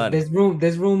make some There's money.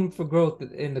 there's room for growth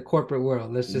in the corporate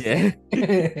world. Let's just Yeah.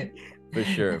 say. you For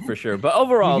sure, for sure. But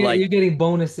overall, you're like getting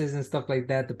bonuses and stuff like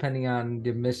that depending on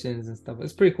your missions and stuff.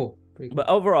 It's pretty cool. Pretty But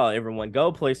cool. overall, everyone,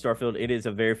 go play Starfield. It is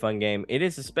a very fun game. It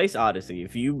is a space odyssey.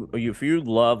 If you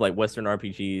love like Western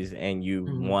RPGs and you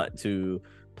Mhm. want to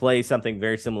play something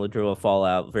very similar to a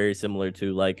Fallout, very similar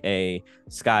to like a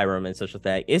Skyrim and such like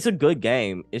that, it's a good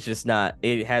game. It's just not.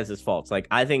 It has its faults. Like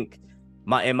I think,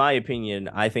 in my opinion,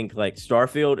 I think like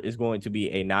Starfield is going to be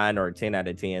a 9 or a 10 out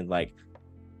of 10. Like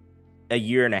a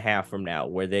year and a half from now,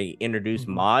 where they introduce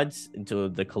Mhm. mods into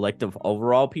the collective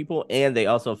overall people, and they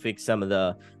also fix some of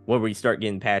the where we start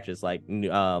getting patches like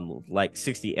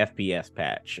 60 FPS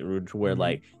patch, where Mhm.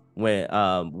 like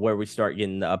where we start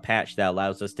getting a patch that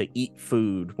allows us to eat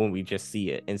food when we just see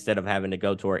it instead of having to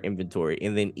go to our inventory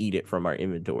and then eat it from our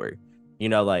inventory.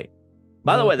 Like,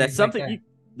 by the Little way, things like that.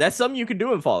 that's something you can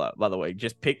do in Fallout, by the way.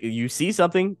 Just you see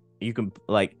something, you can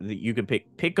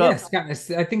pick Yeah, up. Sky.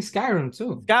 I think Skyrim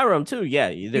too. Skyrim too, yeah.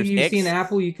 There's You see an X.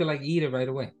 apple, you could like eat it right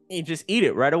away. You just eat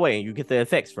it right away, and you get the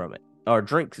effects from it. Or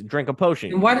drink a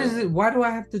potion. And why does it? Why do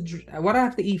I have to? Why do I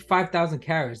have to eat 5,000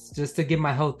 carrots just to get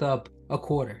my health up a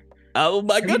quarter? Oh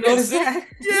my Have you goodness! noticed that?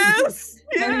 Yes,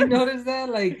 Have you yeah. noticed that?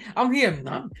 Like I'm here,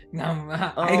 item,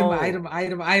 Oh, item,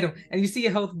 item, item, and you see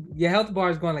your health bar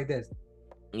is going like this,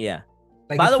 yeah.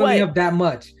 like By it's the filling way, up that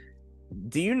much.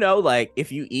 do you know like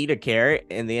if you eat a carrot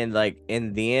and then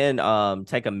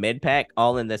take a med pack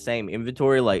all in the same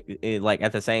inventory like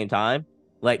at the same time,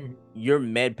 like Mhm. your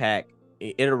med pack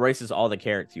it erases all the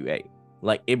carrots you ate.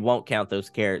 Like it won't count those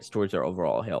carrots towards your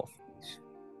overall health.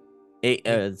 Like,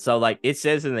 So like it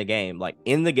says in the game, like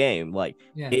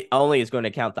yeah. it only is going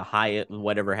to count the highest,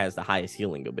 whatever has the highest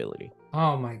healing ability.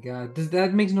 Oh my God,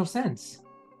 that makes no sense.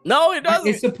 No, it doesn't.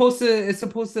 It's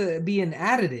supposed to be an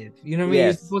additive. You know what I mean? You're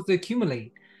Yes, supposed to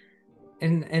accumulate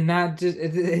and not just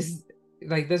it's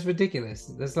like that's ridiculous.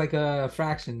 That's like a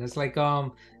fraction. That's like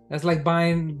buy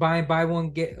one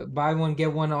get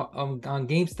one on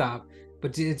GameStop,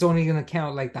 but it's only gonna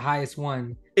count like the highest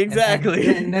one, and exactly.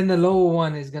 then the lower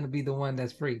one is gonna be the one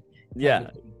that's free type Yeah,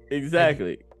 of thing. Like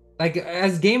exactly. like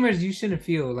as gamers, you shouldn't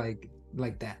feel like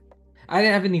that. I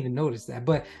haven't even noticed that,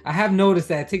 but I have noticed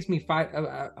that it takes me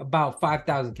about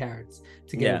 5,000 carats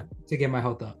Yeah. to get my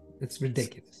health up. It's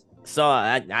ridiculous. So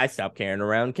I stopped carrying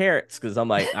around carrots because I'm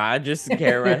like, I just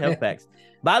carry around health packs.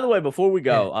 By the way, Yeah. before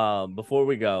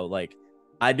we go, like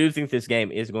I do think this game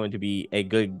is going to be a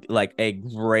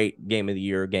great game of the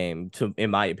year game in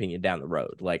my opinion, down the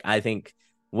road. Like I think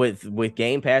with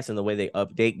Game Pass and the way they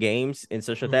update games and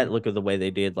such like that, Mhm. look at the way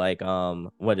they did like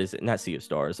what is it? Not Sea of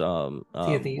Stars, Sea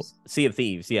of Thieves. Sea of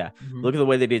Thieves, yeah. Mhm. Look at the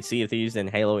way they did Sea of Thieves and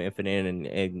Halo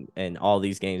Infinite and all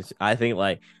these games. I think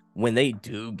like when they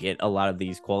do get a lot of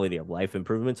these quality of life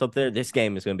improvements up there, this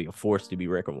game is going to be a force to be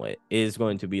reckoned with. It is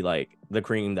going to be like the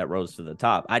cream that rose to the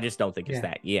top. I just don't think it's Yeah.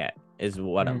 that yet, is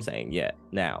what I'm Mhm. saying yet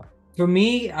now. For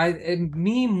me,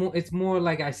 it's more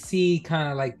like I see kind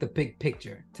of like the big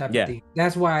picture type of Yeah. thing.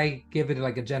 That's why I give it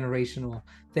like a generational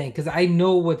thing because I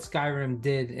know what Skyrim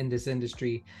did in this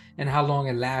industry and how long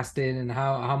it lasted and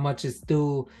how much is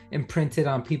still imprinted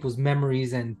on people's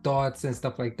memories and thoughts and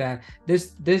stuff like that.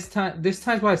 There's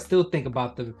times where I still think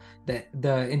about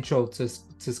the intro to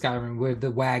Skyrim with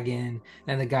the wagon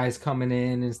and the guys coming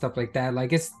in and stuff like that.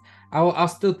 Like I'll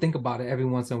still think about it every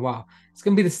once in a while. It's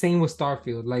gonna be the same with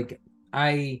Starfield.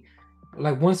 I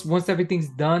once everything's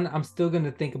done, I'm still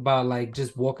gonna think about like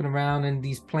just walking around in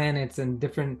these planets and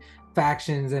different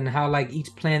factions and how like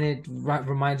each planet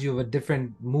reminds you of a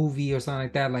different movie or something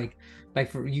like that.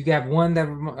 You have one that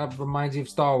reminds you of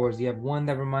Star Wars. You have one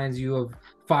that reminds you of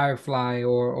Firefly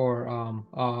or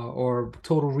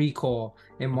Total Recall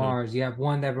in Mm-hmm. Mars. You have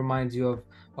one that reminds you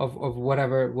of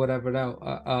whatever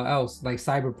else like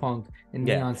Cyberpunk in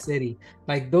Yeah. Neon City.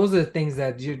 Like those are the things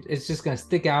that it's just gonna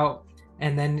stick out.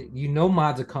 And then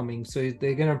mods are coming, so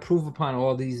they're gonna improve upon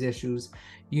all these issues.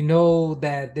 You know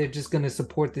that they're just gonna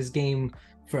support this game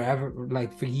forever,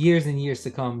 like for years and years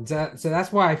to come. So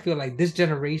that's why I feel like this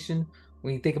generation,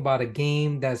 when you think about a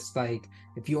game that's like,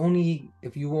 if you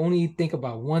only think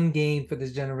about one game for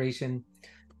this generation,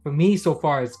 for me so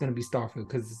far it's gonna be Starfield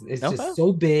because it's Okay. just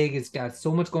so big, it's got so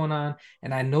much going on,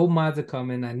 and I know mods are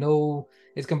coming. I know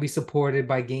it's gonna be supported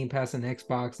by Game Pass and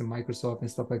Xbox and Microsoft and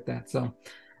stuff like that. So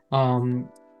um,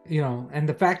 and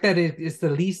the fact that it's the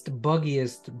least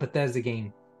buggiest Bethesda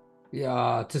game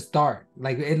to start,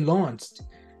 like it launched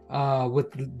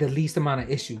with the least amount of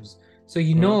issues. So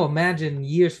Mm-hmm. imagine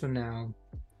years from now,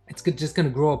 it's just gonna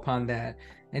grow upon that,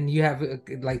 and you have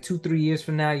like 2-3 years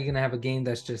from now, you're gonna have a game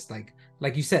that's just like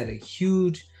you said, a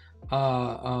huge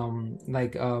a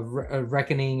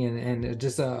reckoning and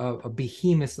just a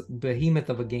behemoth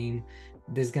of a game.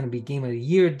 There's gonna be game of the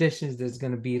year editions. There's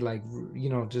gonna be like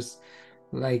just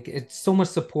like it's so much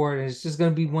support. And it's just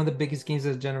gonna be one of the biggest games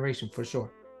of the generation for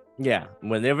sure. Yeah,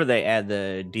 whenever they add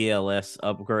the DLS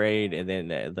upgrade and then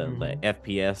the Hmm.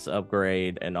 FPS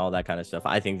upgrade and all that kind of stuff,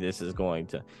 I think this is going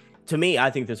to me, I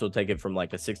think this will take it from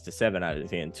like a 6 to 7 out of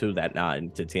 10 to that 9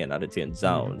 to 10 out of 10 Hmm.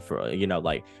 zone for,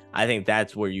 like, I think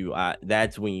that's where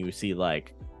that's when you see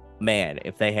like, man,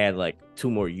 if they had like 2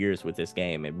 more years with this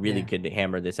game and really Yeah. could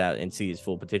hammer this out and see its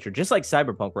full potential, just like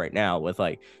Cyberpunk right now with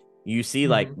like, you see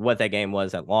like Hmm. what that game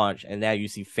was at launch, and now you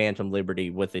see Phantom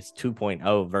Liberty with its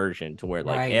 2.0 version to where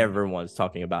like Right. everyone's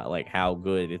talking about like how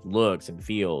good it looks and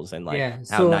feels and like Yeah.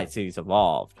 how Night City's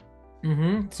evolved.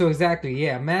 So exactly,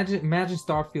 yeah. Imagine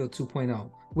Starfield 2.0,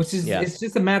 which is Yeah. it's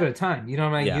just a matter of time.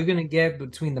 Like Yeah. you're gonna get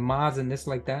between the mods and this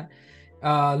like that.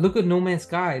 Look at No Man's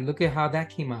Sky. Look at how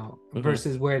that came out Hmm.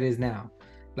 versus where it is now.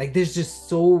 Like there's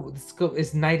just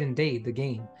it's night and day the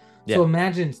game. So Yeah.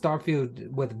 imagine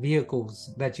Starfield with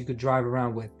vehicles that you could drive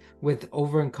around with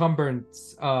over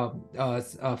encumbrance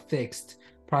fixed.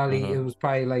 Probably it Hmm. was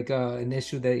probably like an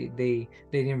issue that they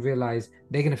didn't realize.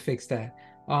 They're gonna fix that.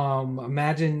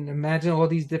 Imagine all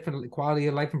these different quality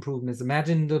of life improvements.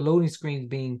 Imagine the loading screens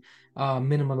being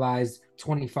minimalized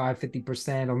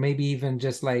 25-50%, or maybe even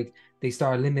just like they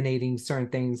start eliminating certain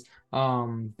things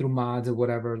through mods or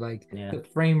whatever, like Yeah. the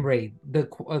frame rate, the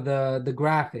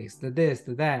graphics, the this,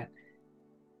 the that.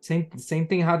 Same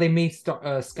thing how they made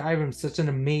Skyrim such an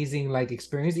amazing like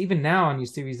experience. Even now on your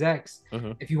Series X,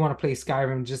 Hmm. if you want to play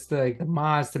Skyrim, just the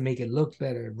mods to make it look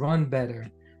better, run better,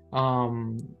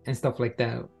 and stuff like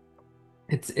that.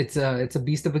 It's a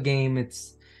beast of a game.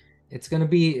 It's gonna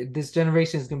be, this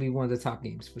generation is gonna be one of the top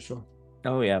games for sure.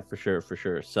 Oh yeah, for sure, for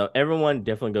sure. So everyone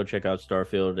definitely go check out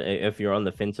Starfield if you're on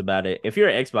the fence about it. If you're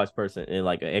an Xbox person,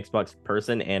 like an Xbox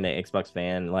person and an Xbox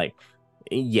fan, like,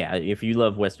 yeah, if you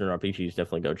love Western RPGs,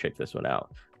 definitely go check this one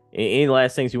out. Any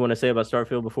last things you want to say about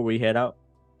Starfield before we head out?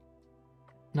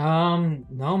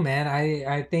 No, man.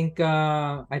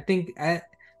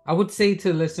 I would say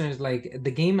to listeners like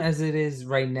the game as it is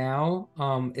right now,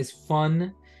 is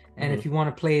fun. And Hmm. if you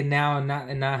want to play it now and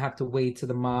not have to wait to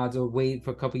the mods or wait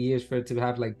for a couple years for it to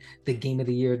have like the game of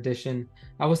the year edition,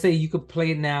 I would say you could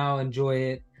play it now, enjoy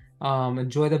it.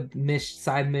 Enjoy the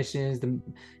side missions,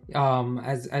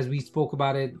 as we spoke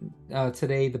about it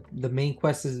today, the main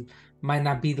quest might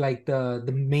not be like the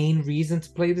main reason to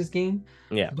play this game,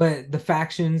 Yeah. but the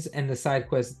factions and the side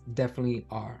quests definitely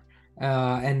are.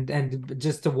 And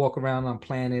just to walk around on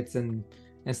planets and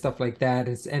stuff like that,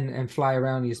 and fly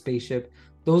around your spaceship.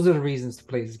 Those are the reasons to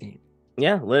play this game.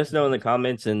 Yeah, let us know in the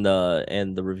comments and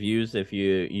the reviews if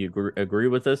you agree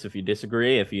with us, if you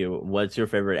disagree, if you what's your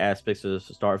favorite aspects of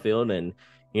Starfield, and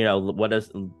what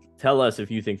us tell us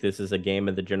if you think this is a game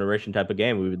of the generation type of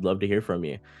game. We would love to hear from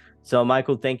you. So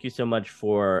Michael, thank you so much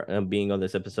for being on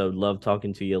this episode. Love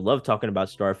talking to you. Love talking about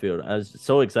Starfield. I was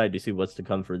so excited to see what's to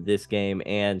come for this game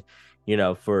and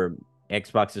for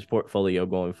Xbox's portfolio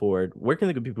going forward, where can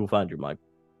the good people find you, Mike?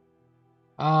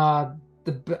 I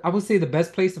would say the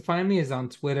best place to find me is on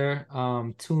Twitter,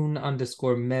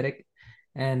 tune_medic.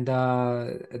 And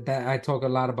that I talk a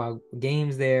lot about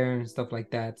games there and stuff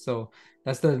like that. So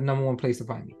that's the number one place to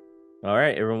find me. All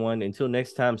right, everyone. Until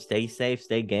next time, stay safe,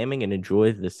 stay gaming, and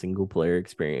enjoy the single player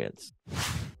experience.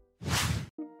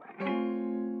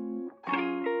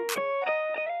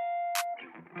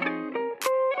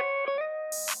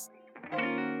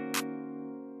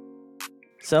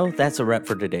 So that's a wrap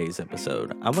for today's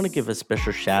episode. I want to give a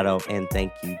special shout out and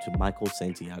thank you to Michael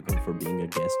Santiago for being a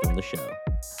guest on the show.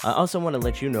 I also want to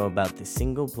let you know about the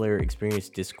Single Player Experience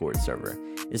Discord server.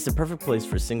 It's the perfect place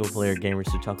for single player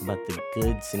gamers to talk about the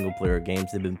good single player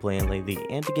games they've been playing lately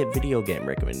and to get video game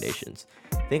recommendations.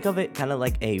 Think of it kind of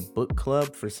like a book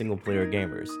club for single player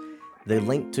gamers. The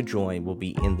link to join will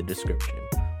be in the description.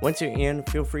 Once you're in,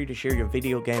 feel free to share your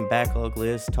video game backlog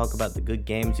list, talk about the good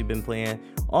games you've been playing,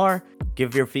 or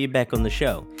give your feedback on the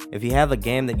show. If you have a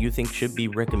game that you think should be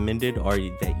recommended or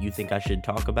that you think I should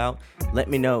talk about, let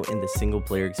me know in the Single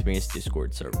Player Experience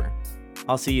Discord server.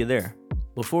 I'll see you there.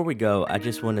 Before we go, I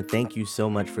just want to thank you so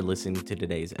much for listening to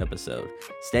today's episode.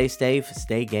 Stay safe,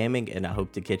 stay gaming, and I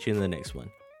hope to catch you in the next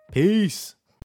one. Peace!